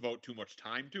folks who devote too much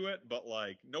time to it, but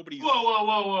like nobody's.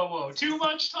 Whoa. Too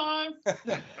much time?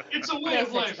 It's a way No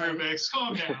of life, such thing. Rubix.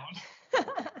 Calm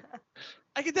down.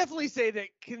 I could definitely say that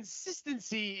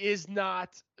consistency is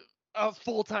not a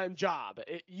full-time job.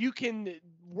 You can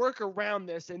work around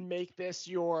this and make this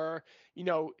your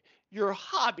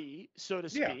hobby, so to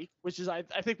Yeah. speak, which is I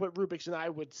think what Rubix and I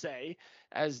would say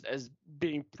as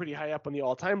being pretty high up on the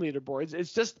all-time leaderboards.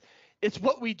 It's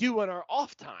what we do on our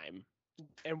off time,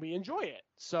 and we enjoy it.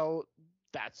 So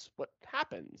that's what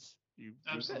happens. You do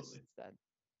this Absolutely. instead.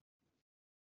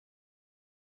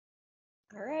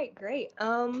 All right, great.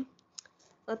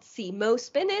 Let's see. Mo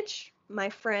Spinach, my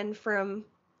friend from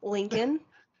Lincoln.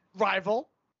 Rival,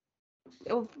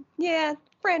 Oh, yeah,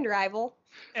 friend rival.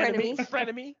 enemy,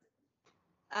 Frenemy.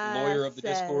 frenemy, Lawyer of the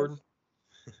says- Discord.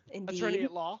 Indeed. attorney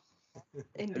at law.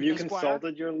 Indeed. Have you Esquire.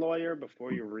 consulted your lawyer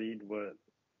before you read what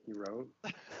he wrote?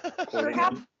 Quoting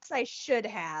Perhaps him? I should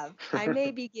have. I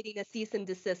may be getting a cease and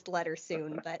desist letter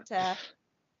soon, but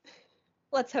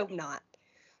let's hope not.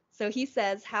 So he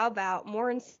says, how about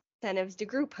more incentives to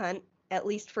group hunt, at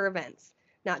least for events?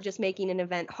 Not just making an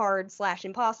event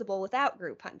hard/impossible without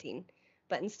group hunting,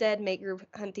 but instead make group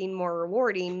hunting more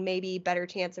rewarding, maybe better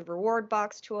chance of reward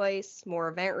box choice, more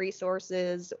event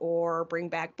resources, or bring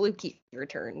back blue key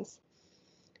returns.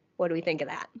 What do we think of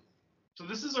that? So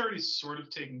this is already sort of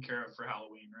taken care of for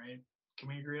Halloween, right? Can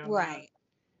we agree on Right.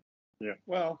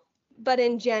 Well, But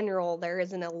in general, there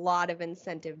isn't a lot of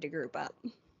incentive to group up.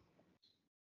 that?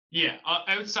 Yeah.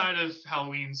 Outside of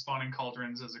Halloween spawning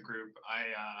cauldrons as a group,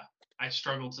 I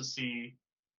struggle to see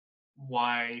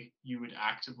why you would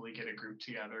actively get a group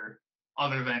together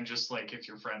other than just like if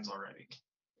you're friends already.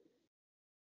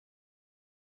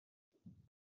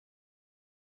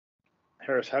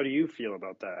 Harris, how do you feel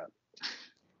about that?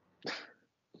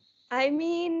 I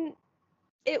mean,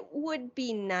 it would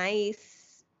be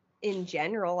nice in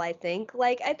general, I think.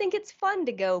 Like, I think it's fun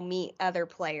to go meet other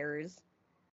players.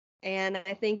 And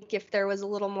I think if there was a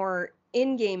little more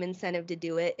in-game incentive to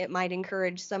do it, it might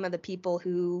encourage some of the people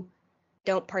who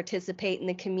don't participate in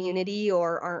the community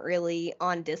or aren't really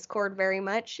on Discord very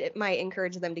much. It might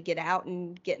encourage them to get out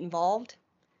and get involved.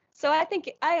 So I think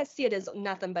I see it as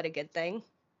nothing but a good thing.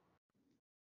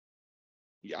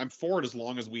 yeah, I'm for it as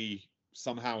long as we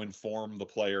somehow inform the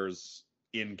players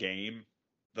in game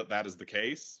that that is the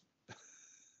case.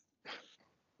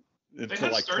 And They to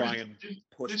have like try started- and they've-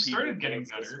 push they've people started getting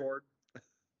towards better. Discord.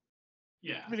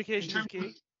 Yeah. Communication is In terms key.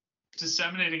 of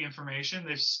disseminating information,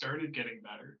 they've started getting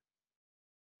better.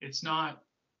 It's not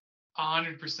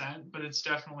 100%, but it's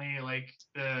definitely like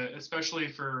especially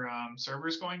for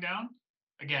servers going down.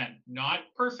 Again, not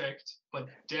perfect, but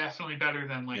definitely better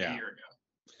than like Yeah. a year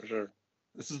ago. For sure.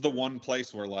 This is the one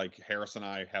place where like Harris and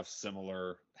I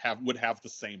would have the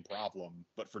same problem,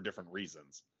 but for different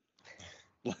reasons.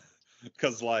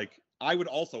 Because like I would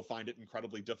also find it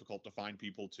incredibly difficult to find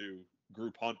people to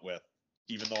group hunt with,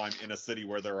 even though I'm in a city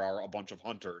where there are a bunch of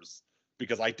hunters,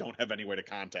 because I don't have any way to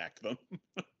contact them.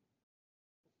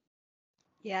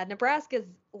 Yeah, Nebraska's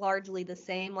largely the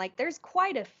same. Like, there's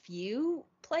quite a few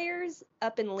players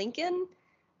up in Lincoln,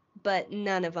 but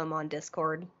none of them on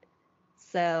Discord.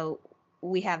 So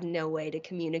we have no way to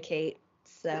communicate.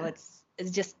 So it's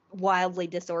just wildly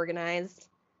disorganized.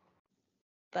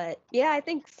 But yeah, I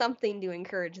think something to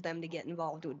encourage them to get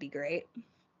involved would be great.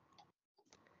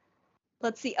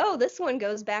 Let's see. Oh, this one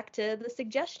goes back to the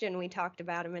suggestion we talked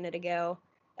about a minute ago.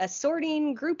 A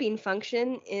sorting grouping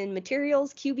function in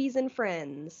materials, QBs, and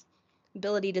friends.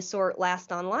 Ability to sort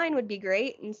last online would be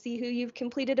great and see who you've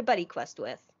completed a buddy quest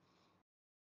with.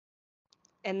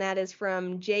 And that is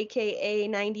from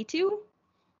JKA92,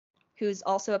 who's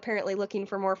also apparently looking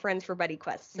for more friends for Buddy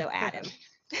Quest, so add him.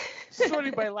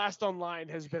 Sorting by last online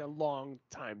has been a long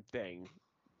time thing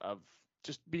of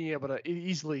just being able to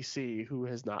easily see who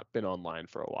has not been online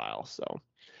for a while. So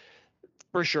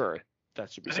for sure,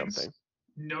 that should be I think something.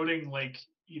 noting like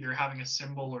either having a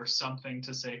symbol or something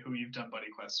to say who you've done buddy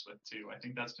quests with too. I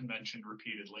think that's been mentioned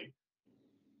repeatedly.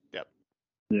 Yep.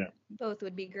 Yeah. Both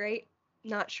would be great.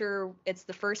 Not sure it's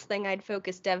the first thing I'd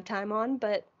focus dev time on,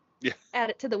 but Yeah. add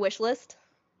it to the wish list.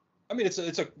 I mean, it's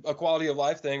a quality of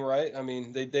life thing, right? I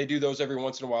mean, they do those every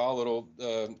once in a while, little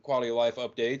quality of life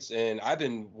updates. And I've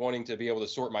been wanting to be able to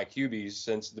sort my QBs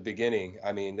since the beginning.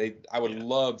 I mean, I would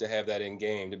love to have that in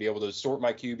game, to be able to sort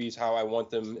my QBs how I want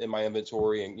them in my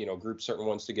inventory and, group certain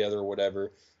ones together or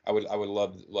whatever. I would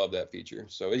love that feature.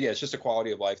 So yeah, it's just a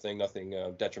quality of life thing, nothing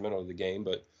detrimental to the game,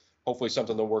 but hopefully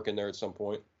something will work in there at some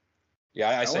point.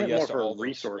 Yeah, I say want yes more to for all those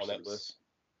resources. on that list.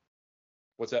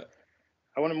 What's that?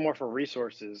 I wanted more for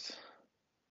resources.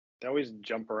 They always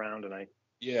jump around, and I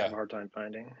have a hard time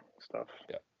finding stuff.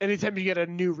 Yeah. Anytime you get a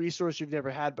new resource you've never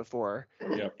had before,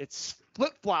 it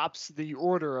flip-flops the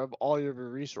order of all your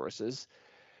resources.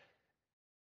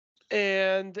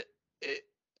 And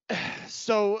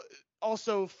so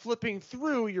also flipping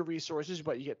through your resources,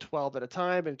 but you get 12 at a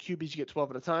time, and QBs you get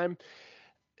 12 at a time.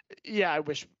 Yeah, I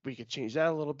wish we could change that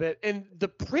a little bit. And the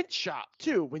print shop,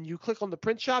 too. When you click on the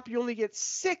print shop, you only get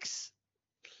 6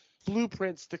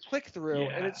 blueprints to click through,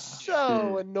 and it's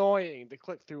so annoying to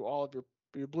click through all of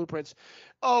your blueprints.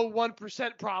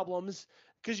 1% problems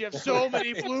because you have so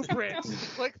many blueprints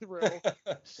to click through.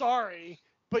 Sorry,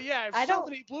 but yeah, I have so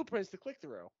many blueprints to click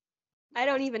through. I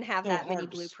don't even have that many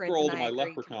blueprints. Scroll to and my I agree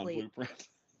leprechaun blueprint.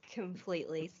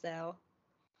 Completely.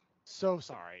 So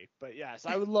sorry, but yes,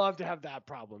 I would love to have that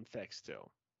problem fixed too.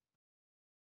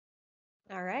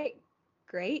 All right,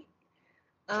 great.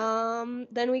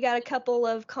 Then we got a couple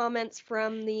of comments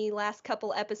from the last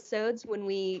couple episodes when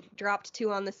we dropped 2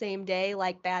 on the same day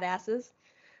like badasses.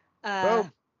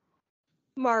 Boom.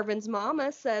 Marvin's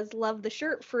mama says, love the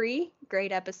shirt free.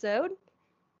 Great episode.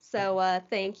 So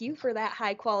thank you for that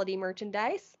high quality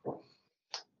merchandise.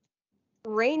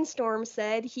 Rainstorm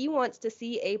said he wants to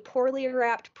see a poorly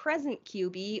wrapped present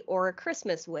QB or a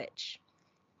Christmas witch.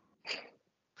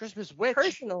 Christmas witch?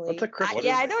 Personally, what's a Christmas?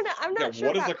 I don't know. I'm not sure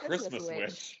what about is a Christmas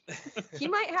witch. He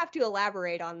might have to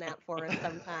elaborate on that for us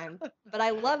sometime. But I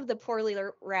love the poorly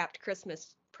wrapped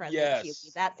Christmas present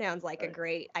QB. That sounds like a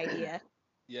great idea.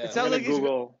 Yeah. It sounds like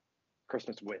Google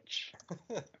Christmas witch.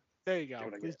 There you go.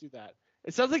 Please do that.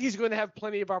 It sounds like he's going to have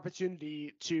plenty of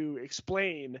opportunity to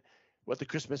explain what the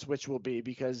Christmas witch will be,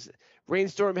 because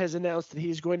Rainstorm has announced that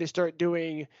he's going to start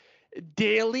doing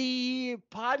daily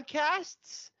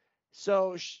podcasts.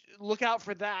 So look out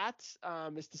for that.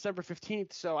 It's December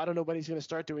 15th, so I don't know when he's going to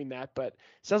start doing that, but it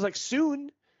sounds like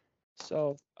soon.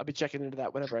 So I'll be checking into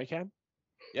that whenever I can.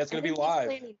 Yeah, it's going to be live.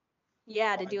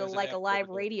 To do a live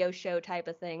radio show type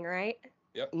of thing, right?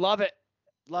 Yep. Love it.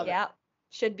 Love it. Yeah,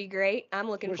 should be great. I'm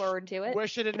looking forward to it.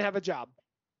 Wish I didn't have a job.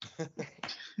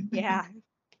 Yeah.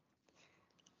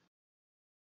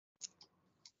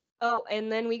 Oh,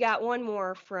 and then we got one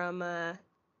more from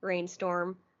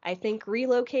Rainstorm. I think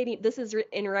relocating, this is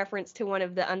in reference to one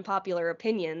of the unpopular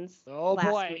opinions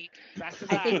last week. Back to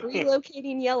that. I think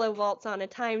relocating yellow vaults on a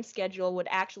time schedule would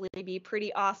actually be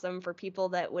pretty awesome for people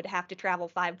that would have to travel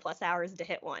 5+ hours to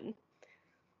hit one.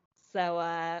 So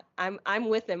I'm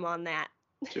with him on that.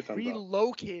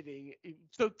 Relocating,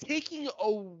 so taking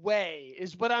away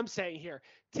is what I'm saying here.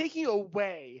 Taking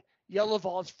away yellow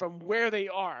vaults from where they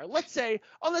are. Let's say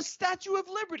on the Statue of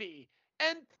Liberty,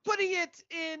 and putting it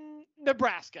in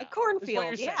Nebraska. A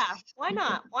cornfield, yeah. Why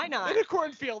not? Why not? In a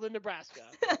cornfield in Nebraska.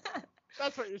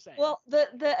 That's what you're saying. Well,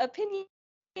 the opinion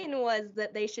was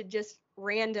that they should just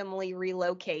randomly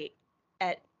relocate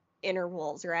at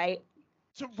intervals, right?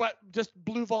 So what, just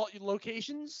blue vault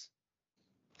locations?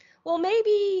 Well,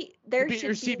 maybe there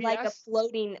should be CBS? like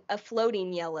a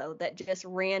floating yellow that just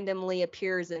randomly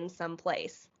appears in some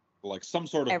place. Like some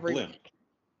sort of every blimp.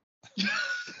 week.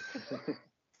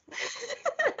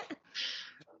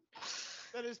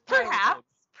 That is perhaps.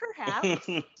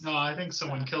 No, I think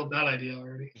someone killed that idea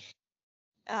already.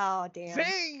 Oh, damn.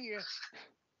 Zing!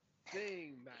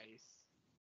 Nice.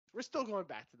 We're still going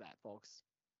back to that, folks.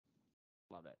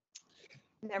 Love it.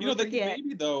 Never forget.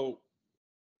 Maybe though,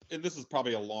 and this is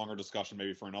probably a longer discussion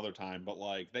maybe for another time, but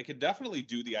like they could definitely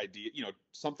do the idea,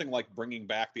 something like bringing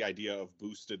back the idea of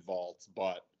boosted vaults,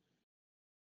 but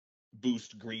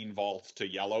boost green vaults to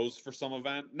yellows for some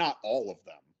event. Not all of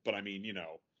them, but I mean,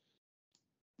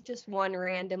 just one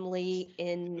randomly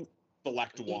in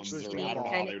select ones, or I don't know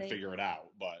how they would figure it out,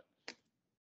 but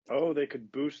Oh, they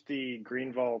could boost the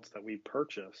green vaults that we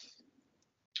purchase.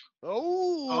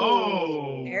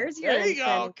 Oh. There's your There you go.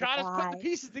 incentive to Kind of put the buy.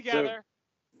 pieces together.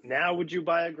 Now, would you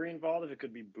buy a green vault if it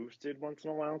could be boosted once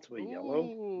in a while to a yellow?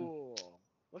 Ooh.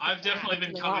 Look at I've definitely that. been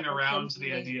It's a coming lot more around to the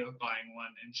tempting. idea of buying one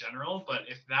in general, but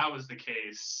if that was the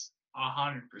case,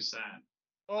 100%,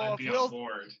 Oh, I'd if be on Will's,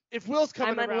 board. if Will's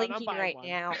coming I'm around, I'm unlinking buying right one.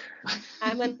 now.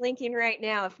 I'm unlinking right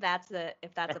now if that's a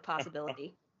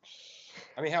possibility.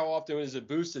 I mean, how often is it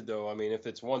boosted though? I mean, if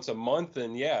it's once a month,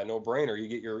 then yeah, no brainer. You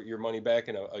get your money back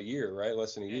in a year, right?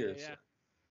 Less than a year. Yeah. So.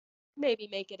 Maybe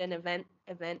make it an event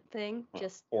thing,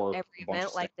 just Or every a bunch event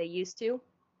of like they used to.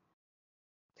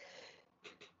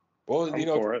 Well, I'm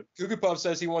for it. Cuckoo Puff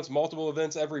says he wants multiple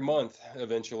events every month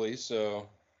eventually, so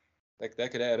that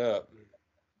could add up.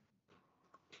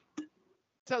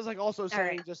 Sounds like also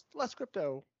saying right. just less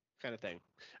crypto kind of thing.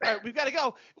 All right, we've got to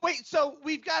go. Wait, so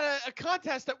we've got a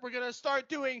contest that we're going to start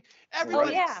doing.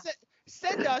 Everybody yeah.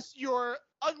 send us your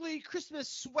ugly Christmas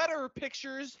sweater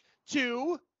pictures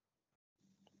to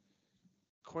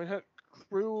Coin Hunt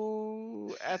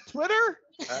Crew at Twitter.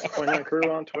 At Coin Hunt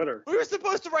Crew on Twitter. We were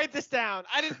supposed to write this down.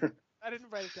 I didn't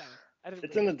write it down.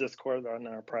 It's in the Discord on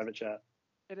our private chat.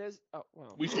 It is. Oh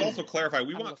well. We should also clarify.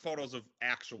 We I'm want looking. photos of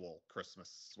actual Christmas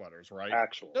sweaters, right?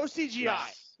 Actual. No CGI.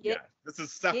 Yes. Yeah. Get, This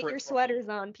is separate. get your from sweaters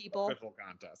the on, people. Official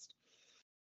contest.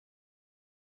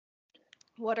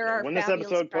 What are our When this fabulous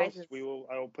episode prizes? posts,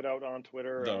 I will put out on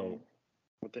Twitter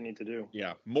what they need to do.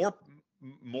 Yeah. More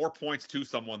points to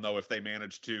someone though if they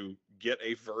manage to get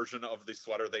a version of the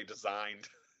sweater they designed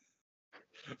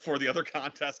for the other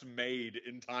contest made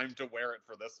in time to wear it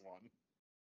for this one.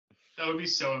 That would be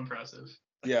so impressive.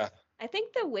 Yeah. I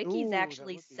think the wiki's Ooh, that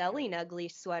actually would be selling good. ugly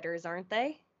sweaters, aren't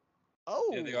they? Oh,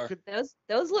 Yeah, they are.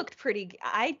 Those looked pretty.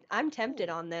 I'm tempted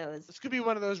on those. This could be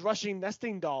one of those rushing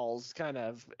nesting dolls kind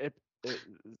of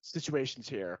situations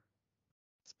here.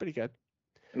 It's pretty good.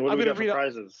 And what I'm do we gonna got for read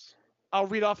prizes? I'll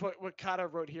read off what Kata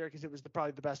wrote here because it was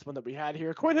probably the best one that we had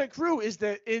here. Coin Hunt Crew is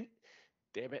Coin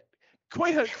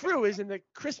Hunt Crew is in the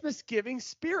Christmas giving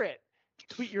spirit.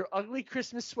 Tweet your ugly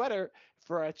Christmas sweater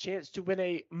for a chance to win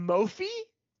a Mophie.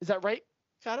 Is that right,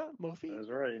 Kata? Mophie? That's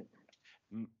right.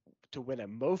 To win a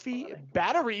Mophie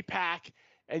battery pack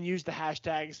and use the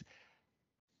hashtags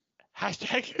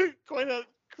Coin Hunt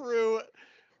Crew,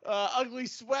 ugly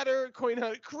sweater, Coin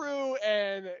Hunt Crew,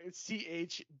 and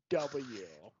CHW.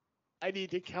 I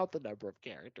need to count the number of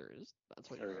characters. That's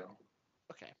what There we you're go.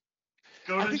 Okay.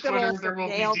 Go I to think that Twitter. also There will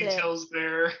be nailed it. details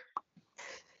there.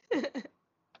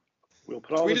 We'll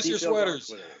put all Tweet the us your details on sweaters.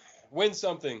 Twitter. Win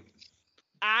something.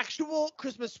 Actual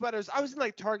Christmas sweaters. I was in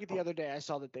like Target the other day. I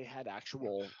saw that they had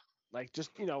actual, like just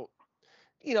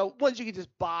ones you can just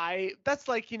buy. That's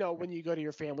like when you go to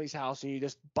your family's house and you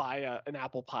just buy an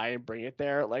apple pie and bring it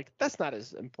there. Like that's not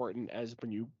as important as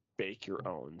when you bake your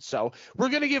own. So we're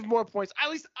gonna give more points. At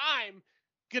least I'm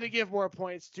gonna give more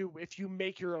points to if you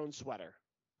make your own sweater.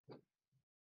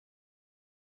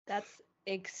 That's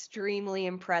extremely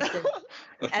impressive.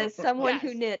 As someone who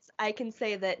Yes. knits, I can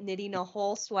say that knitting a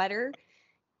whole sweater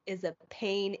is a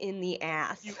pain in the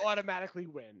ass. You automatically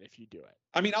win if you do it.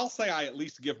 I mean, I'll say I at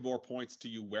least give more points to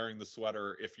you wearing the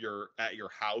sweater if you're at your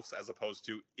house as opposed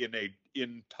to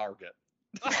in Target.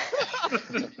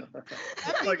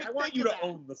 Like, I want you to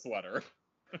own the sweater.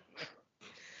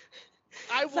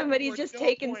 Somebody's just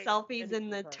taking selfies in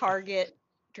the Target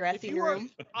If dressing you are room.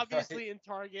 obviously in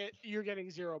Target, you're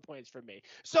getting 0 points from me.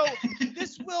 So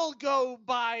this will go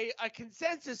by a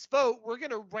consensus vote. We're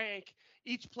going to rank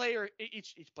each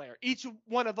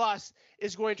one of us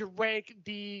is going to rank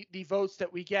the votes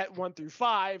that we get 1 through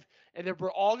 5, and then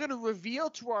we're all going to reveal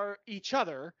to each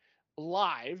other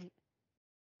live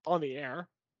on the air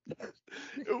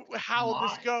how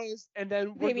this goes, and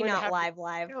then we're Maybe going to not have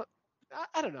live.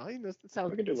 I don't know. It sounds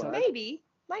We can do live. Maybe.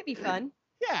 Might be fun.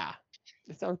 Yeah,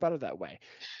 it sounds better that way.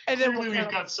 And then Clearly, we'll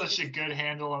we've got such a good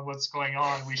handle on what's going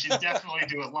on. We should definitely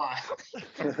do it live.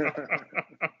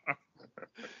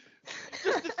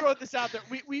 just to throw this out there,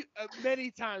 we many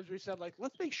times we said like,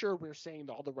 let's make sure we're saying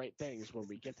all the right things when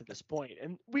we get to this point,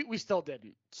 and we still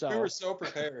didn't. So We were so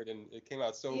prepared, and it came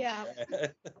out so Yeah.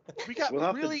 bad. we got We'll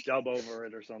have really to dub over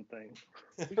it or something.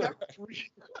 we got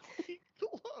really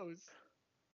close.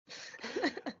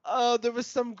 There was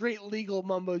some great legal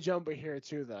mumbo jumbo here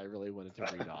too that I really wanted to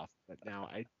read off, but now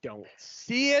I don't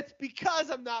see it because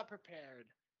I'm not prepared.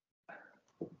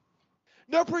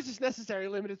 No purchase necessary,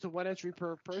 limited to 1 entry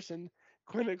per person.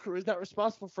 Coin Hunt Crew is not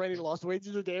responsible for any lost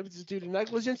wages or damages due to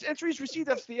negligence. Entries received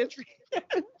after the entry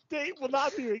date will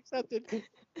not be accepted.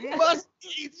 Must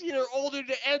be 18 or older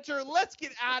to enter. Let's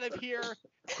get out of here.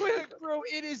 Coin Hunt Crew,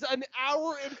 it is an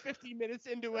hour and 50 minutes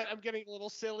into it. I'm getting a little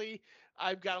silly.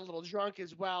 I've got a little drunk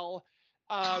as well.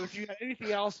 If you got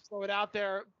anything else, throw it out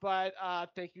there. But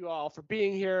thank you all for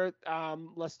being here.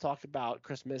 Let's talk about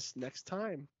Christmas next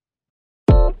time.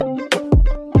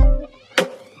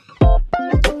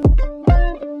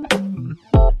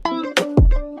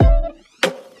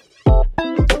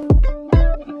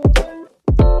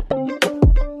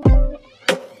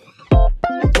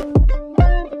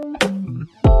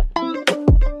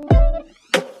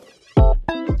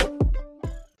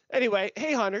 Anyway,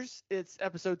 hey hunters, it's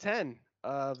episode 10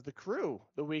 of The Crew,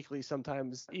 the weekly,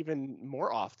 sometimes even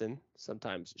more often,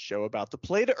 sometimes show about the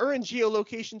play to earn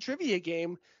geolocation trivia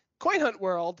game, Coin Hunt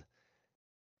World.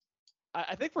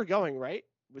 I think we're going, right?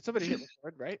 Would somebody hit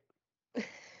record, right?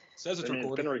 Says it's I mean,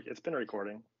 recording. it's been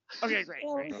recording. Okay, great.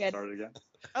 Oh, great. I'll good. start it again.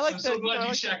 I like I'm so that. glad I you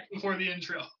like checked before the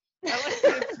intro.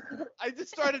 I just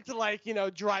started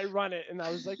to dry run it, and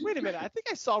I was like, wait a minute, I think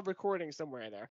I saw recording somewhere in there.